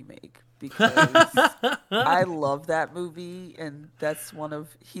Dead remake because I love that movie, and that's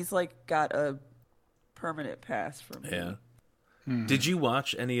he's like got a permanent pass for me. Yeah. Did you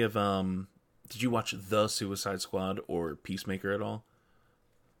watch any of did you watch The Suicide Squad or Peacemaker at all?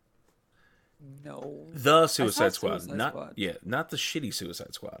 No. The Suicide saw Squad, Suicide not Squad. not the shitty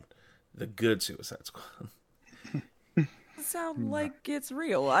Suicide Squad, the good Suicide Squad. Sound like it's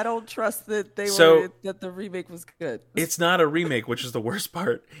real. I don't trust that that the remake was good. It's not a remake, which is the worst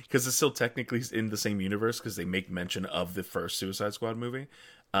part, because it's still technically in the same universe because they make mention of the first Suicide Squad movie.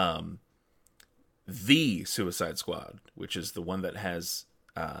 The Suicide Squad, which is the one that has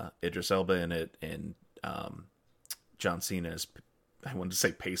Idris Elba in it and John Cena as, I wanted to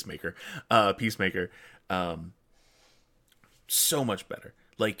say Peacemaker. So much better.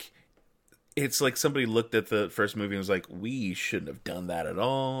 Like, it's like somebody looked at the first movie and was like, we shouldn't have done that at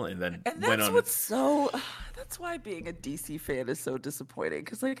all, and then And went that's on. what's so. That's why being a DC fan is so disappointing.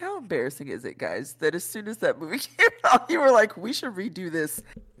 Because, like, how embarrassing is it, guys, that as soon as that movie came out, you were like, we should redo this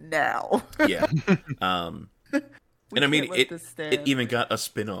now. Yeah. And I mean, can't let it this stand. even got a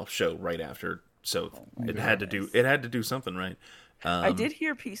spin-off show right after, so it had to do something right. I did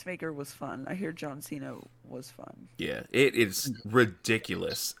hear Peacemaker was fun. I hear John Cena was fun. Yeah, it is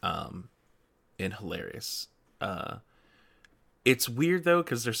ridiculous and hilarious. It's weird though,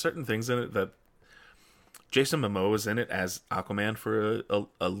 because there's certain things in it that Jason Momoa was in it as Aquaman for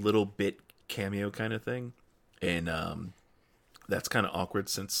a little bit cameo kind of thing, and that's kind of awkward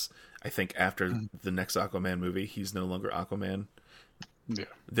since I think after the next Aquaman movie, he's no longer Aquaman. yeah.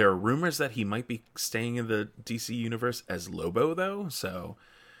 There are rumors that he might be staying in the DC universe as Lobo, though. So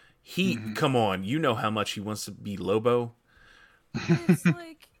come on, you know how much he wants to be Lobo. It's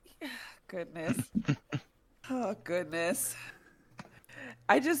like, goodness. Oh, goodness.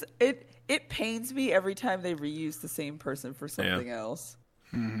 It pains me every time they reuse the same person for something else.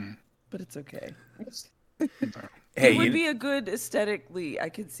 But it's okay. Hey, It would be a good aesthetically. I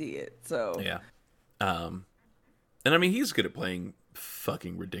could see it. So yeah. And I mean, he's good at playing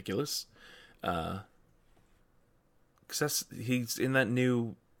fucking ridiculous. Because he's in that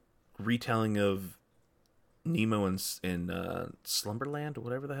new retelling of Nemo in Slumberland or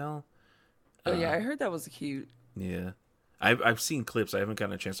whatever the hell. Oh yeah, I heard that was cute. Yeah, I've seen clips. I haven't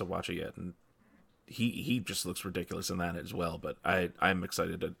gotten a chance to watch it yet, and he just looks ridiculous in that as well. But I'm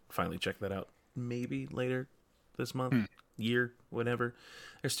excited to finally check that out. Maybe later this month, year, whatever.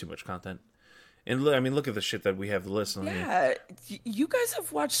 There's too much content. And I mean, look at the shit that we have the list on here. Yeah, you guys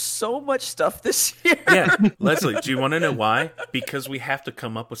have watched so much stuff this year. Yeah, Leslie, do you want to know why? Because we have to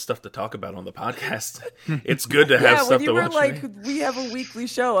come up with stuff to talk about on the podcast. It's good to have Yeah, stuff when you to were watch. like, right? we have a weekly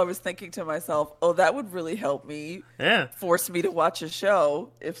show, I was thinking to myself, oh, that would really help me Yeah, force me to watch a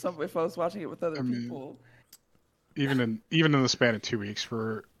show if I was watching it with other people. Even in the span of 2 weeks,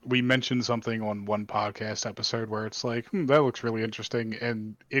 where we mentioned something on one podcast episode where it's like, that looks really interesting,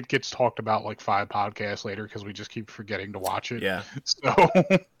 and it gets talked about like 5 podcasts later because we just keep forgetting to watch it. yeah. So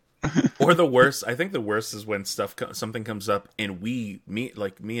Or the worst, I think the worst is when something comes up and me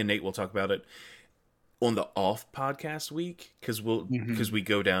and Nate will talk about it on the off podcast week because we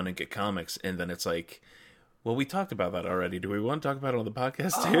go down and get comics, and then it's like Well, we talked about that already. Do we want to talk about it on the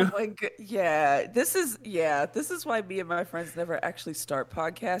podcast Oh too? my god! Yeah, this is why me and my friends never actually start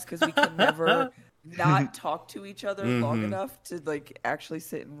podcasts because we can never not talk to each other long enough to like actually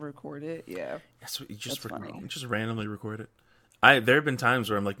sit and record it. Yeah, Yes, you just That's funny. just randomly record it. There have been times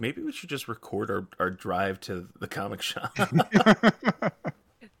where I'm like, maybe we should just record our drive to the comic shop. that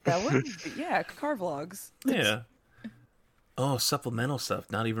would car vlogs. Yeah. Oh, supplemental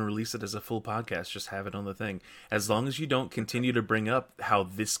stuff. Not even release it as a full podcast. Just have it on the thing. As long as you don't continue to bring up how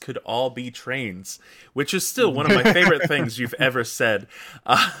this could all be trains, which is still one of my favorite things you've ever said.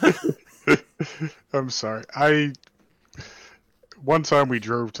 I'm sorry. One time we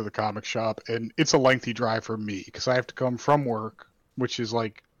drove to the comic shop, and it's a lengthy drive for me because I have to come from work, which is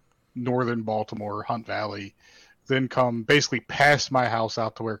like northern Baltimore, Hunt Valley, then come basically past my house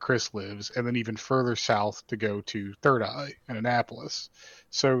out to where Chris lives, and then even further south to go to Third Eye in Annapolis.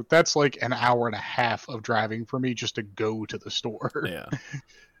 So that's like an hour and a half of driving for me just to go to the store. Yeah.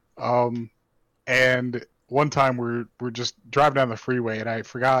 And one time we're just driving down the freeway, and I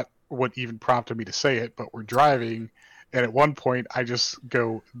forgot what even prompted me to say it, but we're driving, and at one point I just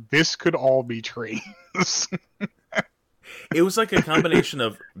go, "This could all be trains." It was like a combination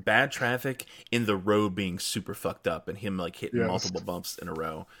of bad traffic in the road being super fucked up and him like hitting multiple bumps in a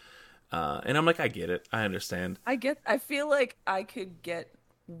row. And I'm like, I get it. I understand. I feel like I could get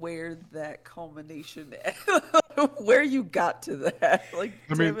where that culmination, where you got to that. Like,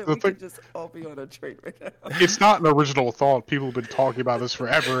 I mean, we could just all be on a train right now. It's not an original thought. People have been talking about this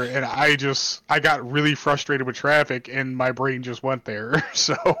forever, and I got really frustrated with traffic, and my brain just went there.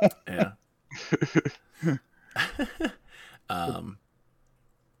 So yeah.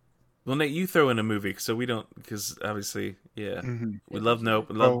 Well, Nate, you throw in a movie, so we don't, because obviously, we love Nope,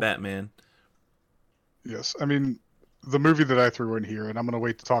 we love Batman. Yes, I mean, the movie that I threw in here, and I'm going to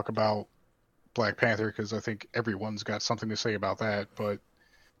wait to talk about Black Panther because I think everyone's got something to say about that. But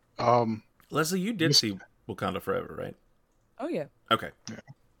Leslie, you did see Wakanda Forever, right? Oh yeah. Okay. Yeah.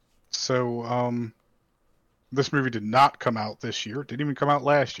 So this movie did not come out this year. It didn't even come out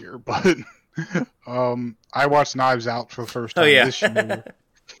last year, but I watched Knives Out for the first time this year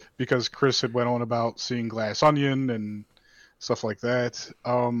because Chris had went on about seeing Glass Onion and stuff like that.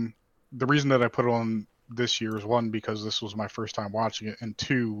 The reason that I put it on this year is, one, because this was my first time watching it, and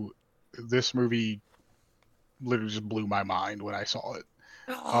two, this movie literally just blew my mind when I saw it.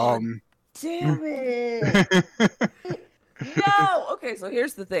 Damn it! No. Okay, so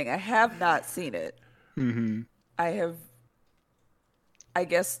here's the thing. I have not seen it. Mm-hmm. I have, I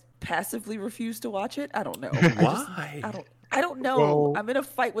guess, passively refused to watch it. I don't know. Why? I don't know. Well, I'm in a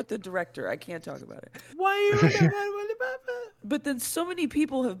fight with the director. I can't talk about it. Why? But then so many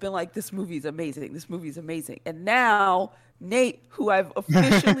people have been like, this movie's amazing. This movie's amazing. And now Nate, who I've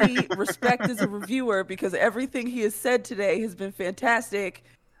officially respect as a reviewer because everything he has said today has been fantastic,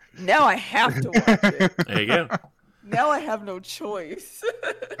 now I have to watch it. There you go. Now I have no choice.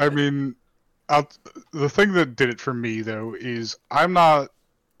 I mean, the thing that did it for me, though, is I'm not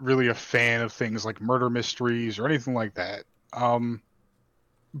really a fan of things like murder mysteries or anything like that.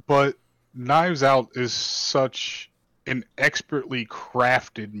 But Knives Out is such an expertly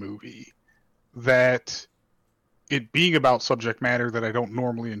crafted movie that it being about subject matter that I don't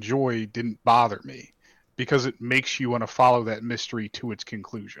normally enjoy didn't bother me because it makes you want to follow that mystery to its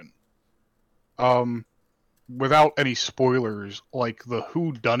conclusion. Without any spoilers, like the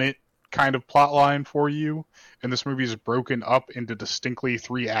whodunit kind of plot line for you, and this movie is broken up into distinctly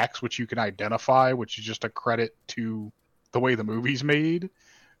 3 acts which you can identify, which is just a credit to the way the movie's made.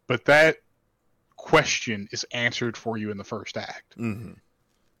 But that question is answered for you in the first act.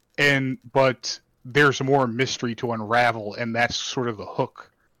 Mm-hmm. But there's more mystery to unravel, and that's sort of the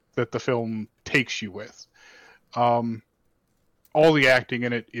hook that the film takes you with. All the acting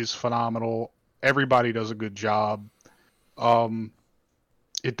in it is phenomenal. Everybody does a good job.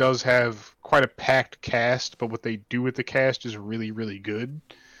 It does have quite a packed cast, but what they do with the cast is really, really good.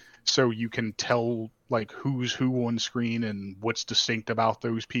 So you can tell like who's who on screen and what's distinct about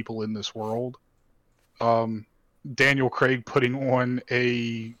those people in this world. Daniel Craig putting on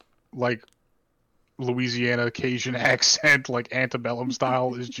a like Louisiana Cajun accent, like antebellum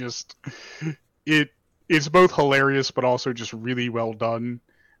style, is just it's both hilarious but also just really well done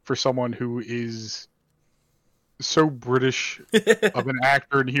for someone who is so British of an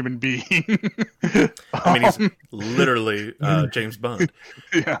actor and human being. I mean, he's literally James Bond.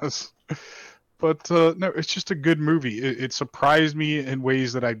 Yes. But no, it's just a good movie. It surprised me in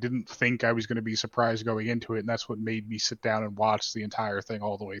ways that I didn't think I was going to be surprised going into it, and that's what made me sit down and watch the entire thing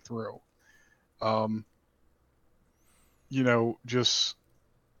all the way through. You know, just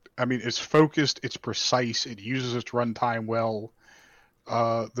I mean, it's focused, it's precise, it uses its runtime well.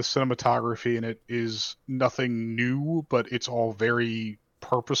 The cinematography in it is nothing new, but it's all very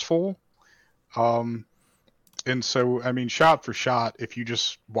purposeful. And so, I mean, shot for shot, if you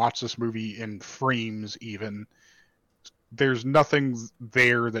just watch this movie in frames, even, there's nothing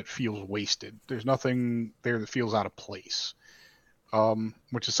there that feels wasted. There's nothing there that feels out of place.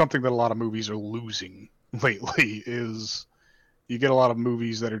 Which is something that a lot of movies are losing lately, is you get a lot of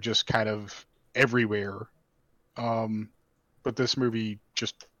movies that are just kind of everywhere. But this movie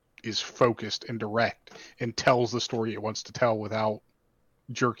just is focused and direct and tells the story it wants to tell without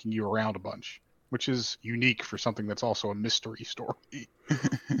jerking you around a bunch, which is unique for something that's also a mystery story.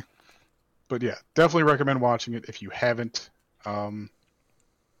 But yeah, definitely recommend watching it if you haven't. Fine.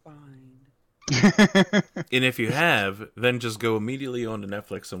 And if you have, then just go immediately onto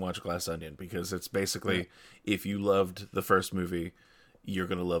Netflix and watch Glass Onion, because it's basically, if you loved the first movie, you're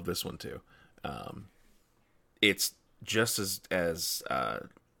going to love this one too. It's just as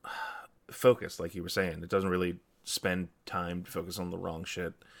focused, like you were saying. It doesn't really spend time to focus on the wrong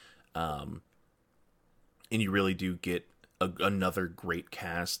shit. And you really do get another great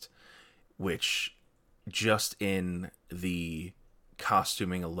cast, which just in the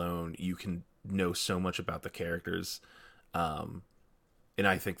costuming alone, you can know so much about the characters. And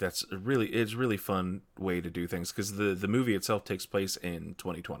I think it's a really fun way to do things, because the movie itself takes place in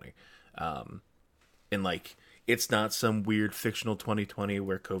 2020. And like, it's not some weird fictional 2020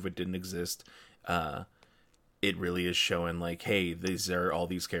 where COVID didn't exist. It really is showing like, hey, these are all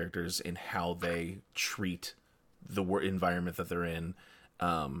these characters and how they treat the environment that they're in.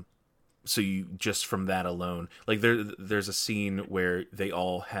 So you just from that alone, like there's a scene where they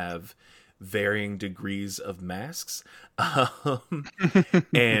all have varying degrees of masks,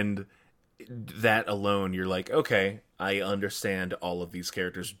 and that alone, you're like, okay, I understand all of these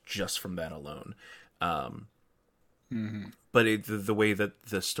characters just from that alone. But the way that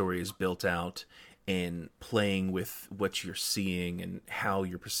the story is built out and playing with what you're seeing and how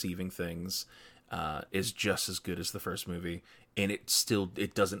you're perceiving things is just as good as the first movie. And it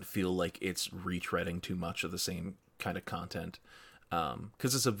doesn't feel like it's retreading too much of the same kind of content.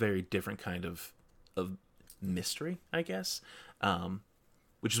 Because it's a very different kind of mystery, I guess.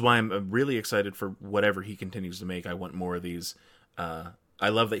 Which is why I'm really excited for whatever he continues to make. I want more of these. I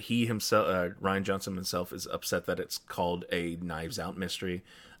love that he himself, Rian Johnson himself, is upset that it's called a Knives Out mystery.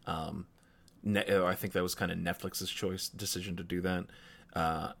 I think that was kind of Netflix's decision to do that.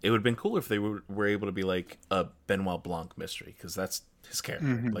 It would have been cool if they were able to be like a Benoit Blanc mystery, because that's his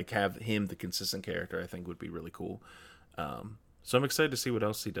character. Like, have him the consistent character, I think would be really cool. So I'm excited to see what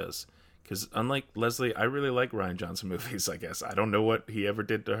else he does. Because unlike Leslie, I really like Rian Johnson movies, I guess. I don't know what he ever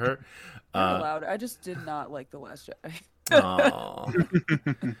did to her. You're allowed. I just did not like The Last Jedi.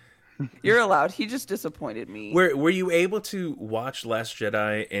 Aww. You're allowed. He just disappointed me. Were you able to watch Last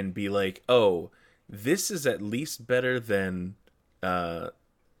Jedi and be like, oh, this is at least better than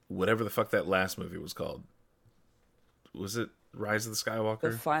whatever the fuck that last movie was called? Was it Rise of the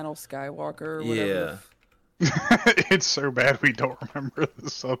Skywalker? The Final Skywalker? Yeah. It's so bad we don't remember the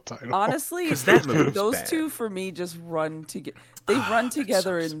subtitle. Honestly, that movie was those bad. two for me just run together. They run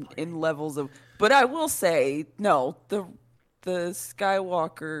together in levels of. But I will say, no, the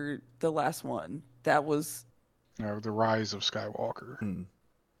Skywalker, the last one, that was. No, The Rise of Skywalker.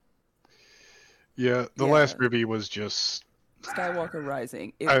 Yeah. The last movie was just. Skywalker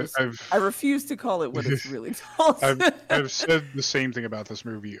Rising. I refuse to call it what it's really called. I've said the same thing about this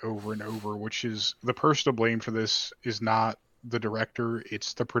movie over and over, which is the person to blame for this is not the director,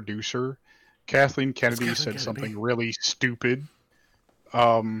 it's the producer. Kathleen Kennedy said something really stupid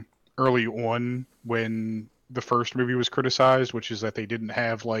early on when the first movie was criticized, which is that they didn't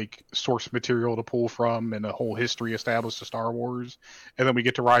have like source material to pull from and a whole history established to Star Wars. And then we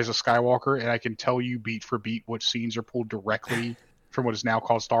get to Rise of Skywalker, and I can tell you beat for beat what scenes are pulled directly from what is now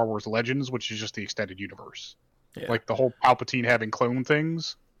called Star Wars Legends, which is just the extended universe. Yeah. Like the whole Palpatine having clone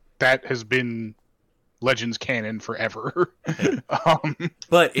things, that has been Legends canon forever.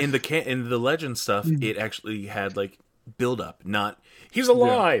 But in the Legend stuff, it actually had like build up, not he's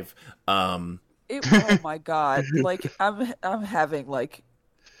alive. Yeah. Oh my god! Like I'm having like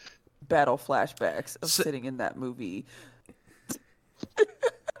battle flashbacks of sitting in that movie.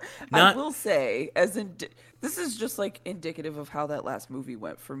 I will say, this is just like indicative of how that last movie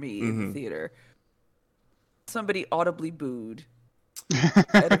went for me in the theater. Somebody audibly booed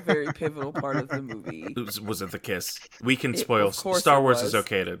at a very pivotal part of the movie. Was it the kiss? We can spoil. Star Wars is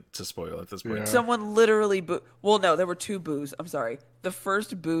okay to spoil at this point. Yeah. Someone literally booed. Well, no, there were two boos. I'm sorry. The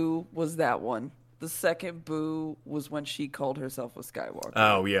first boo was that one. The second boo was when she called herself a Skywalker.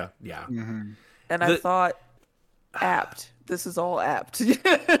 Oh yeah. Mm-hmm. And I thought, apt. This is all apt.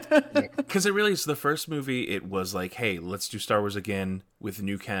 Because it really is the first movie. It was like, hey, let's do Star Wars again with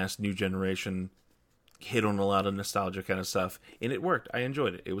new cast, new generation. Hit on a lot of nostalgia kind of stuff, and it worked. I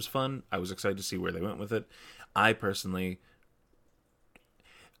enjoyed it. It was fun. I was excited to see where they went with it. I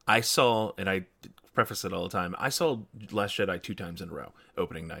saw, and I preface it all the time, I saw Last Jedi 2 times in a row,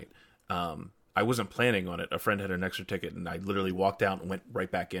 opening night. I wasn't planning on it. A friend had an extra ticket, and I literally walked out and went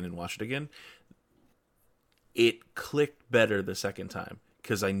right back in and watched it again. It clicked better the second time,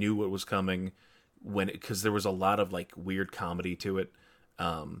 because I knew what was coming, because there was a lot of like weird comedy to it.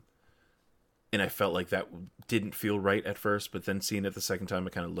 And I felt like that didn't feel right at first, but then seeing it the second time, I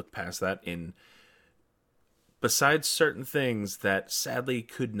kind of looked past that. And besides certain things that sadly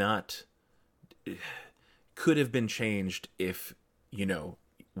could have been changed if,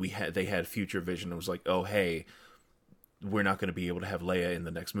 they had future vision. It was like, oh, hey, we're not going to be able to have Leia in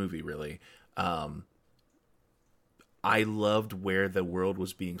the next movie, really. I loved where the world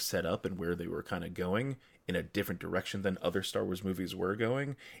was being set up and where they were kind of going in a different direction than other Star Wars movies were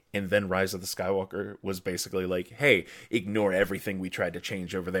going. And then Rise of the Skywalker was basically like, hey, ignore everything we tried to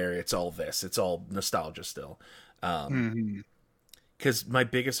change over there. It's all this. It's all nostalgia still. Because my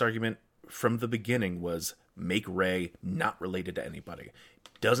biggest argument from the beginning was make Rey not related to anybody.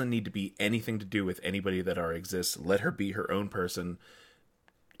 Doesn't need to be anything to do with anybody that already exists. Let her be her own person.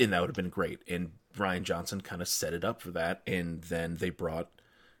 And that would have been great. And Rian Johnson kind of set it up for that. And then they brought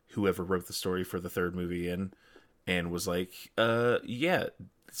whoever wrote the story for the third movie in and was like, yeah,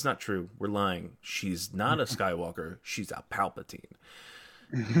 it's not true. We're lying. She's not a Skywalker. She's a Palpatine.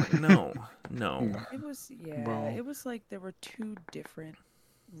 No. It was, it was like there were two different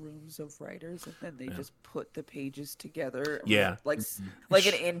rooms of writers, and then they just put the pages together. Yeah. Like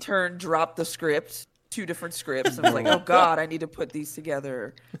an intern dropped the script, two different scripts, and was like, oh God, I need to put these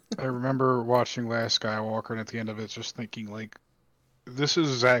together. I remember watching Last Skywalker, and at the end of it, just thinking, like, this is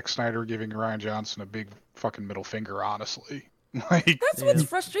Zack Snyder giving Rian Johnson a big fucking middle finger, honestly. Like, that's what's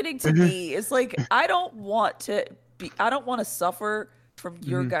frustrating to me. Is like, I don't want to suffer from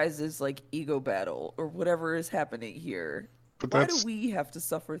your guys' like ego battle or whatever is happening here. But why do we have to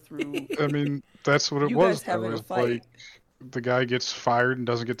suffer through? I mean, that's what it you was. guys having though. a It's fight. like the guy gets fired and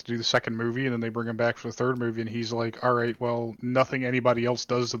doesn't get to do the second movie, and then they bring him back for the third movie, and he's like, all right, well, nothing anybody else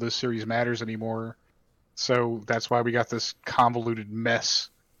does to this series matters anymore. So that's why we got this convoluted mess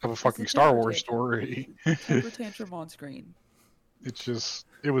of a fucking Star Wars story. Temper tantrum on screen.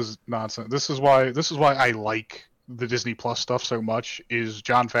 It was nonsense. This is why I like the Disney Plus stuff so much, is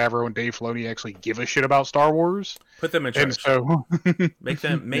Jon Favreau and Dave Filoni actually give a shit about Star Wars. Put them in charge. And so make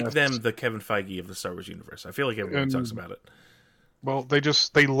them the Kevin Feige of the Star Wars universe. I feel like everyone talks about it. Well,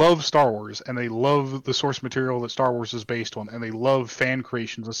 they love Star Wars, and they love the source material that Star Wars is based on, and they love fan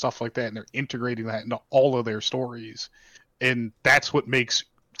creations and stuff like that, and they're integrating that into all of their stories. And that's what makes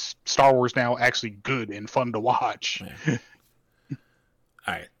Star Wars now actually good and fun to watch. Yeah.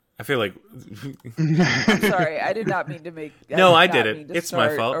 All right. I feel like I'm sorry, I did not mean to make. I did it. It's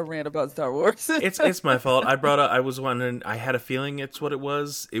my fault. A rant about Star Wars. it's my fault. I was wondering. I had a feeling it's what it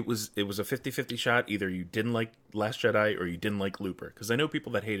was. It was a 50-50 shot. Either you didn't like Last Jedi or you didn't like Looper. Because I know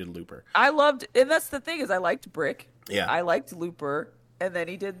people that hated Looper. I loved, and that's the thing is, I liked Brick. Yeah. I liked Looper, and then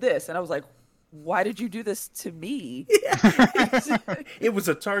he did this, and I was like, why did you do this to me? It was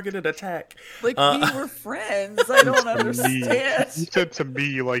a targeted attack. Like, we were friends. I don't understand. He said to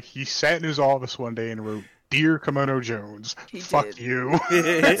me, like, he sat in his office one day and wrote, "Dear Kimono Jones, fuck you."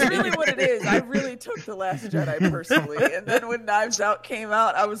 That's really what it is. I really took The Last Jedi personally, and then when Knives Out came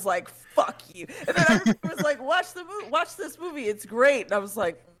out, I was like, fuck you. And then I was like, watch this movie. It's great. And I was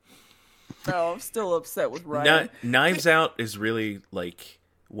like, no, I'm still upset with Ryan. Knives Out is really like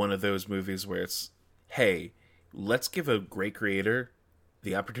one of those movies where it's, hey, let's give a great creator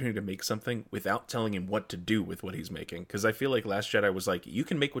the opportunity to make something without telling him what to do with what he's making. Because I feel like Last Jedi was like, you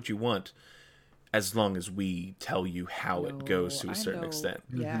can make what you want as long as we tell you how it goes to a certain extent.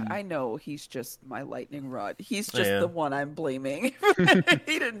 Yeah, I know he's just my lightning rod. He's just the one I'm blaming.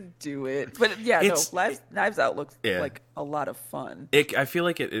 He didn't do it. But Knives Out looks like a lot of fun. I feel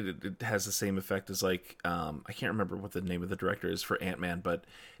like it has the same effect as like, I can't remember what the name of the director is for Ant-Man, but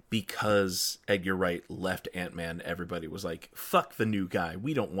because Edgar Wright left Ant-Man, everybody was like, fuck the new guy.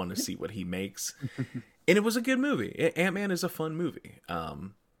 We don't want to see what he makes. And it was a good movie. Ant-Man is a fun movie.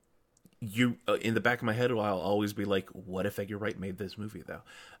 In the back of my head, I'll always be like, what if Edgar Wright made this movie, though?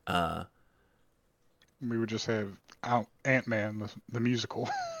 We would just have Ant-Man, the musical.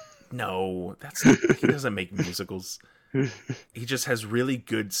 No, he doesn't make musicals. he just has really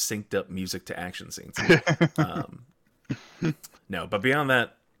good synced up music to action scenes. No, but beyond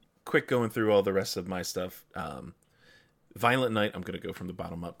that, quick going through all the rest of my stuff. Violent Night, I'm going to go from the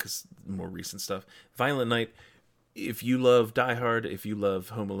bottom up because more recent stuff. Violent Night, if you love Die Hard, if you love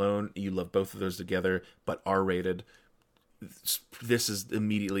Home Alone, you love both of those together, but R-rated, this is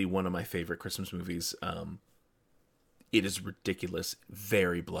immediately one of my favorite Christmas movies. It is ridiculous,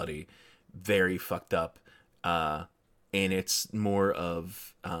 very bloody, very fucked up, and it's more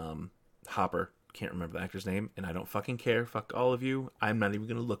of Hopper. Can't remember the actor's name, and I don't fucking care. Fuck all of you. I'm not even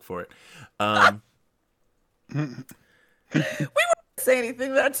going to look for it. We wouldn't say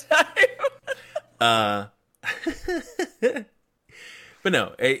anything that time. But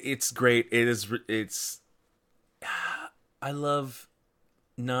no, it's great. It's. I love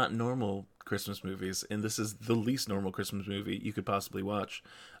not normal Christmas movies, and this is the least normal Christmas movie you could possibly watch.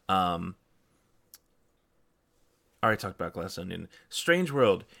 I already talked about Glass Onion. Strange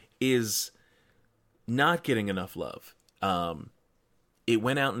World is not getting enough love. It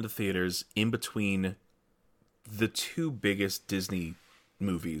went out into theaters in between the two biggest Disney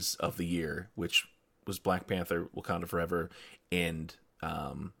movies of the year, which was Black Panther, Wakanda Forever, and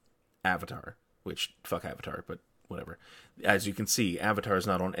Avatar, which, fuck Avatar, but whatever. As you can see, Avatar is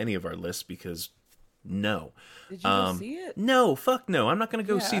not on any of our lists because no. Did you go see it? No, fuck no. I'm not going to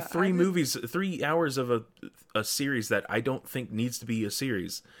go see Yeah, 3 hours of a series that I don't think needs to be a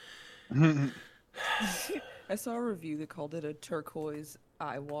series. I saw a review that called it a turquoise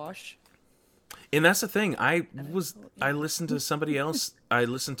eye wash. And that's the thing. I listened to somebody else. I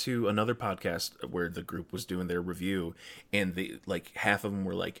listened to another podcast where the group was doing their review, and half of them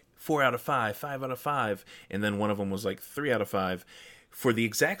were like 4 out of 5, 5 out of 5, and then one of them was like 3 out of 5 for the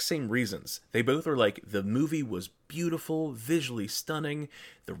exact same reasons. They both were like, the movie was beautiful, visually stunning,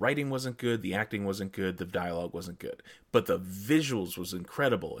 the writing wasn't good, the acting wasn't good, the dialogue wasn't good, but the visuals was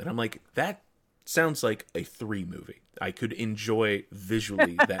incredible. And I'm like, that sounds like a 3 movie. I could enjoy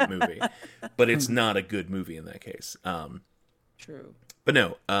visually that movie, but it's not a good movie in that case. True. But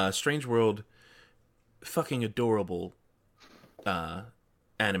no, Strange World, fucking adorable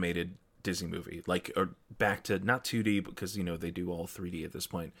animated Disney movie. Or back to not 2D because, they do all 3D at this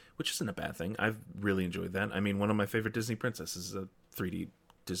point, which isn't a bad thing. I've really enjoyed that. I mean, one of my favorite Disney princesses is a 3D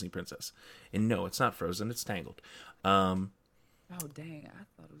Disney princess. And no, it's not Frozen, it's Tangled. Oh, dang. I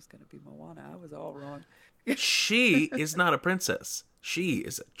thought it was going to be Moana. I was all wrong. She is not a princess. She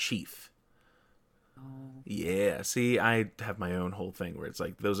is a chief. Oh. Yeah, see, I have my own whole thing where it's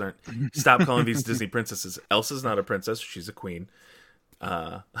like, those aren't... Stop calling these Disney princesses. Elsa's not a princess. She's a queen.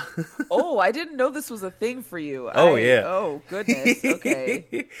 Oh, I didn't know this was a thing for you. Yeah. Oh, goodness. Okay.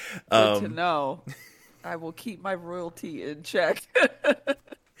 Good to know. I will keep my royalty in check.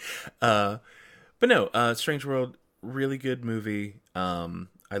 But no, Strange World, really good movie.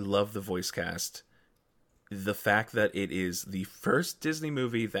 I love the voice cast. The fact that it is the first Disney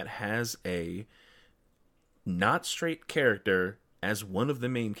movie that has a not straight character as one of the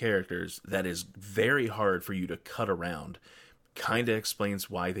main characters that is very hard for you to cut around kind of explains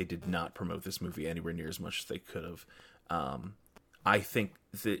why they did not promote this movie anywhere near as much as they could have. I think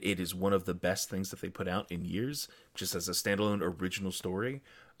that it is one of the best things that they put out in years, just as a standalone original story.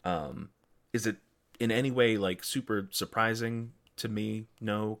 Is it in any way super surprising to me?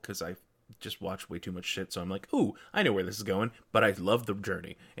 No, because I just watch way too much shit, so I'm like, ooh, I know where this is going, but I love the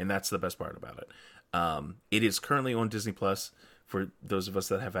journey, and that's the best part about it. It is currently on Disney Plus for those of us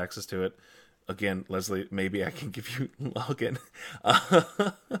that have access to it. Again, Leslie, maybe I can give you login.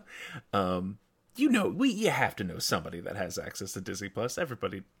 You have to know somebody that has access to Disney Plus.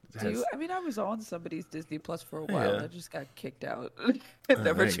 Everybody has. I was on somebody's Disney Plus for a while. Yeah. I just got kicked out. I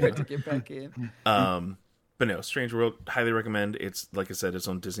never tried to get back in. But no, Strange World, highly recommend. It's, like I said, it's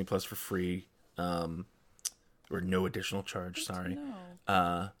on Disney Plus for free, or no additional charge. Sorry.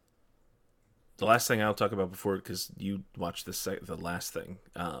 No. The last thing I'll talk about before, because you watched the last thing.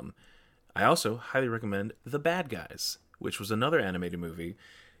 I also highly recommend The Bad Guys, which was another animated movie.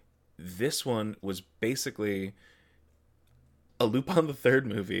 This one was basically a Lupin the Third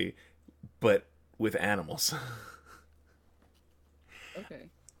movie, but with animals. Okay.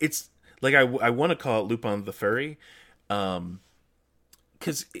 It's I want to call it Lupin the Furry,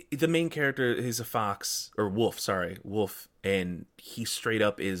 because the main character is a fox, or wolf, and he straight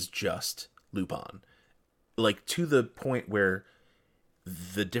up is just Lupin. To the point where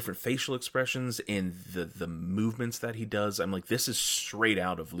the different facial expressions and the movements that he does, I'm like, this is straight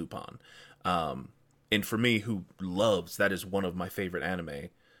out of Lupin. And for me, who loves, that is one of my favorite anime.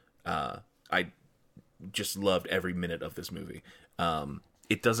 I just loved every minute of this movie.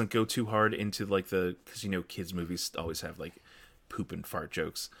 it doesn't go too hard into like because kids movies always have like poop and fart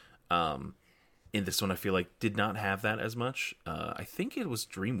jokes. In this one, I feel like did not have that as much. I think it was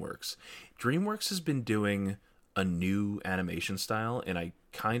DreamWorks. DreamWorks has been doing a new animation style, and I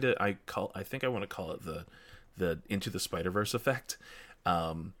think I want to call it the Into the Spider-Verse effect,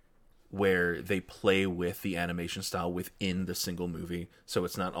 where they play with the animation style within the single movie. So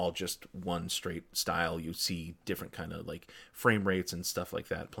it's not all just one straight style. You see different kind of like frame rates and stuff like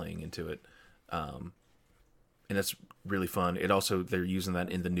that playing into it. And it's really fun. They're using that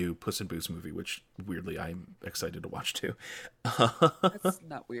in the new Puss in Boots movie, which weirdly I'm excited to watch too. That's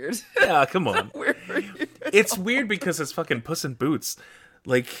not weird. Yeah, come on. Weird for you. It's weird because it's fucking Puss in Boots.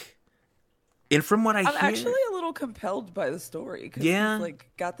 Like, and from what I'm actually a little compelled by the story. Cause yeah. He's like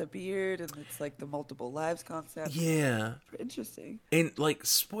got the beard and it's like the multiple lives concept. Yeah. Interesting. And like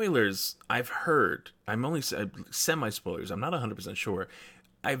spoilers, I've heard, I'm only semi-spoilers, I'm not 100% sure.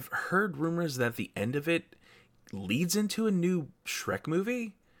 I've heard rumors that the end of it leads into a new Shrek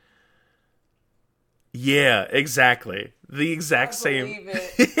movie. Yeah, exactly. The exact same. Believe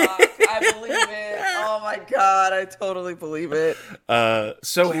it. Fuck, I believe it. Oh my god, I totally believe it.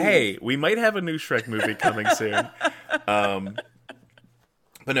 So hey, we might have a new Shrek movie coming soon. But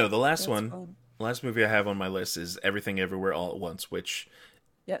no, the last movie I have on my list is Everything Everywhere All at Once, which,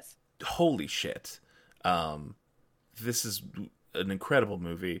 yes, holy shit. This is an incredible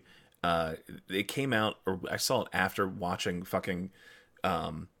movie. It came out, or I saw it after watching fucking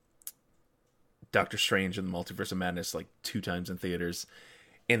Doctor Strange and the Multiverse of Madness like 2 times in theaters,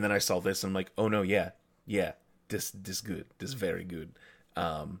 and then I saw this and I'm like, oh no, yeah, this good, this very good.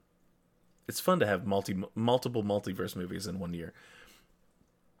 It's fun to have multiple multiverse movies in one year.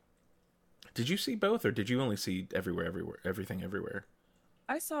 Did you see both, or did you only see Everything Everywhere?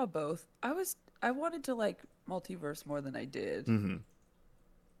 I saw both. I wanted to like multiverse more than I did. Mm-hmm.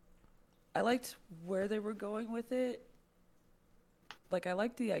 I liked where they were going with it. Like, I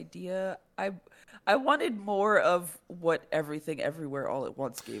liked the idea. I wanted more of what Everything Everywhere All at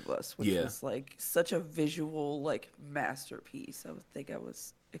Once gave us, which was like such a visual like masterpiece. I would think I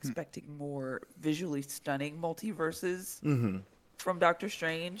was expecting more visually stunning multiverses from Doctor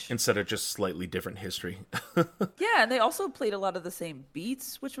Strange instead of just slightly different history. Yeah, and they also played a lot of the same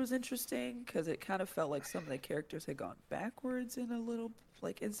beats, which was interesting because it kind of felt like some of the characters had gone backwards in a little,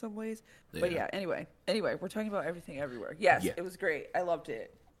 like in some ways. But yeah, anyway, we're talking about Everything Everywhere. Yes, It was great. I loved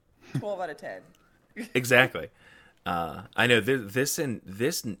it. 12 out of 10. Exactly. I know this in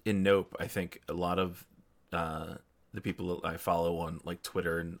Nope. I think a lot of the people that I follow on like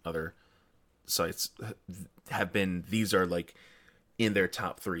Twitter and other sites have been. These are like in their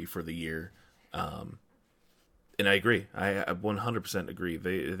top 3 for the year. And I agree. I 100% agree.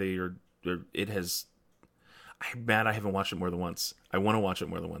 They are. It has. I'm mad I haven't watched it more than once. I want to watch it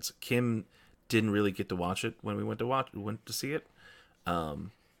more than once. Kim didn't really get to watch it when we went to see it.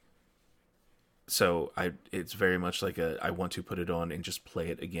 So it's very much like I want to put it on and just play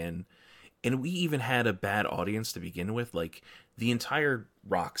it again. And we even had a bad audience to begin with, like the entire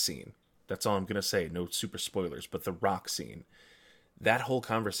rock scene. That's all I'm going to say. No super spoilers, but the rock scene, that whole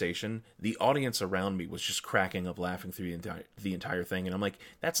conversation, the audience around me was just cracking up laughing through the entire thing. And I'm like,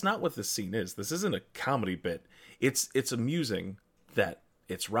 that's not what this scene is. This isn't a comedy bit. It's amusing that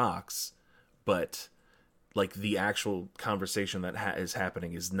it's rocks, but like the actual conversation that is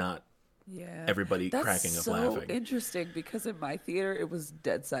happening is not everybody cracking up laughing. That's so interesting because in my theater, it was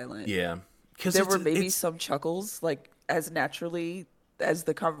dead silent. Yeah. There were maybe some chuckles, like as naturally as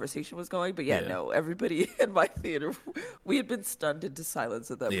the conversation was going, but no, everybody in my theater, we had been stunned into silence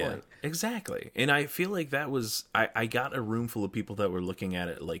at that point. Exactly. And I feel like that was, I got a room full of people that were looking at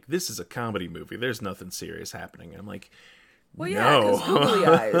it like, this is a comedy movie. There's nothing serious happening. And I'm like, well, yeah, because googly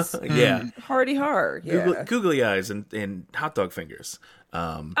eyes. Yeah. Hardy har. Yeah. Googly eyes and hot dog fingers.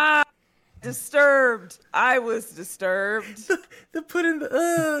 Disturbed. I was disturbed. The put in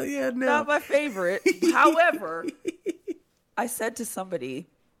the, no. Not my favorite. However, I said to somebody,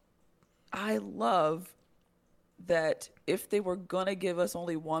 I love that if they were going to give us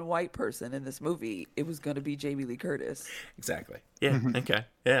only one white person in this movie, it was going to be Jamie Lee Curtis. Exactly. Yeah. Okay.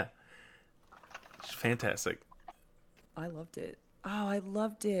 Yeah. It's fantastic. I loved it. Oh, I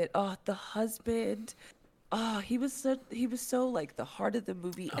loved it. Oh, the husband. Oh, he was so like the heart of the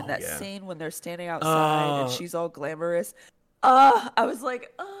movie in that scene when they're standing outside and she's all glamorous. I was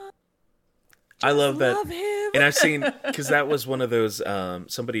like, I love that. Love him. And I've seen, because that was one of those,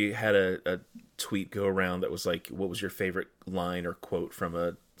 somebody had a tweet go around that was like, what was your favorite line or quote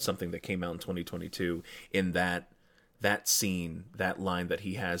from something that came out in 2022 in that scene, that line that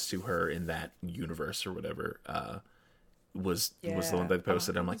he has to her in that universe or whatever. was the one they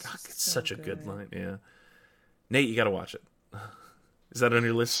posted. I'm like, it's so such a good good. line. Yeah, Nate, you got to watch it. Is that on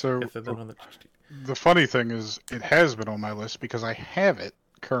your list? So, the funny thing is, it has been on my list because I have it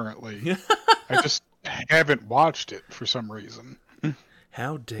currently. I just haven't watched it for some reason.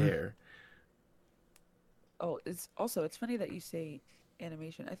 How dare? Oh, it's funny that you say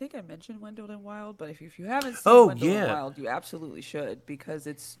animation. I think I mentioned Wendell and Wild, but if you haven't seen Oh, Wendell yeah. and Wild, you absolutely should, because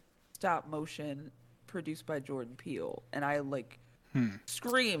it's stop motion produced by Jordan Peele, and I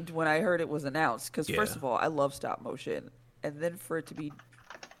screamed when I heard it was announced, because first of all, I love stop motion, and then for it to be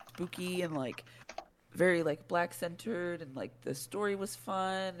spooky and very black centered, and the story was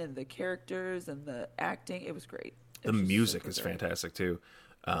fun, and the characters and the acting, it was great. The music is fantastic too.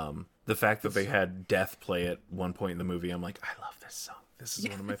 The fact that they had Death play at one point in the movie, I'm like, I love this song. This is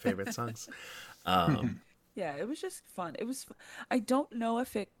one of my favorite songs. Yeah, it was just fun. I don't know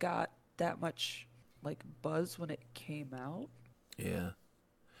if it got that much buzz when it came out. Yeah.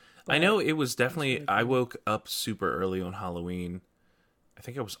 I know it was definitely, really I woke up super early on Halloween. I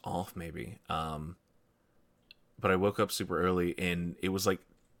think I was off maybe. But I woke up super early and it was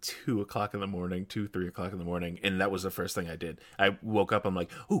 2 o'clock in the morning, 3 o'clock in the morning. And that was the first thing I did. I woke up, I'm like,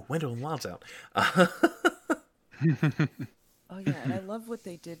 ooh, Wendell and Wild's out. Oh yeah, and I love what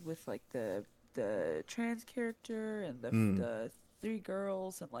they did with the trans character and the 3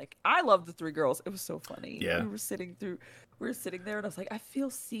 girls, and I love the 3 girls. It was so funny. Yeah. We were sitting there and I was like, I feel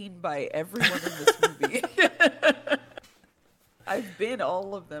seen by everyone in this movie. I've been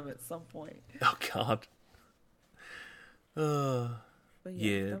all of them at some point. Oh God. But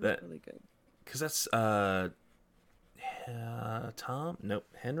yeah, that was really good. Because that's Tom? Nope.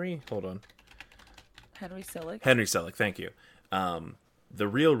 Henry? Hold on. Henry Selick. Henry Selick, thank you. The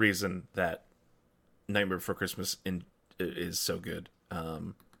real reason that Nightmare Before Christmas is so good,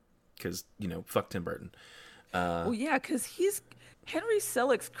 because fuck Tim Burton. Well, yeah, because Henry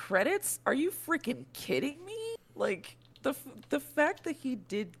Selick's credits. Are you freaking kidding me? The fact that he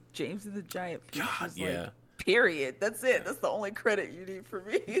did James and the Giant Peach is period. That's it. That's the only credit you need for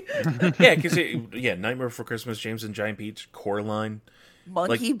me. Yeah, because Nightmare Before Christmas, James and Giant Peach, Coraline.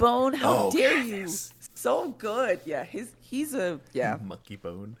 Monkey Bone, how dare you? So good. Yeah, he's a Monkey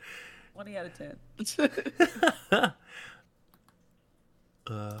Bone. 20 out of 10.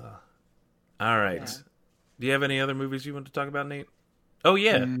 All right. Yeah. Do you have any other movies you want to talk about, Nate? Oh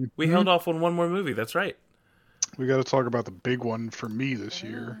yeah, we held off on one more movie. That's right. We got to talk about the big one for me this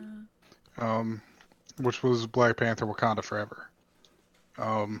year, which was Black Panther: Wakanda Forever.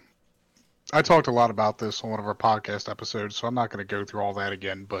 I talked a lot about this on one of our podcast episodes, so I'm not going to go through all that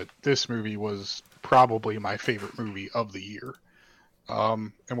again, but this movie was probably my favorite movie of the year.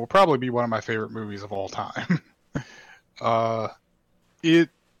 And will probably be one of my favorite movies of all time. It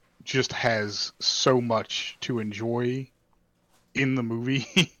just has so much to enjoy in the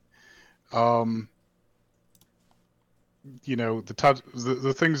movie. The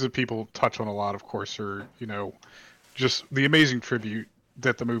things that people touch on a lot, of course, are, just the amazing tribute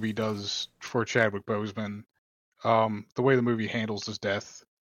that the movie does for Chadwick Boseman. The way the movie handles his death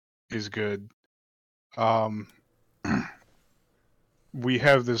is good. We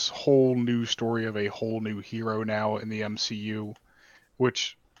have this whole new story of a whole new hero now in the MCU,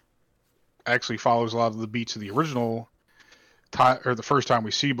 which actually follows a lot of the beats of the original or the first time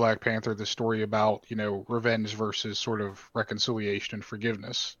we see Black Panther, the story about, revenge versus sort of reconciliation and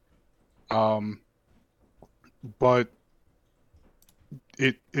forgiveness. But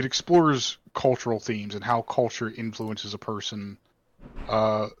it explores cultural themes and how culture influences a person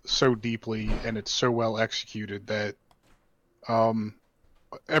so deeply, and it's so well executed that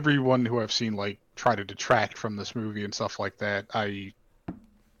everyone who I've seen try to detract from this movie and stuff like that,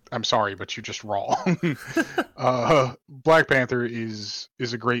 I'm sorry, but you're just wrong. Black Panther is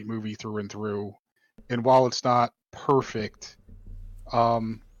a great movie through and through, and while it's not perfect,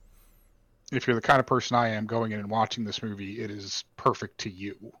 if you're the kind of person I am going in and watching this movie, it is perfect to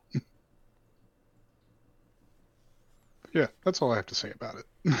you. Yeah, that's all I have to say about it.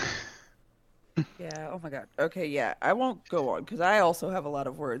 Yeah, oh my god. Okay, yeah, I won't go on because I also have a lot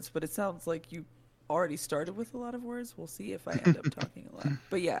of words, but it sounds like you already started with a lot of words. We'll see if I end up talking a lot.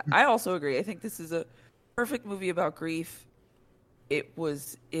 But yeah, I also agree. I think this is a perfect movie about grief. It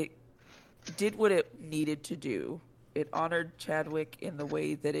did what it needed to do. It honored Chadwick in the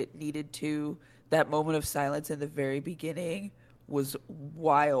way that it needed to. That moment of silence in the very beginning was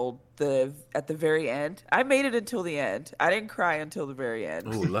wild. At the very end, I made it until the end. I didn't cry until the very end.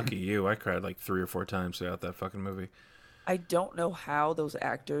 Oh, lucky you. I cried 3 or 4 times throughout that fucking movie. I don't know how those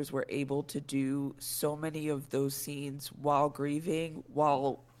actors were able to do so many of those scenes while grieving,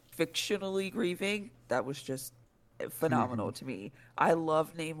 while fictionally grieving. That was just phenomenal to me. I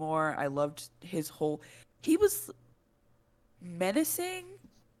love Namor. I loved his whole. He was menacing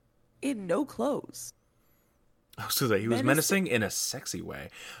in no clothes. I was gonna say he was menacing in a sexy way.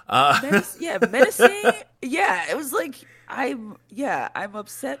 Menacing. Yeah, it was like I'm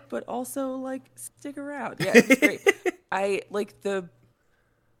upset, but also like stick around. Yeah, it was great.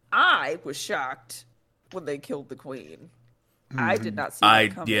 I was shocked when they killed the queen. I did not see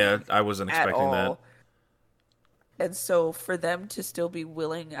that coming. I wasn't expecting that. And so for them to still be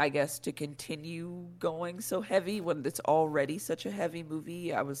willing, I guess, to continue going so heavy when it's already such a heavy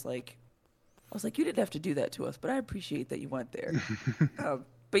movie, I was like, you didn't have to do that to us, but I appreciate that you went there.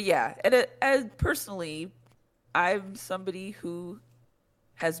 But yeah, and personally, I'm somebody who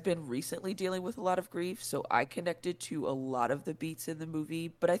has been recently dealing with a lot of grief, so I connected to a lot of the beats in the movie.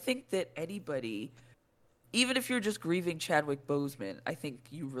 But I think that anybody, even if you're just grieving Chadwick Boseman, I think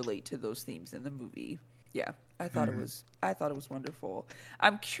you relate to those themes in the movie. Yeah, I thought it was wonderful.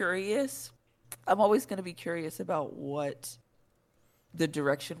 I'm curious. I'm always going to be curious about what the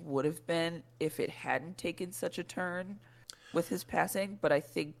direction would have been if it hadn't taken such a turn with his passing, but I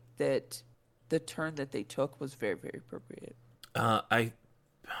think that the turn that they took was very, very appropriate. I'm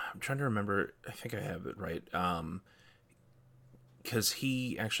trying to remember. I think I have it right. Because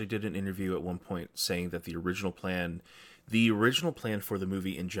he actually did an interview at one point saying that the original plan for the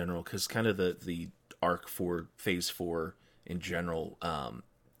movie in general, because kind of the arc for Phase 4 in general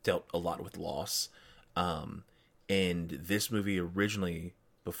dealt a lot with loss. And this movie originally,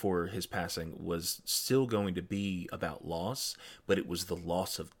 before his passing, was still going to be about loss, but it was the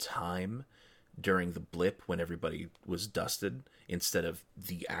loss of time during the blip when everybody was dusted, instead of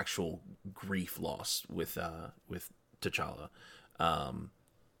the actual grief loss with T'Challa.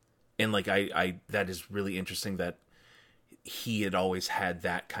 And like I that is really interesting that he had always had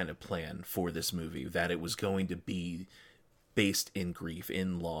that kind of plan for this movie, that it was going to be based in grief,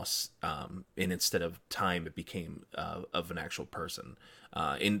 in loss, and instead of time, it became of an actual person,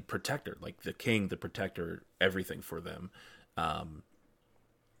 in Protector, like the King, the Protector, everything for them.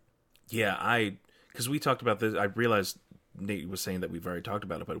 Because we talked about this, I realized Nate was saying that we've already talked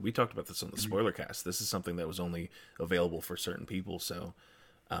about it, but we talked about this on the spoiler cast. This is something that was only available for certain people, so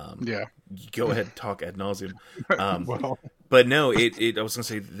go ahead, talk ad nauseum. But no, I was gonna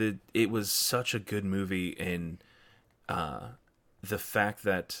say that it was such a good movie, and the fact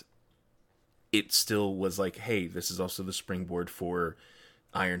that it still was like, hey, this is also the springboard for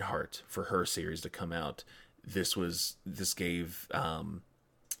Ironheart, for her series to come out. This gave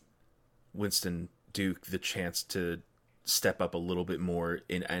Winston Duke the chance to step up a little bit more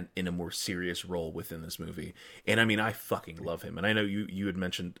in a more serious role within this movie. And I mean, I fucking love him. And I know you had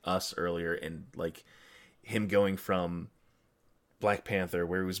mentioned Us earlier, and like him going from Black Panther,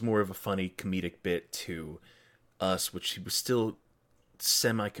 where it was more of a funny comedic bit, to Us, which he was still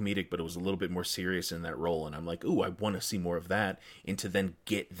semi-comedic, but it was a little bit more serious in that role. And I'm like, ooh, I want to see more of that. And to then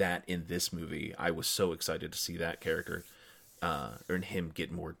get that in this movie, I was so excited to see that character, and him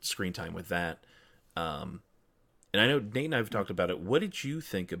get more screen time with that. And I know Nate and I have talked about it. What did you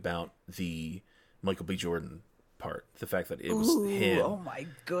think about the Michael B. Jordan part? The fact that it was him. Oh my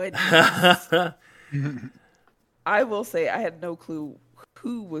goodness. I will say I had no clue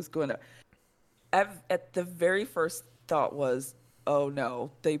who was going to. At the very first thought was, oh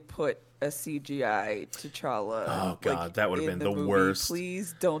no, they put a CGI T'Challa. Oh god, that would have been the worst.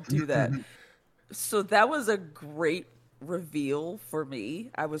 Please don't do that. So that was a great reveal for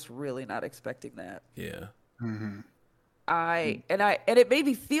me. I was really not expecting that. Yeah. Mm-hmm. And it made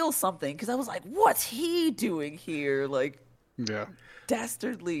me feel something, because I was like, what's he doing here? Like,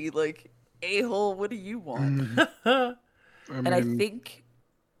 dastardly, like, a-hole, what do you want? I think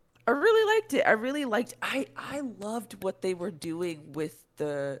I really liked it. I loved what they were doing with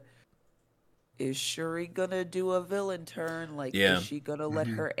is Shuri gonna do a villain turn? Like, is she gonna let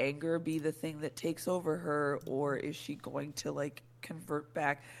her anger be the thing that takes over her, or is she going to like convert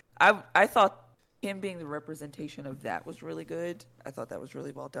back? I thought him being the representation of that was really good. I thought that was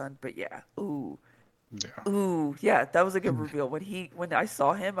really well done. But that was a good reveal. When I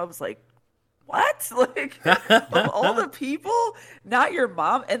saw him, I was like, what? Like, of all the people, not your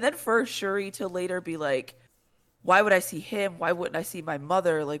mom. And then for Shuri to later be like, why would I see him? Why wouldn't I see my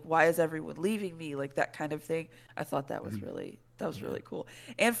mother? Like, why is everyone leaving me? Like, that kind of thing. I thought that was really cool.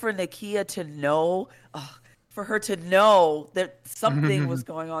 And for Nakia to know, for her to know that something was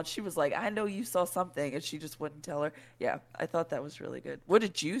going on. She was like, I know you saw something, and she just wouldn't tell her. Yeah, I thought that was really good. What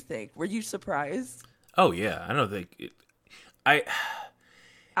did you think? Were you surprised? Oh yeah, I don't think I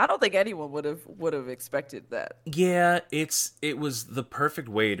don't think anyone would have expected that. Yeah, it was the perfect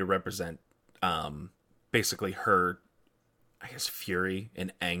way to represent basically her, I guess, fury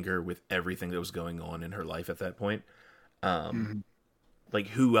and anger with everything that was going on in her life at that point. Like,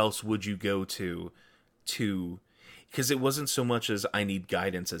 who else would you go to, because it wasn't so much as I need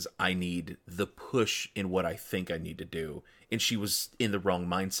guidance as I need the push in what I think I need to do. And she was in the wrong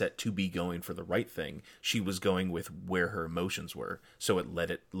mindset to be going for the right thing. She was going with where her emotions were, so it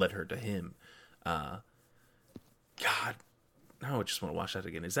led her to him. God, now I just want to watch that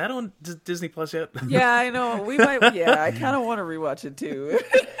again. Is that on Disney Plus yet? Yeah, I know. We might. Yeah, I kind of want to rewatch it too.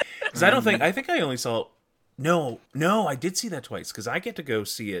 Because I think I only saw. No, I did see that twice. Because I get to go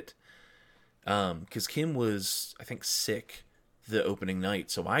see it. Because Kim was, I think, sick the opening night,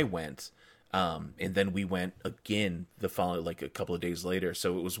 so I went. And then we went again the following, like a couple of days later.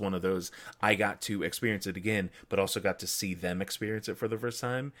 So it was one of those, I got to experience it again, but also got to see them experience it for the first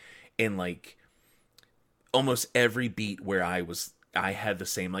time. And like almost every beat where I had the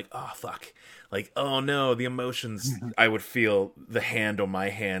same, like, oh fuck, like, oh no, the emotions. I would feel the hand on my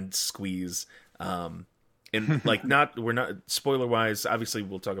hand squeeze. And like, we're not spoiler wise, obviously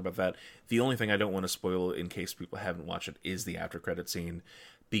we'll talk about that. The only thing I don't want to spoil in case people haven't watched it is the after credit scene,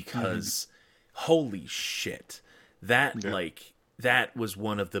 because holy shit, that was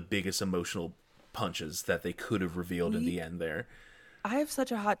one of the biggest emotional punches that they could have revealed in the end there. I have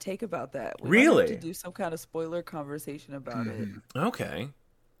such a hot take about that. We Really? might have to do some kind of spoiler conversation about it. Okay.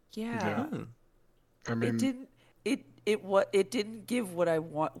 Yeah. I mean, It didn't give what I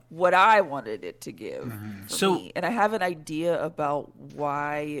wanted it to give for me. And I have an idea about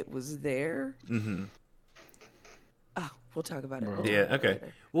why it was there. We'll talk about it. Yeah, okay.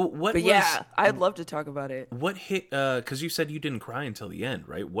 Well, I'd love to talk about it. What hit, because you said you didn't cry until the end,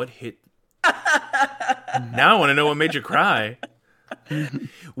 right? What hit? Now I want to know what made you cry.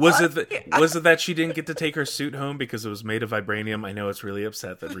 Was it that she didn't get to take her suit home because it was made of vibranium? I know it's really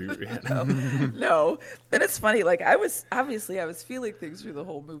upset that Rihanna. No. And it's funny, like, I was feeling things through the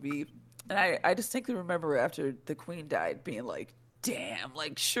whole movie, and I distinctly remember after the Queen died being like, damn,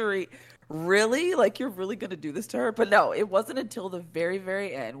 like, Shuri, really? Like, you're really gonna do this to her? But no, it wasn't until the very,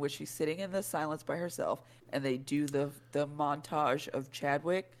 very end where she's sitting in the silence by herself and they do the montage of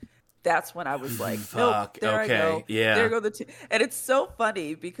Chadwick. That's when I was like, nope, there I go. Yeah. There go the two. And it's so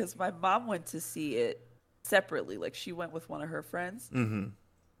funny because my mom went to see it separately. Like, she went with one of her friends.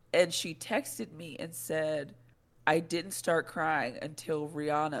 And she texted me and said, I didn't start crying until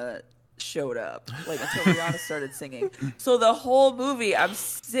Rihanna showed up. Like, until Rihanna started singing. So the whole movie, I'm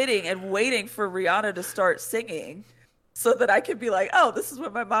sitting and waiting for Rihanna to start singing so that I could be like, oh, this is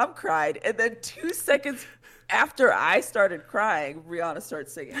when my mom cried. And then 2 seconds after I started crying, Rihanna started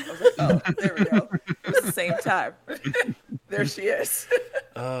singing. I was like, oh, there we go. It was the same time. There she is.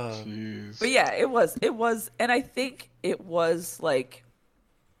 But yeah, it was, and I think it was like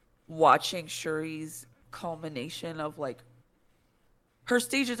watching Shuri's culmination of like her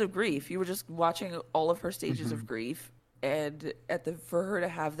stages of grief. You were just watching all of her stages of grief, and for her to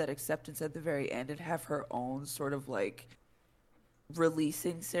have that acceptance at the very end and have her own sort of like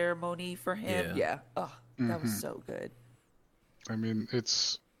releasing ceremony for him. Yeah. Oh, that was so good. I mean,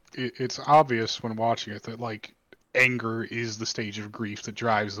 it's obvious when watching it that like anger is the stage of grief that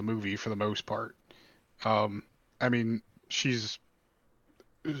drives the movie for the most part. I mean, she's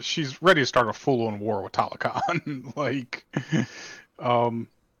ready to start a full-on war with Talokan. Like,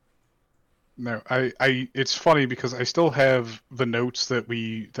 no, I it's funny because I still have the notes that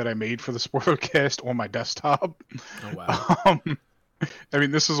I made for the spoiler cast on my desktop. Oh wow. I mean,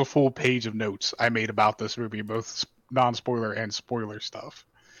 this is a full page of notes I made about this movie, both non-spoiler and spoiler stuff.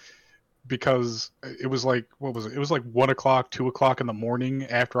 Because it was like, what was it? It was like 1 o'clock, 2 o'clock in the morning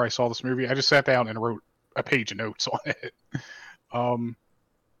after I saw this movie. I just sat down and wrote a page of notes on it. And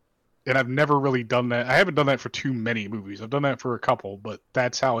I've never really done that. I haven't done that for too many movies. I've done that for a couple, but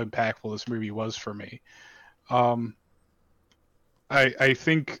that's how impactful this movie was for me. I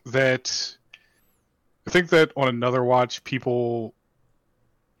think that on another watch, people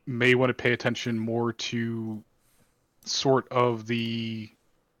may want to pay attention more to sort of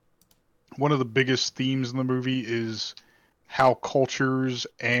one of the biggest themes in the movie is how cultures,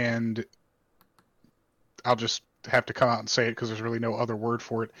 and I'll just have to come out and say it because there's really no other word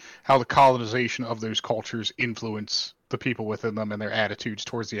for it, how the colonization of those cultures influence the people within them and their attitudes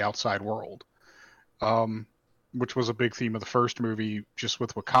towards the outside world, which was a big theme of the first movie just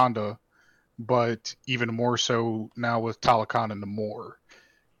with Wakanda, but even more so now with Talokan and Namor.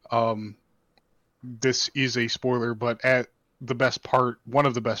 This is a spoiler, but one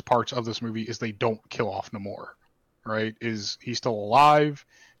of the best parts of this movie is they don't kill off Namor, right? He's still alive,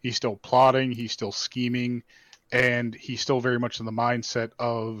 he's still plotting, he's still scheming, and he's still very much in the mindset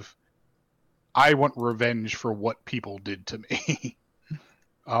of I want revenge for what people did to me.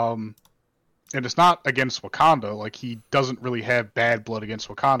 And it's not against Wakanda. Like, he doesn't really have bad blood against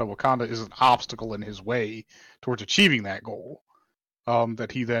Wakanda. Wakanda is an obstacle in his way towards achieving that goal,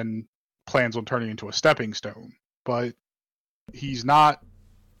 that he then plans on turning into a stepping stone. But he's not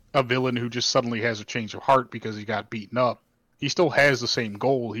a villain who just suddenly has a change of heart because he got beaten up. He still has the same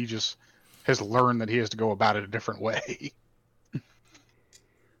goal. He just has learned that he has to go about it a different way.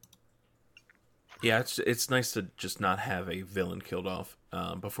 Yeah, it's nice to just not have a villain killed off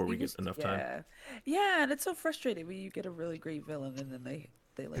before we get enough time. Yeah, and it's so frustrating when you get a really great villain and then they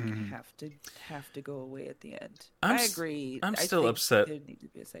like have to go away at the end. I agree. I'm I still think upset. There needs to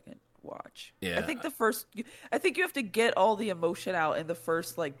be a second watch. Yeah, I think I think you have to get all the emotion out in the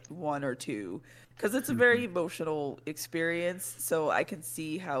first like one or two because it's a very emotional experience. So I can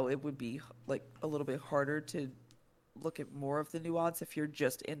see how it would be like a little bit harder to look at more of the nuance if you're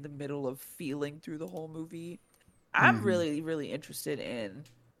just in the middle of feeling through the whole movie. I'm really, really interested in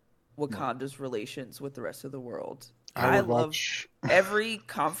Wakanda's relations with the rest of the world. I love every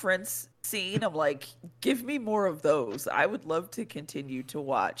conference scene. I'm like, give me more of those. I would love to continue to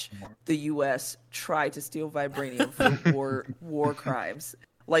watch the U.S. try to steal vibranium for war crimes.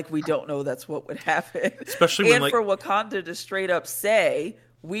 Like, we don't know that's what would happen. Especially when, for Wakanda to straight up say,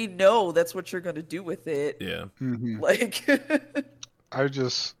 we know that's what you're going to do with it. Yeah. Like,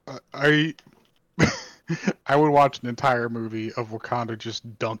 I would watch an entire movie of Wakanda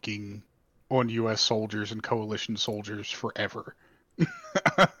just dunking on U.S. soldiers and coalition soldiers forever.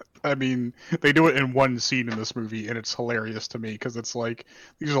 I mean, they do it in one scene in this movie, and it's hilarious to me because it's like,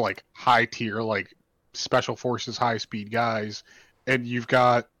 these are like high tier, like special forces, high speed guys, and you've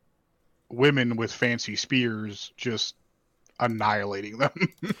got women with fancy spears just annihilating them.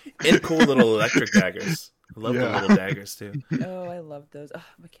 And cool little electric daggers. I love the little daggers too. Oh, I love those. Oh,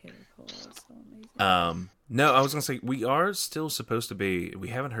 mechanical. That's so amazing. No, I was gonna say we are still supposed to be. We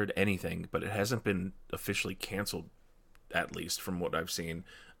haven't heard anything, but it hasn't been officially canceled, at least from what I've seen.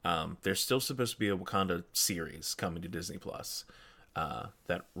 There's still supposed to be a Wakanda series coming to Disney Plus.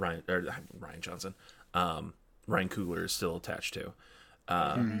 That Ryan Johnson, Ryan Coogler is still attached to.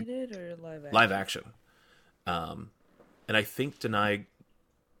 Animated or live action? Live action. And I think Denai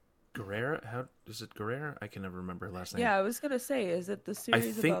Guerrera, how is it Guerrera? I can never remember her last name. Yeah, I was gonna say, is it the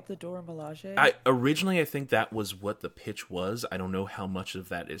series about the Dora Milaje? I think that was what the pitch was. I don't know how much of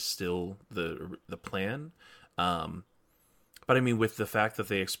that is still the plan. But I mean, with the fact that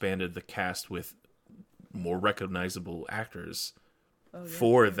they expanded the cast with more recognizable actors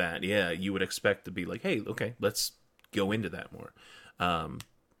for that, you would expect to be like, hey, okay, let's go into that more. And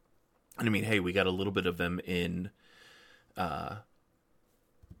I mean, hey, we got a little bit of them in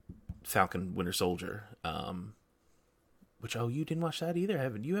Falcon Winter Soldier, which you didn't watch that either,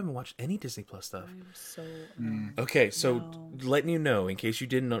 haven't you? Haven't watched any Disney Plus stuff. I'm so okay, so letting you know, in case you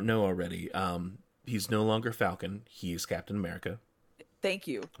didn't know already, he's no longer Falcon. He's Captain America. Thank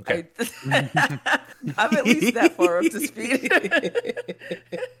you. Okay. I'm at least that far up to speed.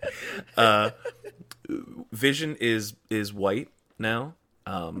 Vision is white now.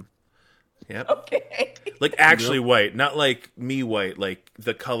 Yep. Okay. Like actually white, not like me white, like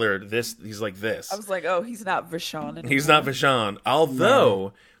the color. He's like this. I was like, oh, he's not Vashon anymore. He's not Vashon.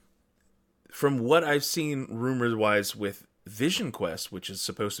 Although, from what I've seen rumors wise with Vision Quest, which is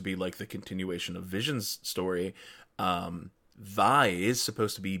supposed to be like the continuation of Vision's story, Vi is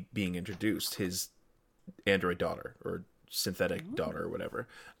supposed to be being introduced, his android daughter or synthetic daughter or whatever.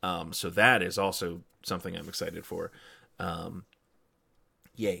 So that is also something I'm excited for.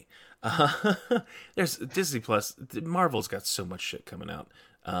 Yay. There's Disney Plus. Marvel's got so much shit coming out.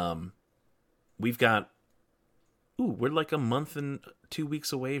 We've got we're like a month and 2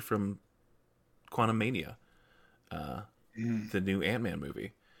 weeks away from Quantumania, the new Ant-Man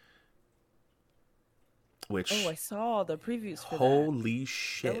movie. Which I saw the previews for holy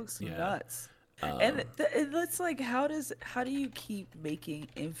shit. That looks nuts. And it's like, how do you keep making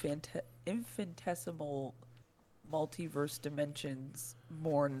infinitesimal multiverse dimensions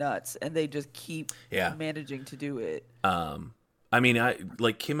more nuts, and they just keep managing to do it? I mean,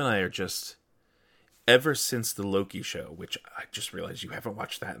 Kim and I are just, ever since the Loki show, which I just realized you haven't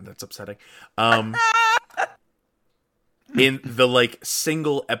watched that, and that's upsetting. In the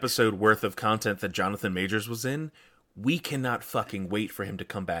single episode worth of content that Jonathan Majors was in, we cannot fucking wait for him to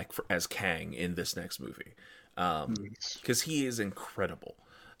come back as Kang in this next movie, because he is incredible.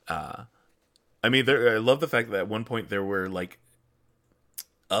 I mean, I love the fact that at one point there were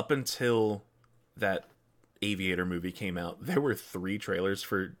up until that Aviator movie came out, there were 3 trailers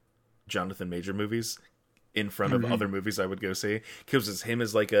for Jonathan Major movies in front of other movies I would go see. Because it's him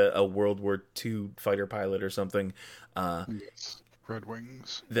as like a World War II fighter pilot or something. Yes. Red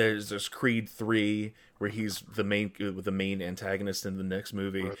Wings. There's Creed 3 where he's the main antagonist in the next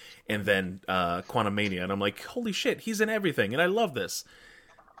movie, Right. and then Quantumania, and I'm like, holy shit, he's in everything, and I love this.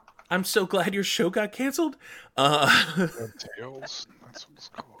 I'm so glad your show got canceled. Red Tails. That's what it's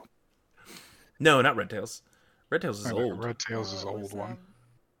called. No, not Red Tails. Red Tails is old. Red Tails is Oh, an it old was, one.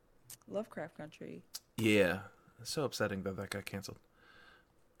 Lovecraft Country. Yeah, it's so upsetting that got canceled.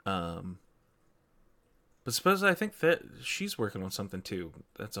 But suppose I think that she's working on something too.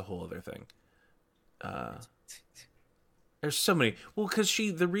 That's a whole other thing. There's so many. Well, because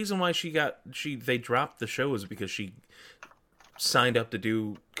the reason why they dropped the show is because she signed up to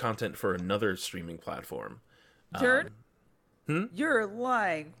do content for another streaming platform. Dirt? You're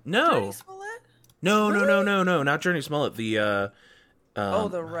lying. No. Journey Smollett? No, Really? no, not Journey Smollett. The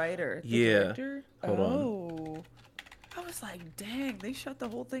The writer. The yeah. director? Hold on. I was like, dang, they shut the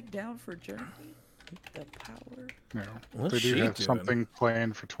whole thing down for Journey? The power. No. What's They do she have doing? something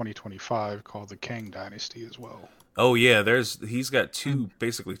planned for 2025 called the Kang Dynasty as well. Oh yeah, he's got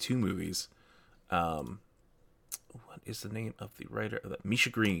basically two movies. What is the name of the writer? Misha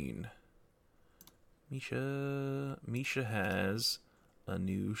Green. Misha has a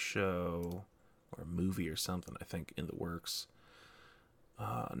new show or movie or something, I think, in the works.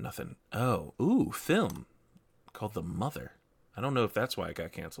 Nothing. Film called The Mother. I don't know if that's why it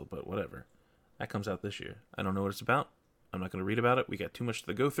got canceled, but whatever. That comes out this year. I don't know what it's about. I'm not going to read about it. We got too much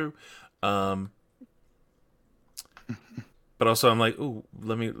to go through. But also, I'm like,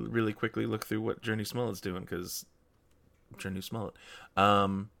 let me really quickly look through what Journey Smollett's doing, because Journey Smollett.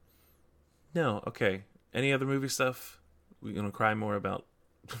 No, okay. Any other movie stuff? We're going to cry more about?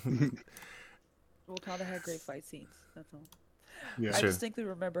 Wakanda had great fight scenes. That's all. Yeah. I Sure. distinctly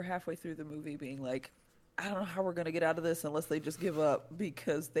remember halfway through the movie being like, I don't know how we're going to get out of this unless they just give up,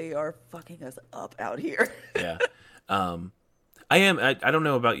 because they are fucking us up out here. Yeah. I am. I don't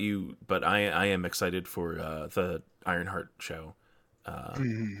know about you, but I am excited for the Ironheart show.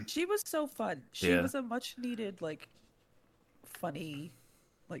 She was so fun. She Yeah. was a much needed, funny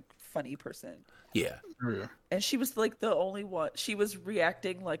person. Yeah. Oh, yeah. And she was like the only one. She was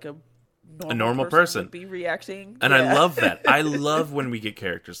reacting like a normal person would be reacting. And Yeah. I love that. I love when we get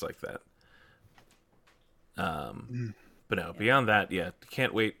characters like that. But no, beyond that, yeah,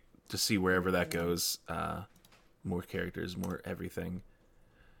 can't wait to see wherever that goes. More characters, more everything.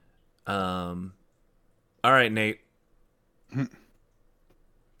 All right, Nate.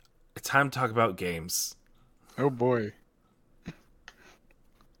 It's time to talk about games. Oh boy.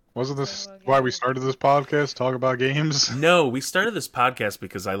 Wasn't this why we started this podcast? Talk about games? No, we started this podcast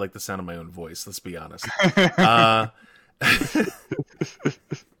because I like the sound of my own voice. Let's be honest.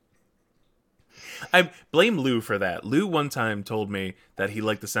 I blame Lou for that. Lou one time told me that he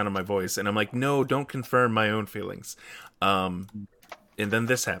liked the sound of my voice, and I'm like, no, don't confirm my own feelings. And then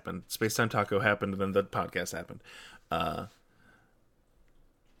this happened. Space Time Taco happened, and then the podcast happened. I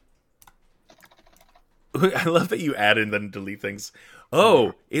love that you add and then delete things.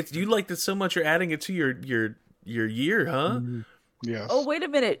 Oh, you liked it so much you're adding it to your year, huh? Yes. Oh, wait a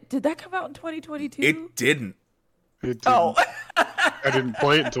minute. Did that come out in 2022? It didn't. It didn't. Oh. I didn't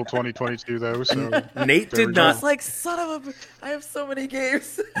play it until 2022 though, so Nate There did we go. I not. was like, son of a... I have so many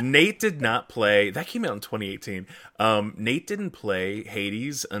games. Nate did not play. That came out in 2018. Nate didn't play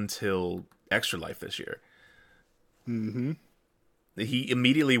Hades until Extra Life this year. Mm-hmm. He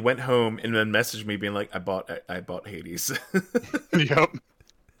immediately went home and then messaged me being like, I bought Hades. Yep.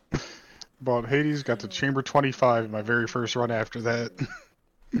 Bought Hades, got to Chamber 25 in my very first run after that.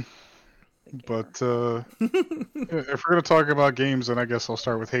 But if we're going to talk about games, then I guess I'll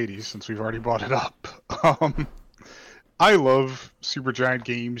start with Hades since we've already brought it up. I love Supergiant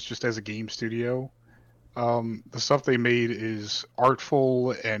Games just as a game studio. The stuff they made is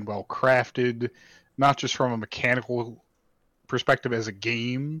artful and well crafted, not just from a mechanical perspective as a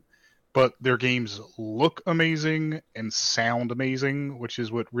game, but their games look amazing and sound amazing, which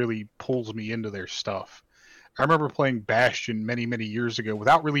is what really pulls me into their stuff. I remember playing Bastion many, many years ago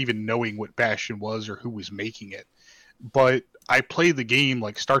without really even knowing what Bastion was or who was making it. But I played the game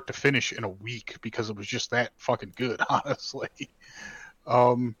like start to finish in a week because it was just that fucking good, honestly.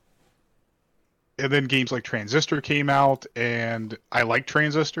 And then games like Transistor came out, and I like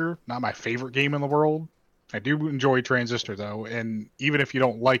Transistor. Not my favorite game in the world. I do enjoy Transistor, though, and even if you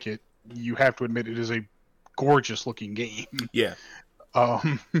don't like it, you have to admit it is a gorgeous looking game. Yeah.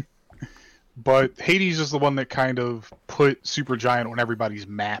 But Hades is the one that kind of put Supergiant on everybody's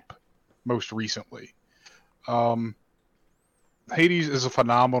map most recently. Hades is a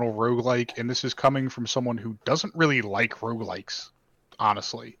phenomenal roguelike, and this is coming from someone who doesn't really like roguelikes,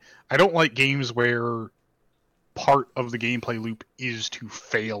 honestly. I don't like games where part of the gameplay loop is to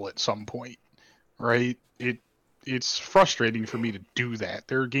fail at some point, right? It's frustrating for me to do that.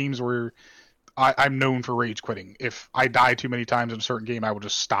 There are games where I'm known for rage quitting. If I die too many times in a certain game, I will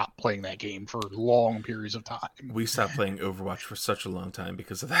just stop playing that game for long periods of time. We stopped playing Overwatch for such a long time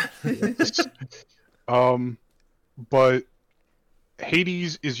because of that. Yes. But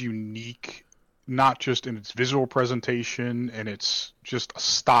Hades is unique, not just in its visual presentation and its just a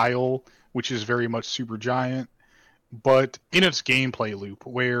style, which is very much Supergiant, but in its gameplay loop,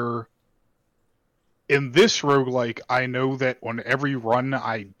 where in this roguelike, I know that on every run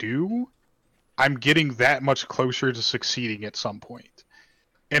I do, I'm getting that much closer to succeeding at some point.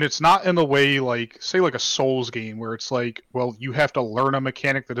 And it's not in the way like, say, like a Souls game where it's like, well, you have to learn a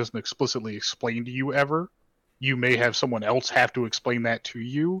mechanic that isn't explicitly explained to you ever. You may have someone else have to explain that to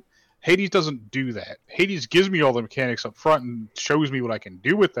you. Hades doesn't do that. Hades gives me all the mechanics up front and shows me what I can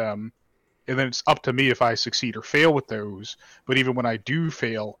do with them, and then it's up to me if I succeed or fail with those. But even when I do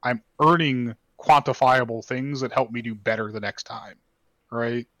fail, I'm earning quantifiable things that help me do better the next time,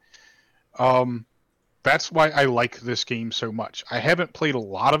 right? That's why I like this game so much. I haven't played a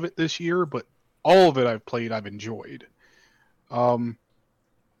lot of it this year, but all of it I've played, I've enjoyed.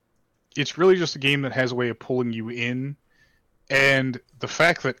 It's really just a game that has a way of pulling you in, and the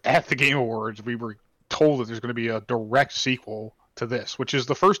fact that at the Game Awards we were told that there's going to be a direct sequel to this, which is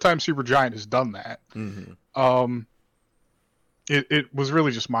the first time Supergiant has done that. Mm-hmm. It was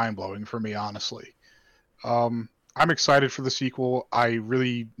really just mind-blowing for me, honestly. I'm excited for the sequel. I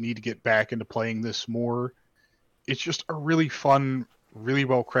really need to get back into playing this more. It's just a really fun, really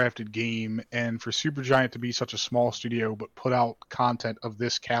well-crafted game, and for Supergiant to be such a small studio but put out content of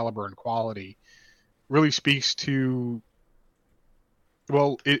this caliber and quality really speaks to,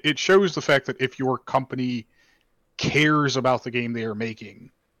 well, it shows the fact that if your company cares about the game they are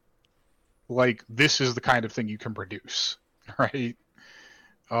making, like, this is the kind of thing you can produce, right?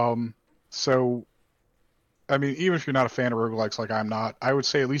 So, I mean, even if you're not a fan of roguelikes like I'm not, I would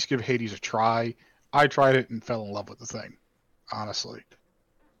say at least give Hades a try. I tried it and fell in love with the thing, honestly.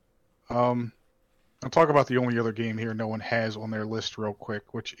 I'll talk about the only other game here no one has on their list real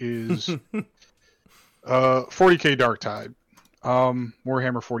quick, which is 40k Darktide.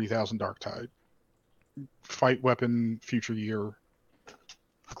 Warhammer 40,000 Darktide. Fight weapon, future year,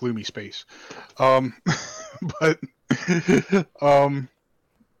 gloomy space. But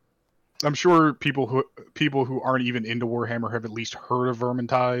I'm sure people who aren't even into Warhammer have at least heard of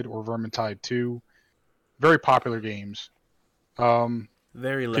Vermintide or Vermintide 2. Very popular games.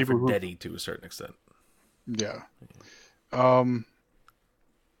 Very Left 4 Dead-y to a certain extent. Yeah.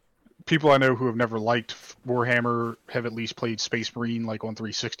 People I know who have never liked Warhammer have at least played Space Marine, like on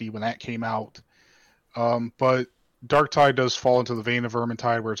 360 when that came out. But Darktide does fall into the vein of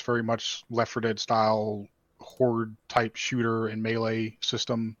Vermintide, where it's very much Left 4 Dead style horde type shooter and melee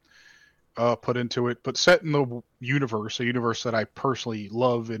system put into it, but set in the universe, a universe that I personally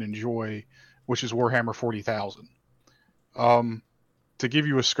love and enjoy, which is Warhammer 40,000. To give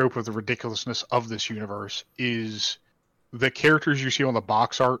you a scope of the ridiculousness of this universe, is the characters you see on the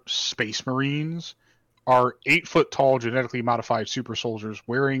box art, Space Marines, are 8-foot tall, genetically modified super soldiers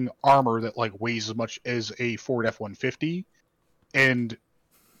wearing armor that like weighs as much as a Ford F-150, and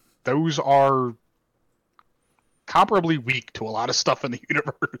those are comparably weak to a lot of stuff in the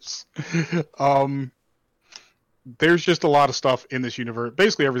universe. There's just a lot of stuff in this universe.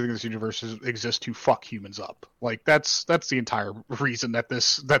 Basically, everything in this universe exists to fuck humans up. Like that's the entire reason that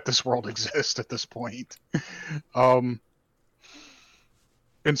this world exists at this point.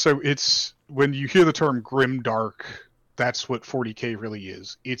 And so it's, when you hear the term grim dark, that's what 40k really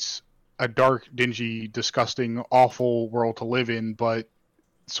is. It's a dark, dingy, disgusting, awful world to live in, but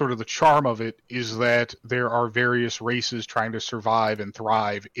sort of the charm of it is that there are various races trying to survive and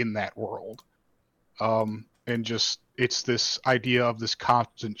thrive in that world. And just, it's this idea of this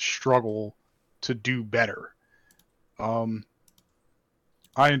constant struggle to do better. I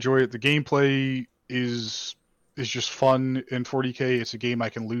enjoy it. The gameplay is just fun in 40k. It's a game I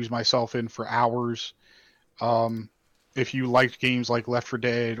can lose myself in for hours. If you liked games like Left 4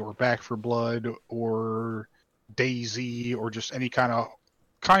 Dead or Back 4 Blood or DayZ or just any kind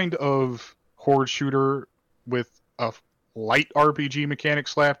of horde shooter with a light RPG mechanic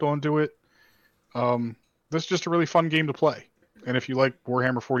slapped onto it, this is just a really fun game to play. And if you like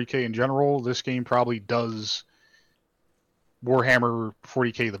Warhammer 40k in general, this game probably does Warhammer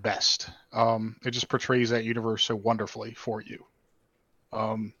 40k the best. It just portrays that universe so wonderfully for you.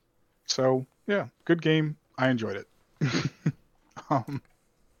 So yeah, good game. I enjoyed it. Um,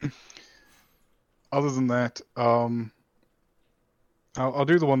 other than that, I'll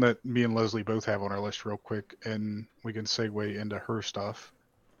do the one that me and Leslie both have on our list real quick, and we can segue into her stuff.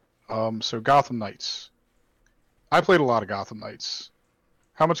 So Gotham Knights. I played a lot of Gotham Knights.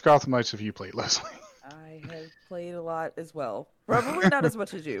 How much Gotham Knights have you played, Leslie? I have played a lot as well. Probably not as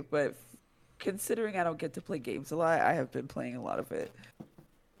much as you, but considering I don't get to play games a lot, I have been playing a lot of it.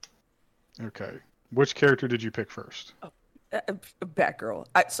 Okay. Which character did you pick first? Batgirl.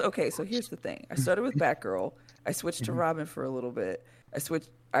 So here's the thing. I started with Batgirl. I switched to Robin for a little bit.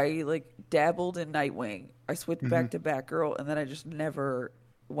 I like dabbled in Nightwing. I switched back to Batgirl, and then I just never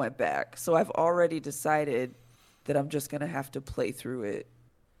went back. So I've already decided that I'm just gonna have to play through it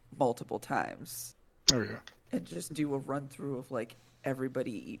multiple times. Oh yeah. And just do a run through of like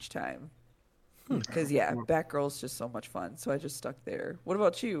everybody each time. Because Batgirl's just so much fun. So I just stuck there. What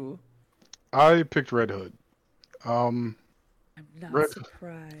about you? I picked Red Hood. I'm not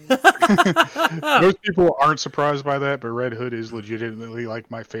surprised. Most people aren't surprised by that, but Red Hood is legitimately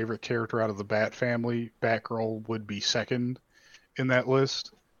like my favorite character out of the Bat family. Batgirl would be second in that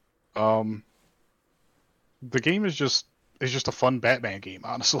list. The game is just a fun Batman game,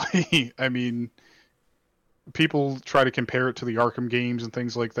 honestly. I mean, people try to compare it to the Arkham games and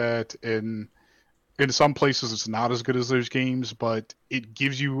things like that, and in some places it's not as good as those games, but it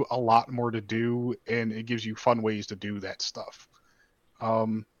gives you a lot more to do, and it gives you fun ways to do that stuff.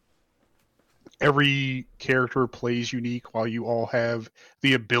 Every character plays unique while you all have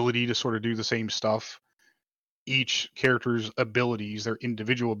the ability to sort of do the same stuff. Each character's abilities, their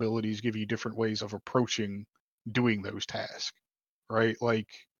individual abilities, give you different ways of approaching doing those tasks, right? Like,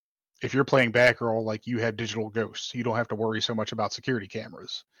 if you're playing Batgirl, like, you have digital ghosts. You don't have to worry so much about security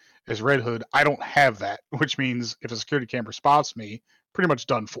cameras. As Red Hood, I don't have that, which means if a security camera spots me, pretty much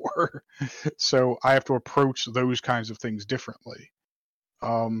done for. So I have to approach those kinds of things differently.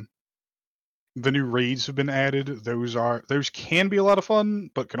 The new raids have been added. Those can be a lot of fun,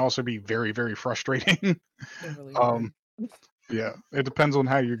 but can also be very, very frustrating. Really Yeah, it depends on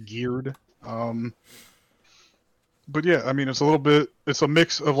how you're geared. But yeah, I mean, it's a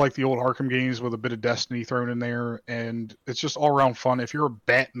mix of like the old Arkham games with a bit of Destiny thrown in there, and it's just all around fun. If you're a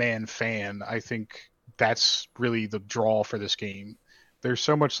Batman fan, I think that's really the draw for this game. There's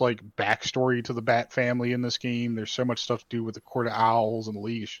so much like backstory to the Bat family in this game. There's so much stuff to do with the Court of Owls and the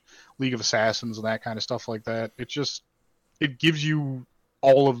League of Assassins and that kind of stuff like that. It gives you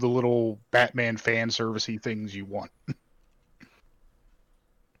all of the little Batman fan servicey things you want.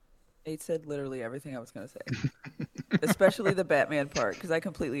 Nate said literally everything I was going to say, especially the Batman part, because I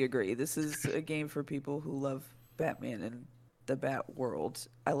completely agree. This is a game for people who love Batman and the Bat world.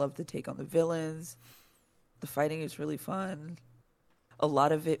 I love the take on the villains. The fighting is really fun. A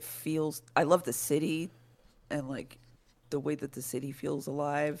lot of it feels... I love the city and like the way that the city feels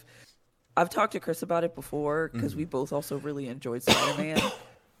alive. I've talked to Chris about it before because we both also really enjoyed Spider-Man.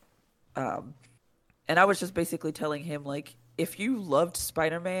 And I was just basically telling him, like, if you loved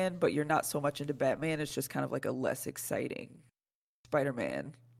Spider-Man, but you're not so much into Batman, it's just kind of like a less exciting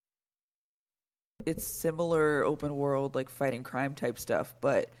Spider-Man. It's similar open world, like fighting crime type stuff,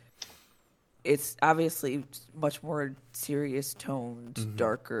 but it's obviously much more serious toned,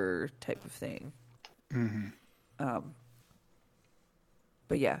 darker type of thing.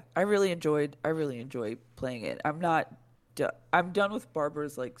 But yeah, I really enjoy playing it. I'm done with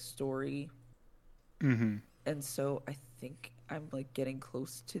Barbara's like story. And so I think I'm like getting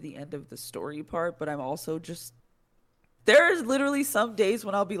close to the end of the story part, but I'm also just... There's literally some days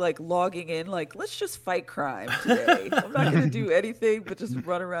when I'll be like logging in, like, let's just fight crime today. I'm not going to do anything but just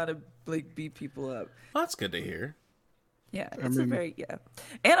run around and like beat people up. Well, that's good to hear. Yeah, it's And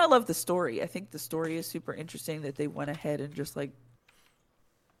I love the story. I think the story is super interesting that they went ahead and just like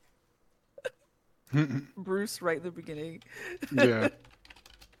Bruce right in the beginning. Yeah.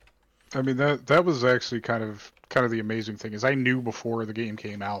 I mean, that was actually kind of the amazing thing is I knew before the game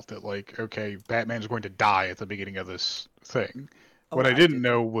came out that, like, okay, Batman's going to die at the beginning of this thing. What I didn't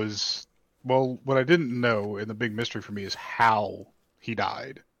know was, what I didn't know, and the big mystery for me, is how he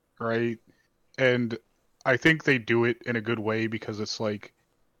died, right? And I think they do it in a good way because it's like,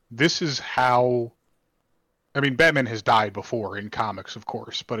 this is how... I mean, Batman has died before in comics, of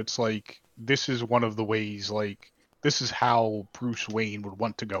course, but it's like, this is one of the ways, like, this is how Bruce Wayne would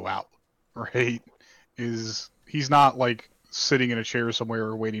want to go out, right? He's not like sitting in a chair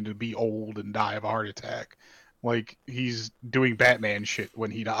somewhere waiting to be old and die of a heart attack. Like, he's doing Batman shit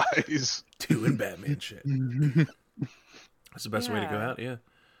when he dies. Doing Batman shit. That's the best way to go out, yeah.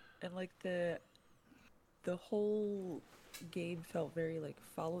 And like the whole game felt very like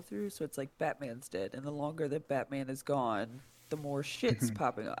follow through, so it's like Batman's dead, and the longer that Batman is gone, the more shit's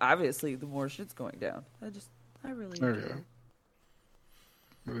popping up. Obviously, the more shit's going down. I really enjoy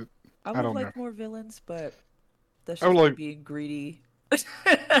it. I would like more villains, but that's just being greedy.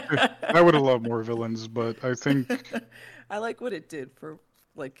 I would have loved more villains, but I think I like what it did for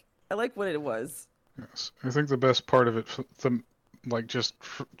I like what it was. Yes, I think the best part of it,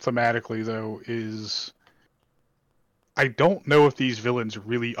 thematically though, is I don't know if these villains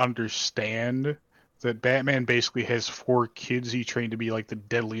really understand that Batman basically has 4 kids he trained to be like the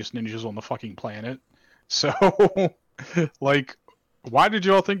deadliest ninjas on the fucking planet. So, like, why did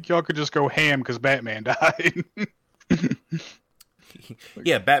y'all think y'all could just go ham because Batman died?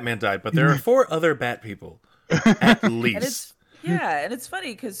 Yeah, Batman died, but there are 4 other Bat people, at least. And it's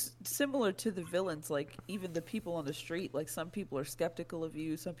funny because similar to the villains, like even the people on the street, like some people are skeptical of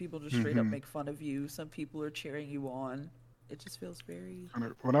you, some people just straight up make fun of you, some people are cheering you on. It just feels very.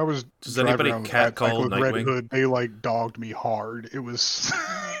 When I was anybody catcall Nightwing? Red Hood, they like dogged me hard. It was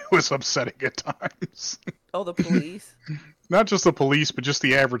it was upsetting at times. Oh, the police. Not just the police, but just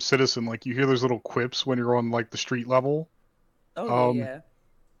the average citizen. Like you hear those little quips when you're on like the street level. Oh yeah.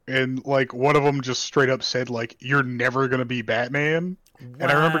 And like one of them just straight up said like, "You're never gonna be Batman." Wow.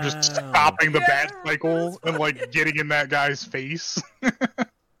 And I remember just stopping the bat cycle and like getting in that guy's face.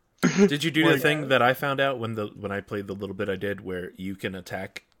 Did you do the thing that I found out when I played the little bit I did, where you can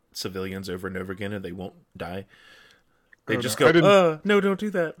attack civilians over and over again and they won't die? They just go, no, don't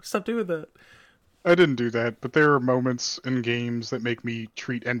do that. Stop doing that. I didn't do that, but there are moments in games that make me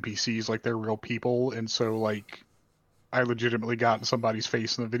treat NPCs like they're real people, and so like I legitimately got in somebody's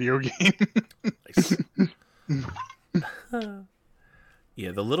face in a video game.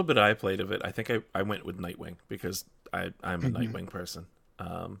 Yeah, the little bit I played of it, I think I went with Nightwing because I'm a Nightwing person.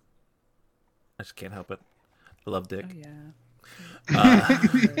 I just can't help it. I love Dick. Oh,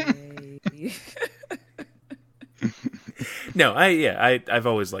 yeah. No, I've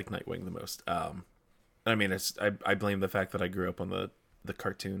always liked Nightwing the most. I mean, I blame the fact that I grew up on the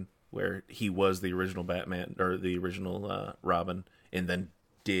cartoon where he was the original Batman or the original Robin, and then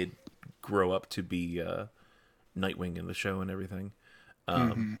did grow up to be Nightwing in the show and everything.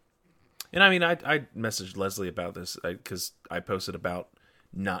 And I mean, I messaged Leslie about this because I posted about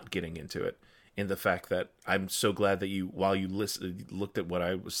not getting into it, and the fact that I'm so glad that you, while you looked at what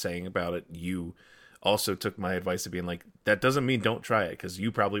I was saying about it, you also took my advice of being like, that doesn't mean don't try it, because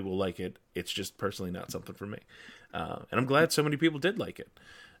you probably will like it. It's just personally not something for me. And I'm glad so many people did like it.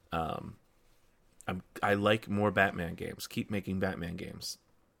 I like more Batman games. Keep making Batman games.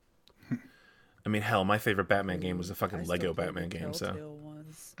 I mean, hell, my favorite Batman game was the fucking Lego Batman game. So,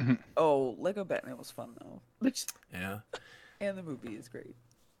 oh, Lego Batman was fun though. Yeah, and the movie is great.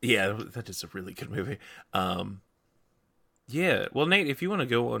 Yeah, that is a really good movie. Yeah, well, Nate, if you want to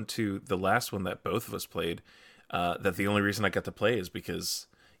go on to the last one that both of us played, that the only reason I got to play is because,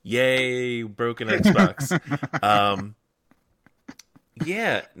 yay, broken Xbox.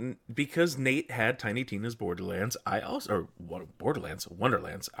 Yeah, because Nate had Tiny Tina's Borderlands. Wonderlands.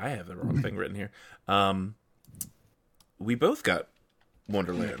 I have the wrong thing written here. We both got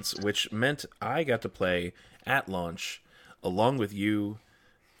Wonderlands, which meant I got to play at launch along with you,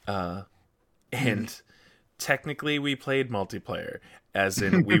 and technically we played multiplayer, as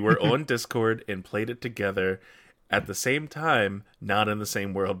in we were on Discord and played it together at the same time, not in the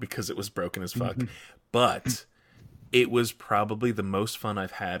same world because it was broken as fuck. But it was probably the most fun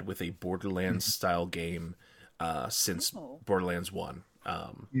I've had with a Borderlands style game since Borderlands 1.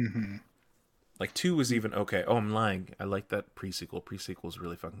 Like 2 was even okay. Oh, I'm lying. I like that pre-sequel. Pre-sequel is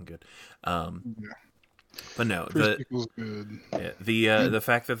really fucking good. But no, pre-sequel's good. Yeah, the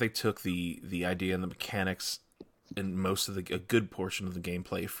fact that they took the idea and the mechanics and most of a good portion of the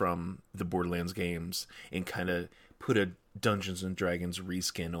gameplay from the Borderlands games and kind of put a Dungeons and Dragons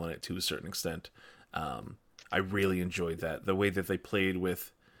reskin on it to a certain extent. I really enjoyed that. The way that they played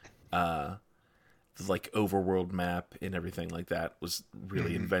with like overworld map and everything like that was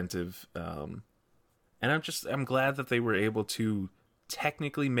really inventive. And I'm glad that they were able to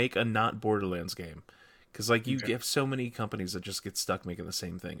technically make a not Borderlands game. Because like you have so many companies that just get stuck making the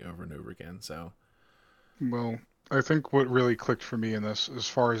same thing over and over again. So, well, I think what really clicked for me in this, as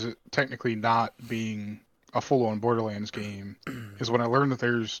far as it technically not being a full-on Borderlands game, is when I learned that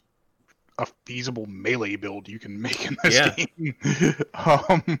there's a feasible melee build you can make in this game.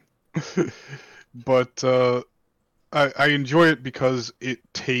 But I enjoy it because it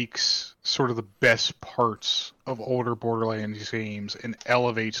takes sort of the best parts of older Borderlands games and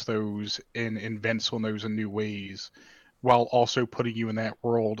elevates those and invents on those in new ways, while also putting you in that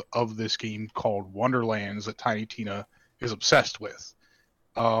world of this game called Wonderlands that Tiny Tina is obsessed with.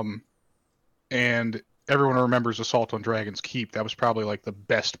 And everyone remembers Assault on Dragon's Keep. That was probably like the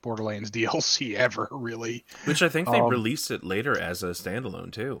best Borderlands DLC ever, really. Which I think they released it later as a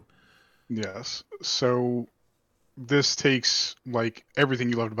standalone too. Yes. So this takes like everything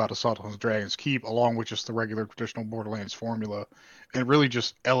you loved about Assault on Dragon's Keep, along with just the regular traditional Borderlands formula, and really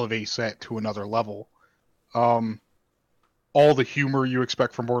just elevates that to another level. All the humor you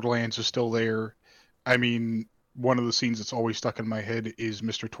expect from Borderlands is still there. I mean, one of the scenes that's always stuck in my head is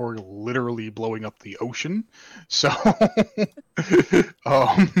Mr. Torg literally blowing up the ocean. So,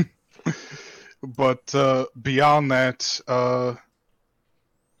 but beyond that,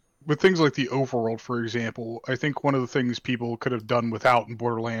 with things like the overworld, for example, I think one of the things people could have done without in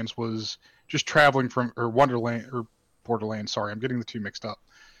Borderlands was just traveling from, or Borderlands, sorry, I'm getting the two mixed up.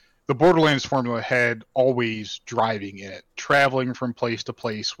 The Borderlands formula had always driving in it, traveling from place to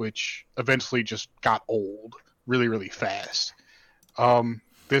place, which eventually just got old really, really fast.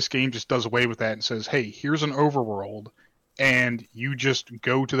 This game just does away with that and says, hey, here's an overworld, and you just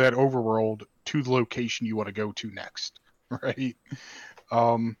go to that overworld to the location you want to go to next, right?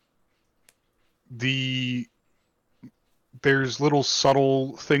 There's little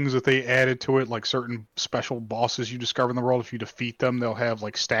subtle things that they added to it, like certain special bosses you discover in the world. If you defeat them, they'll have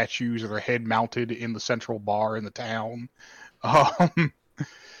like statues or their head mounted in the central bar in the town.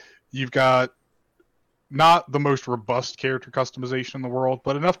 You've got not the most robust character customization in the world,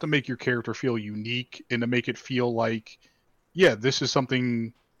 but enough to make your character feel unique and to make it feel like, yeah, this is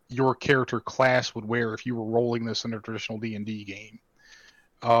something your character class would wear if you were rolling this in a traditional D&D game.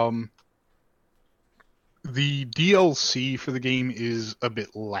 The DLC for the game is a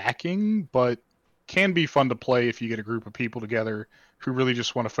bit lacking, but can be fun to play if you get a group of people together who really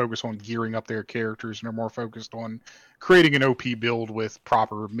just want to focus on gearing up their characters and are more focused on creating an OP build with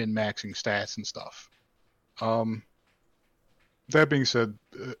proper min-maxing stats and stuff. That being said,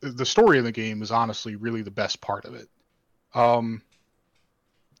 the story of the game is honestly really the best part of it.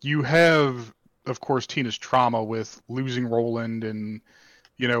 You have, of course, Tina's trauma with losing Roland and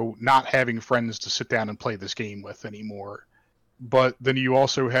not having friends to sit down and play this game with anymore. But then you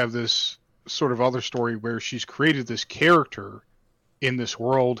also have this sort of other story where she's created this character in this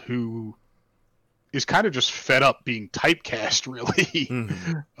world who is kind of just fed up being typecast, really.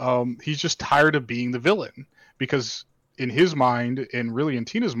 Mm-hmm. He's just tired of being the villain because in his mind, and really in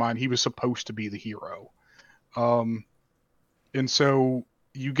Tina's mind, he was supposed to be the hero. And so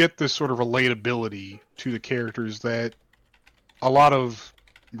you get this sort of relatability to the characters that a lot of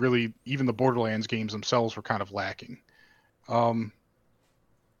really even the Borderlands games themselves were kind of lacking.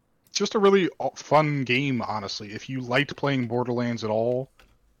 Just a really fun game, honestly. If you liked playing Borderlands at all,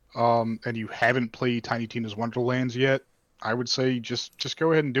 and you haven't played Tiny Tina's Wonderlands yet, I would say just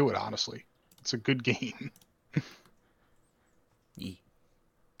go ahead and do it, honestly. It's a good game. Yeah,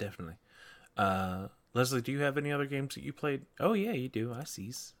 definitely. Leslie, do you have any other games that you played? Oh, yeah, you do. I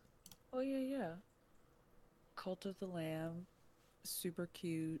sees. Oh, yeah. Cult of the Lamb. Super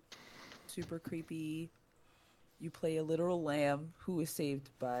cute, super creepy. You play a literal lamb who is saved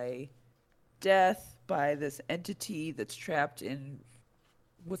by death, by this entity that's trapped in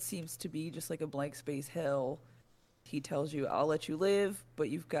what seems to be just like a blank space hell. He tells you, I'll let you live, but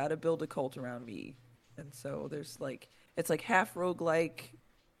you've got to build a cult around me. And so there's like, it's like half roguelike,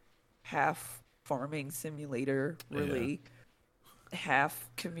 half farming simulator, really. Yeah. Half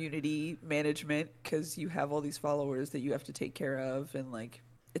community management because you have all these followers that you have to take care of, and like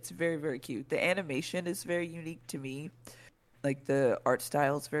it's very, very cute. The animation is very unique to me. Like the art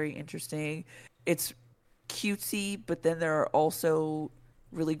style is very interesting. It's cutesy, but then there are also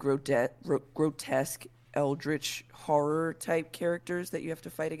really grotesque eldritch horror type characters that you have to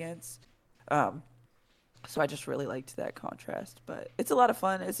fight against. So I just really liked that contrast, but it's a lot of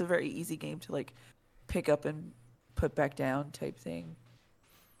fun. It's a very easy game to like pick up and put back down type thing.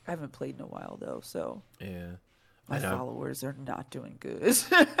 I haven't played in a while though, so yeah, my followers are not doing good.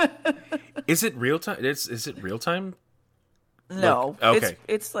 Is it real time? Is it real time? No, like, okay.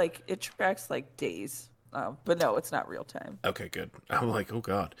 It's like it tracks like days, but no, it's not real time. Okay, good. I'm like, oh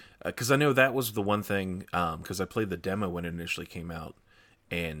god, because I know that was the one thing. Because I played the demo when it initially came out,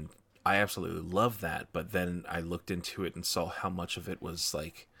 and I absolutely loved that. But then I looked into it and saw how much of it was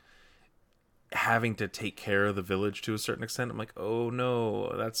like having to take care of the village to a certain extent. I'm like, oh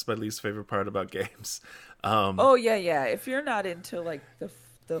no, that's my least favorite part about games. Oh yeah. If you're not into like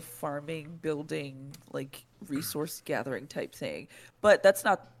the farming, building, like resource gathering type thing, but that's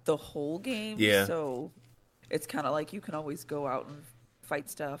not the whole game. Yeah. So it's kind of like you can always go out and fight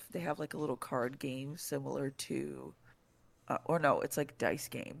stuff. They have like a little card game similar to, or no, it's like a dice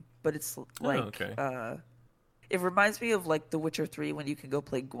game, but it's like It reminds me of like The Witcher 3 when you can go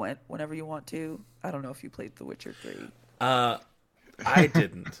play Gwent whenever you want to. I don't know if you played The Witcher 3. I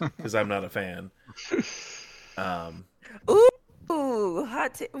didn't because I'm not a fan. Ooh,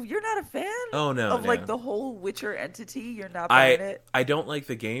 you're not a fan? Oh no, of no. like the whole Witcher entity. You're not buying it. I don't like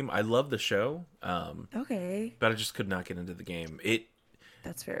the game. I love the show. Okay, but I just could not get into the game.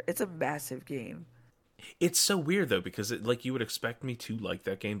 That's fair. It's a massive game. It's so weird though because like you would expect me to like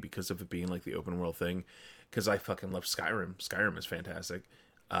that game because of it being like the open world thing. Because I fucking love Skyrim. Skyrim is fantastic.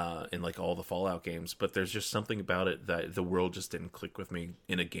 In like all the Fallout games, but there's just something about it that the world just didn't click with me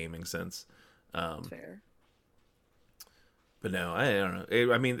in a gaming sense. Fair. But no, I don't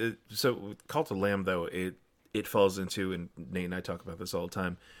know. So Cult of Lamb though, it falls into, and Nate and I talk about this all the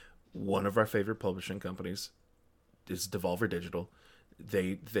time, one of our favorite publishing companies is Devolver Digital.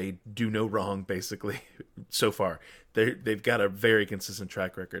 They do no wrong basically so far. They've got a very consistent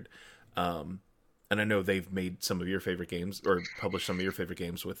track record. And I know they've made some of your favorite games, or published some of your favorite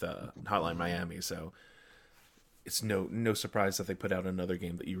games with Hotline Miami, so it's no surprise that they put out another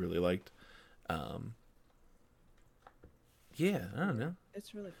game that you really liked. Yeah, I don't know.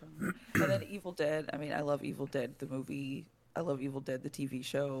 It's really fun. And then Evil Dead. I mean, I love Evil Dead, the movie. I love Evil Dead, the TV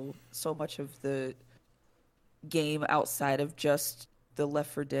show. So much of the game outside of just the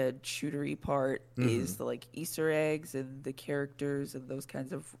Left 4 Dead shootery part is the like Easter eggs and the characters and those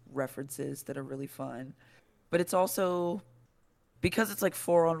kinds of references that are really fun. But it's also, because it's like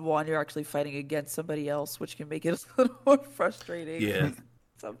 4-on-1, you're actually fighting against somebody else, which can make it a little more frustrating. Yeah.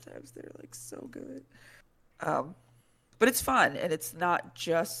 Sometimes they're like so good. But it's fun, and it's not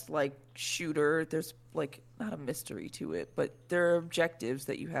just like shooter. There's like not a mystery to it, but there are objectives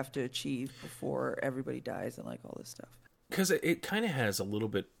that you have to achieve before everybody dies and like all this stuff. Because it kind of has a little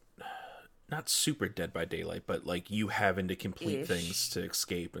bit, not super Dead by Daylight, but like you having to complete things to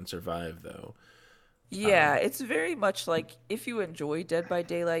escape and survive, though. Yeah, it's very much like if you enjoy Dead by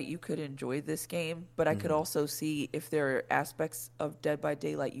Daylight, you could enjoy this game. But I could also see if there are aspects of Dead by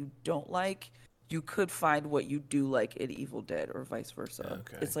Daylight you don't like, you could find what you do like in Evil Dead or vice versa.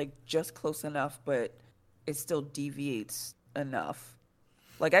 Okay. It's like just close enough, but it still deviates enough.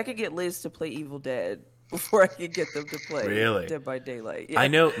 Like I could get Liz to play Evil Dead before I could get them to play Dead by Daylight. Yeah. I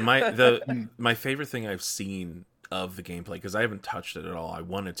know my favorite thing I've seen of the gameplay, because I haven't touched it at all. I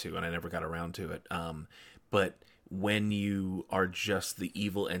wanted to, and I never got around to it. But when you are just the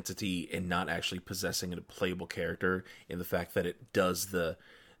evil entity and not actually possessing a playable character, in the fact that it does the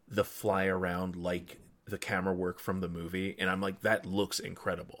fly around like the camera work from the movie, and I'm like, that looks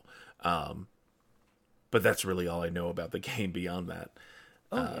incredible. But that's really all I know about the game beyond that.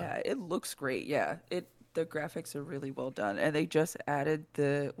 Yeah, it looks great. Yeah, the graphics are really well done, and they just added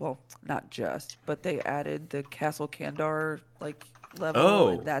not just, but they added the Castle Kandar like level. Oh,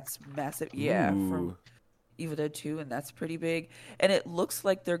 and that's massive. Yeah, from Evil Dead 2, and that's pretty big. And it looks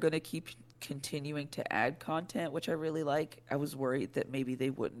like they're going to keep continuing to add content, which I really like. I was worried that maybe they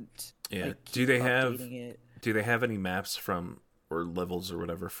wouldn't. Yeah. Like, Do they have any maps from, or levels or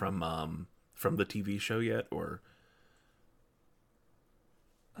whatever from the TV show yet, or?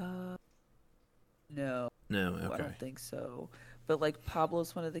 No. Okay. I don't think so. But like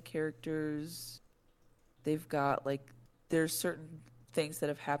Pablo's one of the characters. They've got like, there's certain things that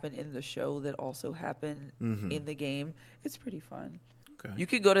have happened in the show that also happen in the game. It's pretty fun. Okay. You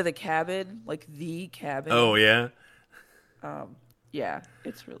could go to the cabin, like the cabin. Oh yeah. Yeah,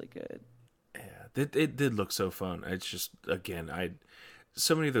 it's really good. Yeah, it did look so fun. It's just, again,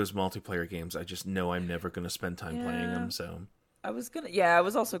 so many of those multiplayer games, I just know I'm never going to spend time playing them. So I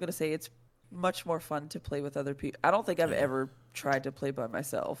was also gonna say it's much more fun to play with other people. I don't think I've ever tried to play by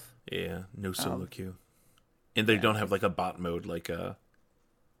myself. Yeah, no solo queue, and they don't have like a bot mode like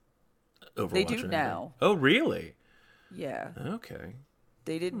Overwatch. They do now. Oh, really? Yeah. Okay.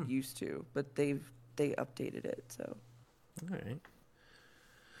 They didn't used to, but they updated it. So. All right.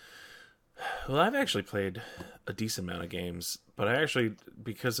 Well, I've actually played a decent amount of games, but I actually,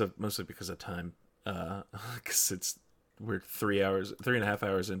 mostly because of time, because we're 3.5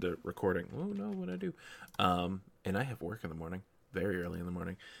 hours into recording. Oh no, what I do? And I have work in the morning, very early in the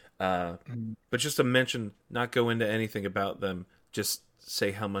morning. But just to mention, not go into anything about them, just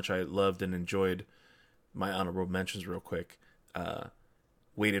say how much I loved and enjoyed my honorable mentions real quick.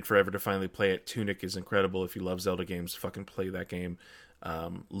 Waited forever to finally play it. Tunic is incredible. If you love Zelda games, fucking play that game.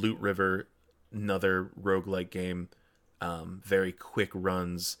 Loot River, another roguelike game. Very quick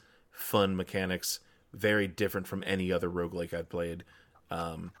runs, fun mechanics, very different from any other roguelike I've played.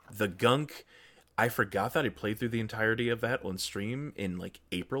 The Gunk, I forgot that I played through the entirety of that on stream in like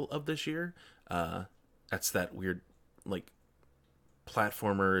April of this year. That's that weird like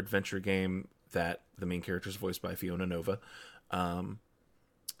platformer adventure game that The main character is voiced by Fiona Nova. Oh,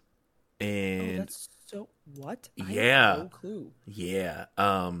 And that's so what? I Yeah. have no clue. yeah,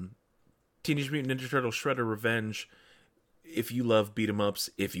 Teenage Mutant Ninja Turtles Shredder Revenge. If you love beat 'em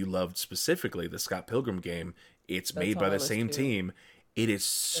ups, if you loved specifically the Scott Pilgrim game, it's That's made on by my the list, same too. team. It is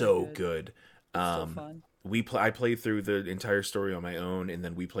so Very good. It's so fun. I played through the entire story on my own, and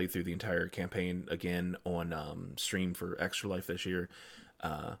then we played through the entire campaign again on stream for Extra Life this year.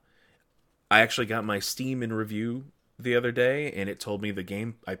 I actually got my Steam in review the other day, and it told me the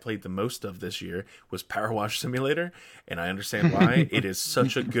game I played the most of this year was Power Wash Simulator, and I understand why. It is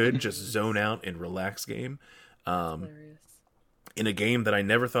such a good, just zone out and relax game. Hilarious. In a game that I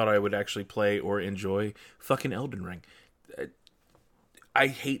never thought I would actually play or enjoy, fucking Elden Ring. I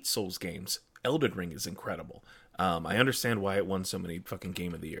hate Souls games. Elden Ring is incredible. I understand why it won so many fucking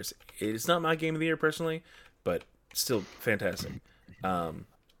Game of the Years. It's not my Game of the Year personally, but still fantastic.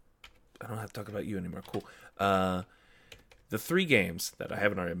 I don't have to talk about you anymore. Cool. The 3 games that I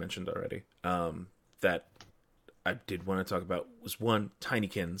haven't already mentioned already, that I did want to talk about was one,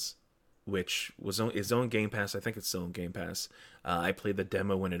 Tinykins, which is on Game Pass. I think it's still on Game Pass. I played the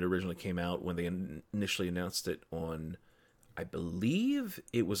demo when it originally came out, when they initially announced it on, I believe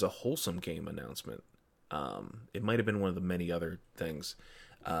it was a Wholesome Game announcement. It might have been one of the many other things.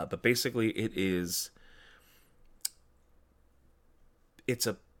 But basically it's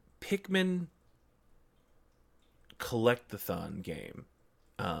a Pikmin collect-a-thon game.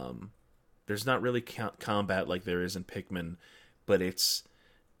 There's not really combat like there is in Pikmin, but it's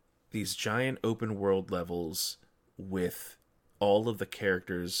these giant open world levels with all of the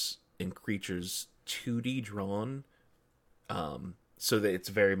characters and creatures 2D drawn, so that it's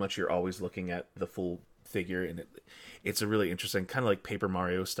very much you're always looking at the full figure, and it's a really interesting kind of like Paper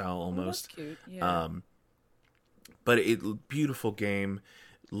Mario style almost. Oh, that's cute. Yeah. But beautiful game.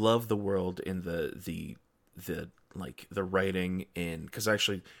 Love the world and the like the writing in, because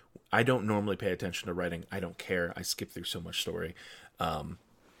actually I don't normally pay attention to writing. I don't care. I skip through so much story. I'm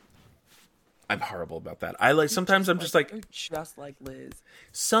horrible about that. Sometimes I'm just like You're just like Liz.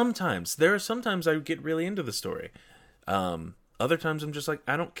 sometimes I get really into the story. Other times I'm just like,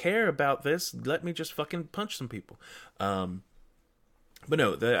 I don't care about this. Let me just fucking punch some people. But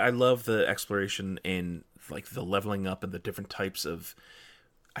no, I love the exploration and like the leveling up and the different types of.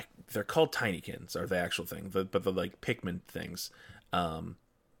 They're called Tinykins, are the actual thing, but the like Pikmin things.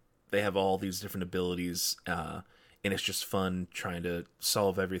 They have all these different abilities, and it's just fun trying to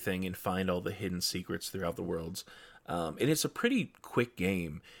solve everything and find all the hidden secrets throughout the worlds. And it's a pretty quick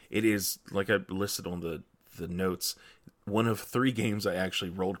game. It is, like I listed on the notes, one of 3 games I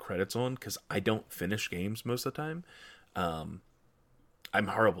actually rolled credits on, because I don't finish games most of the time. I'm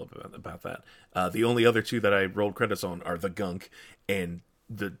horrible about that. The only other 2 that I rolled credits on are the Gunk and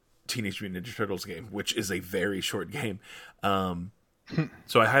the Teenage Mutant Ninja Turtles game, which is a very short game.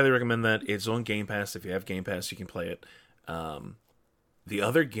 So I highly recommend that. It's on Game Pass. If you have Game Pass, you can play it. The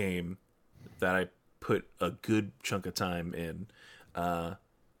other game that I put a good chunk of time in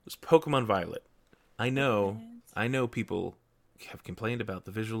was Pokemon Violet. I know people have complained about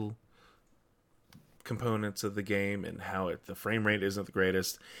the visual components of the game and how the frame rate isn't the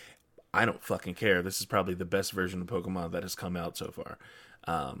greatest. I don't fucking care. This is probably the best version of Pokemon that has come out so far.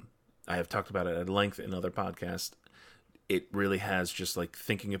 I have talked about it at length in other podcasts. It really has, just like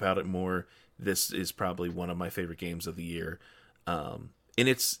thinking about it more, this is probably one of my favorite games of the year. And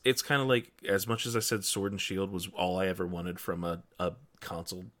it's kind of like, as much as I said Sword and Shield was all I ever wanted from a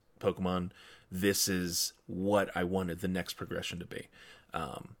console Pokemon, this is what I wanted the next progression to be.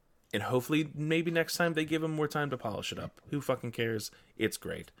 And hopefully maybe next time they give them more time to polish it up. Who fucking cares? It's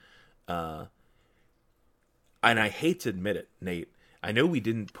great. And I hate to admit it, Nate, I know we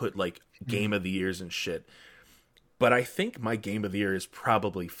didn't put like Game of the Years and shit, but I think my Game of the Year is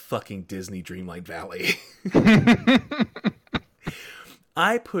probably fucking Disney Dreamlight Valley.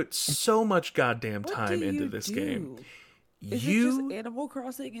 I put so much goddamn time into this game. Is it just Animal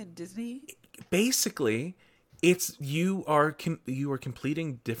Crossing and Disney? Basically, it's you are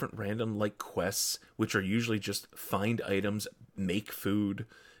completing different random like quests, which are usually just find items, make food,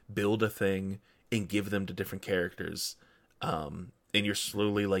 build a thing, and give them to different characters. And you're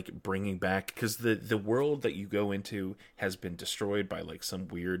slowly like bringing back, because the world that you go into has been destroyed by like some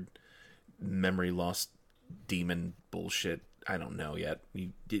weird memory lost demon bullshit. I don't know yet.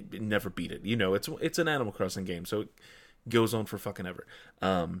 You never beat it. You know, it's an Animal Crossing game, so it goes on for fucking ever.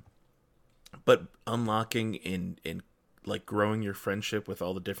 But unlocking and like growing your friendship with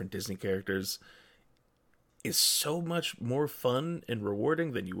all the different Disney characters is so much more fun and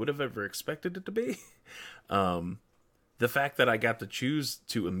rewarding than you would have ever expected it to be. the fact that I got to choose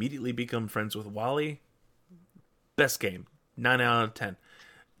to immediately become friends with Wally, best game. 9 out of 10.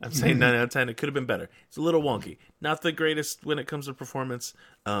 I'm saying 9 out of 10. It could have been better. It's a little wonky. Not the greatest when it comes to performance.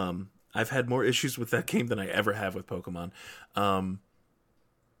 I've had more issues with that game than I ever have with Pokemon. Oddly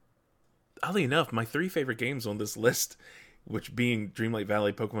enough, my 3 favorite games on this list, which being Dreamlight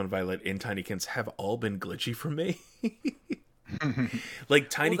Valley, Pokemon Violet, and Tinykins, have all been glitchy for me. Like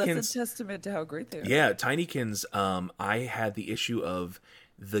Tinykins, well, that's a testament to how great they are. Yeah, Tinykins. I had the issue of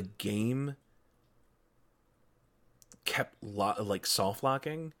the game kept like soft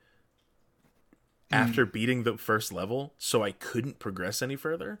locking after beating the first level, so I couldn't progress any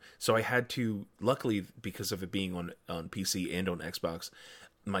further. So I had to, luckily, because of it being on PC and on Xbox,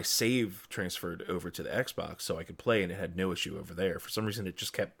 my save transferred over to the Xbox so I could play, and it had no issue over there. For some reason, it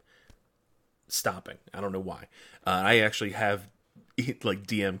just kept stopping. I don't know why. I actually have like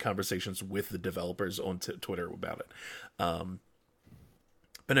DM conversations with the developers on Twitter about it. But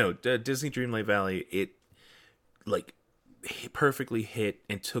no, Disney Dreamlight Valley, it like perfectly hit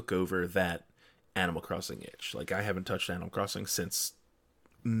and took over that Animal Crossing itch. Like, I haven't touched Animal Crossing since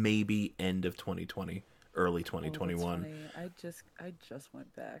maybe end of 2020, early 2021. I just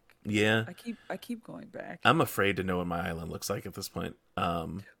went back. Yeah, I keep going back. I'm afraid to know what my island looks like at this point.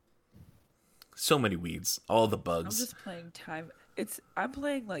 So many weeds, all the bugs. I'm just playing time.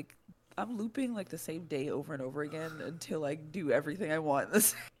 I'm looping like the same day over and over again until I do everything I want the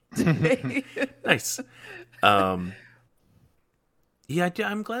same day. Nice. Yeah,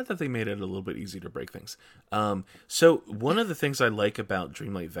 I'm glad that they made it a little bit easier to break things. So one of the things I like about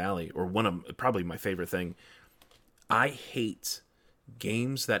Dreamlight Valley, or one of probably my favorite thing, I hate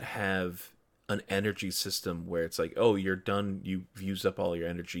games that have an energy system where it's like, oh, you're done, you've used up all your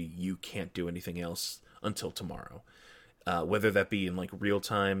energy, you can't do anything else until tomorrow. Whether that be in like real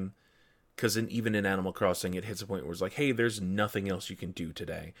time, because even in Animal Crossing, it hits a point where it's like, hey, there's nothing else you can do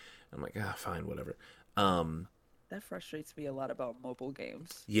today. I'm like, fine, whatever. That frustrates me a lot about mobile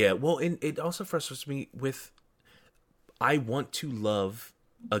games. Yeah, well, and it also frustrates me with, I want to love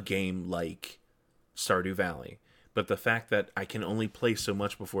a game like Stardew Valley, but the fact that I can only play so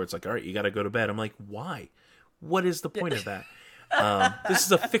much before it's like, all right, you got to go to bed. I'm like, why? What is the point of that? This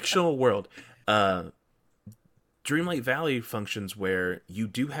is a fictional world. Dreamlight Valley functions where you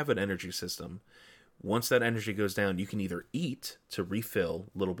do have an energy system. Once that energy goes down, you can either eat to refill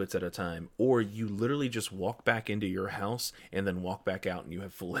little bits at a time, or you literally just walk back into your house and then walk back out and you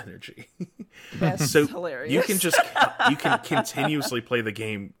have full energy. That's so hilarious. you can continuously play the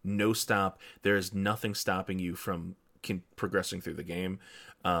game, no stop. There is nothing stopping you from progressing through the game.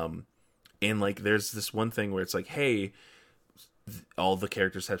 And like, there's this one thing where it's like, hey, all the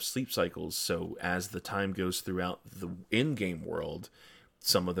characters have sleep cycles. So as the time goes throughout the in-game world,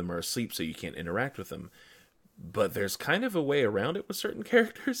 some of them are asleep, so you can't interact with them. But there's kind of a way around it with certain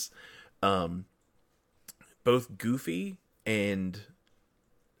characters. Both Goofy and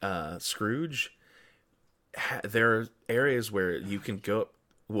Scrooge, there are areas where you can go...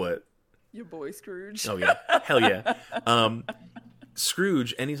 What? Your boy Scrooge. Oh, yeah. Hell yeah.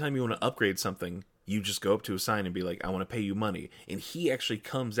 Scrooge, anytime you want to upgrade something, you just go up to a sign and be like, I want to pay you money. And he actually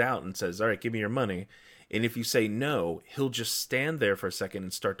comes out and says, all right, give me your money. And if you say no, he'll just stand there for a second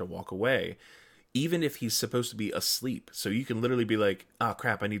and start to walk away, even if he's supposed to be asleep. So you can literally be like, oh,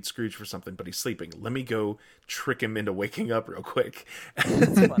 crap, I need Scrooge for something, but he's sleeping. Let me go trick him into waking up real quick.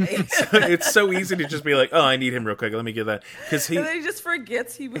 That's funny. So it's so easy to just be like, oh, I need him real quick. Let me get that. And then he just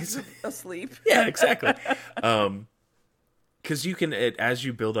forgets he was asleep. Yeah, exactly. Because you can, as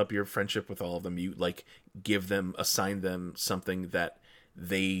you build up your friendship with all of them, you like assign them something that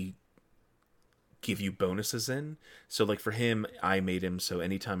they give you bonuses in. So like for him, I made him so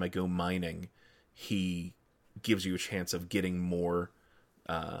anytime I go mining, he gives you a chance of getting more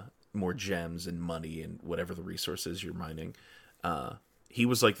gems and money and whatever the resources you're mining. He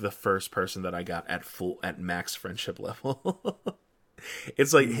was like the first person that I got at max friendship level.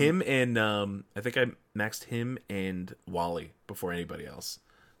 It's like him and I think I maxed him and Wally before anybody else.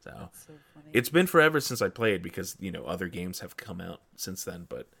 So it's been forever since I played because, other games have come out since then,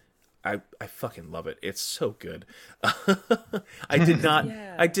 but I fucking love it. It's so good. I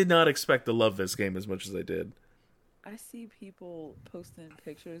did not expect to love this game as much as I did. I see people posting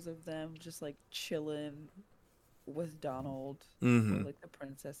pictures of them just like chilling with Donald, or, like the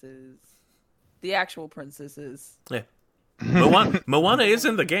princesses, the actual princesses. Yeah. Moana is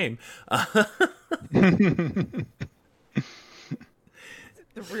in the game.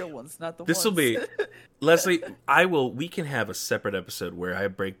 The real ones, not the This will ones. be Leslie. We can have a separate episode where I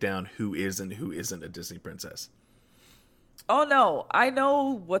break down who is and who isn't a Disney princess. Oh no, I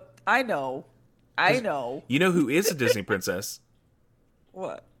know. I know. You know who is a Disney princess?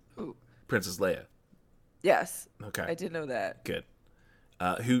 What? Who? Princess Leia. Yes. Okay. I did know that. Good.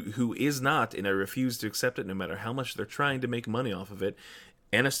 Who is not, and I refuse to accept it no matter how much they're trying to make money off of it.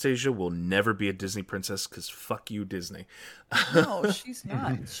 Anastasia will never be a Disney princess because fuck you, Disney. No, she's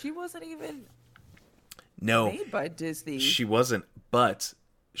not. She wasn't even made by Disney. She wasn't, but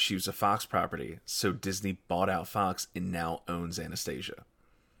she was a Fox property. So Disney bought out Fox and now owns Anastasia.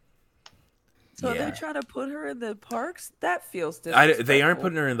 So they're trying to put her in the parks? That feels disrespectful. They aren't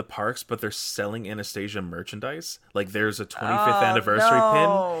putting her in the parks, but they're selling Anastasia merchandise. Like, there's a 25th anniversary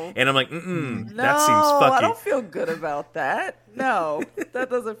pin. And I'm like, that seems fucky. I don't feel good about that. No,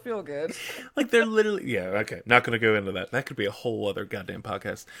 that doesn't feel good. Like, they're literally... Yeah, okay. Not going to go into that. That could be a whole other goddamn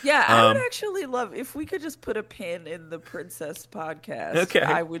podcast. Yeah, I would actually love... If we could just put a pin in the Princess podcast, okay.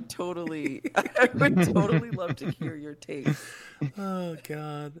 I would totally love to hear your take. Oh,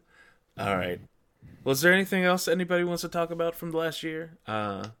 God. All right. Was there anything else anybody wants to talk about from the last year?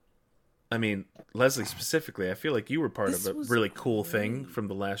 I mean, Leslie specifically, I feel like you were part of a really cool thing from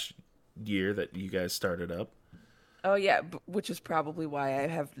the last year that you guys started up. Oh, yeah, which is probably why I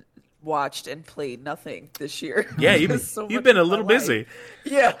have watched and played nothing this year. Yeah, you've been a little busy.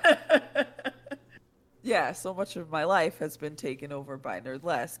 Yeah. Yeah, so much of my life has been taken over by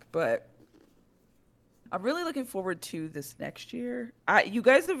Nerdlesque, but I'm really looking forward to this next year. You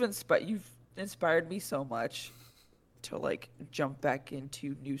guys have you've inspired me so much to like jump back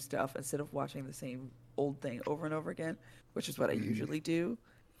into new stuff instead of watching the same old thing over and over again, which is what I usually do.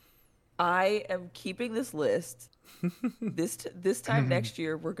 I am keeping this list. This time next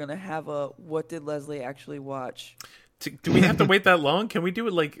year, we're gonna have a "What did Leslie actually watch?" Do we have to wait that long? Can we do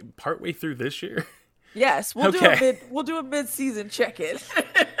it like partway through this year? Yes, we'll do a mid-season check-in.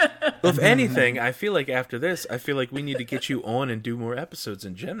 Well, if anything, I feel like after this, we need to get you on and do more episodes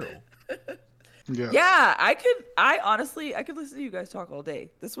in general. Yeah, I honestly could listen to you guys talk all day.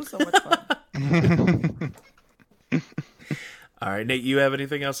 This was so much fun. All right, Nate, you have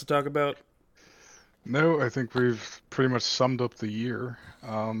anything else to talk about? No, I think we've pretty much summed up the year.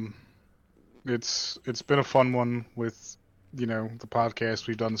 It's been a fun one with, the podcast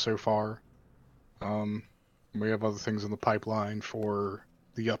we've done so far. We have other things in the pipeline for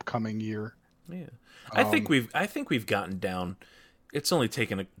the upcoming year. Yeah, I think we've gotten down. It's only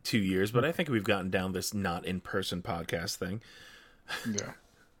taken 2 years, but I think we've gotten down this not in person podcast thing. Yeah.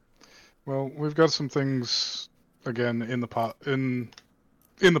 Well, we've got some things again in the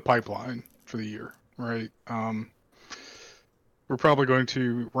pipeline for the year, right? We're probably going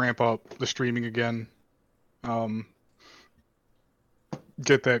to ramp up the streaming again.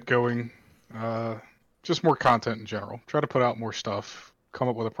 Get that going. Just more content in general. Try to put out more stuff. Come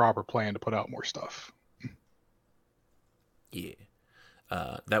up with a proper plan to put out more stuff. Yeah.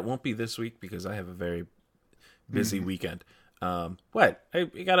 That won't be this week because I have a very busy weekend. What? I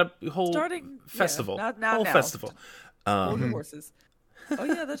got a whole festival. Yeah, festival. Horses. Oh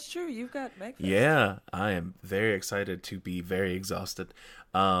yeah, that's true. You've got Megfest. Yeah, I am very excited to be very exhausted.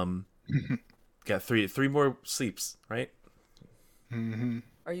 Got three more sleeps, right? Mm-hmm.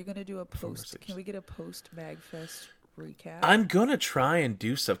 Are you gonna do a post? Can we get a post Magfest recap? I'm gonna try and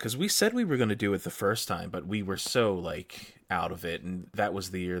do stuff because we said we were gonna do it the first time, but we were so out of it, and that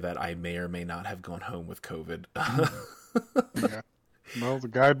was the year that I may or may not have gone home with COVID. Yeah. Well, the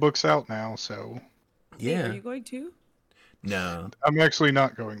guidebook's out now, so yeah. Are you going to? No, I'm actually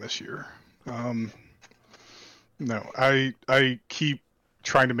not going this year. No, I keep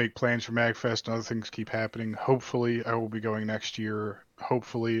trying to make plans for MagFest, and other things keep happening. Hopefully, I will be going next year.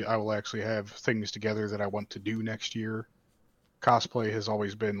 Hopefully, I will actually have things together that I want to do next year. Cosplay has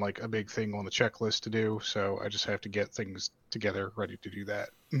always been a big thing on the checklist to do, so I just have to get things together, ready to do that.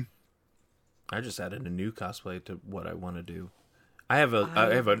 I just added a new cosplay to what I want to do. I have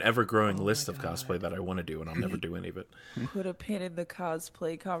an ever-growing list of cosplay that I want to do, and I'll never do any of it. Put a pin in the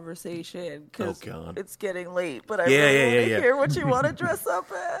cosplay conversation because it's getting late. But I really want to hear what you want to dress up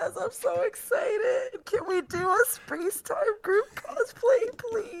as. I'm so excited. Can we do a Space Time group cosplay,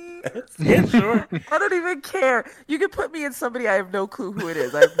 please? Yeah, sure. I don't even care. You can put me in somebody. I have no clue who it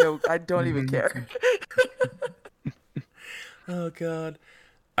is. I don't even care. Oh God.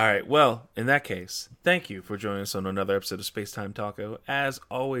 All right, well, in that case, thank you for joining us on another episode of Space Time Taco. As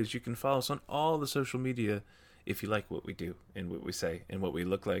always, you can follow us on all the social media if you like what we do and what we say and what we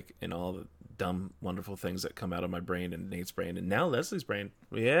look like and all the dumb, wonderful things that come out of my brain and Nate's brain and now Leslie's brain.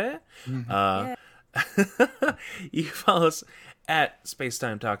 Yeah? Yeah. You can follow us at Space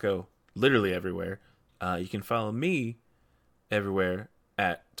Time Taco literally everywhere. You can follow me everywhere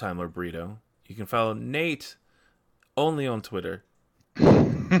at Time Lord Burrito. You can follow Nate only on Twitter.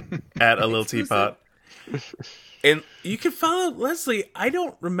 at a little teapot. And you can follow Leslie. I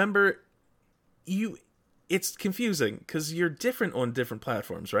don't remember you. It's confusing because you're different on different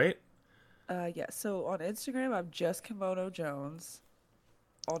platforms, right? Yeah. So on Instagram, I'm just Kimono Jones.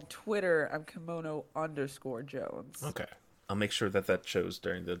 On Twitter, I'm Kimono_Jones. Okay. I'll make sure that shows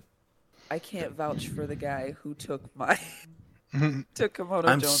during the... I can't vouch for the guy who took my... took Kimono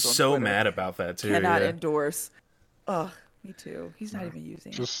I'm Jones on so Twitter. mad about that, too. Cannot yeah. endorse. Ugh, me too. He's not even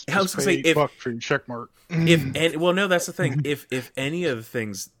using it. Just I was gonna say, pay $8 for your check mark. Well, no, that's the thing. If any of the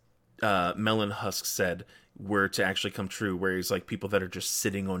things Melon Husk said were to actually come true, where he's like people that are just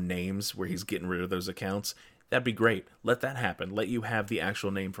sitting on names, where he's getting rid of those accounts, that'd be great. Let that happen. Let you have the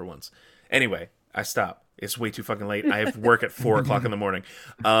actual name for once. Anyway, I stop. It's way too fucking late. I have work at 4 o'clock in the morning.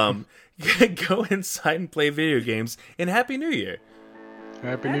 Go inside and play video games, and Happy New Year.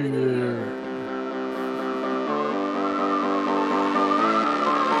 Happy New Year.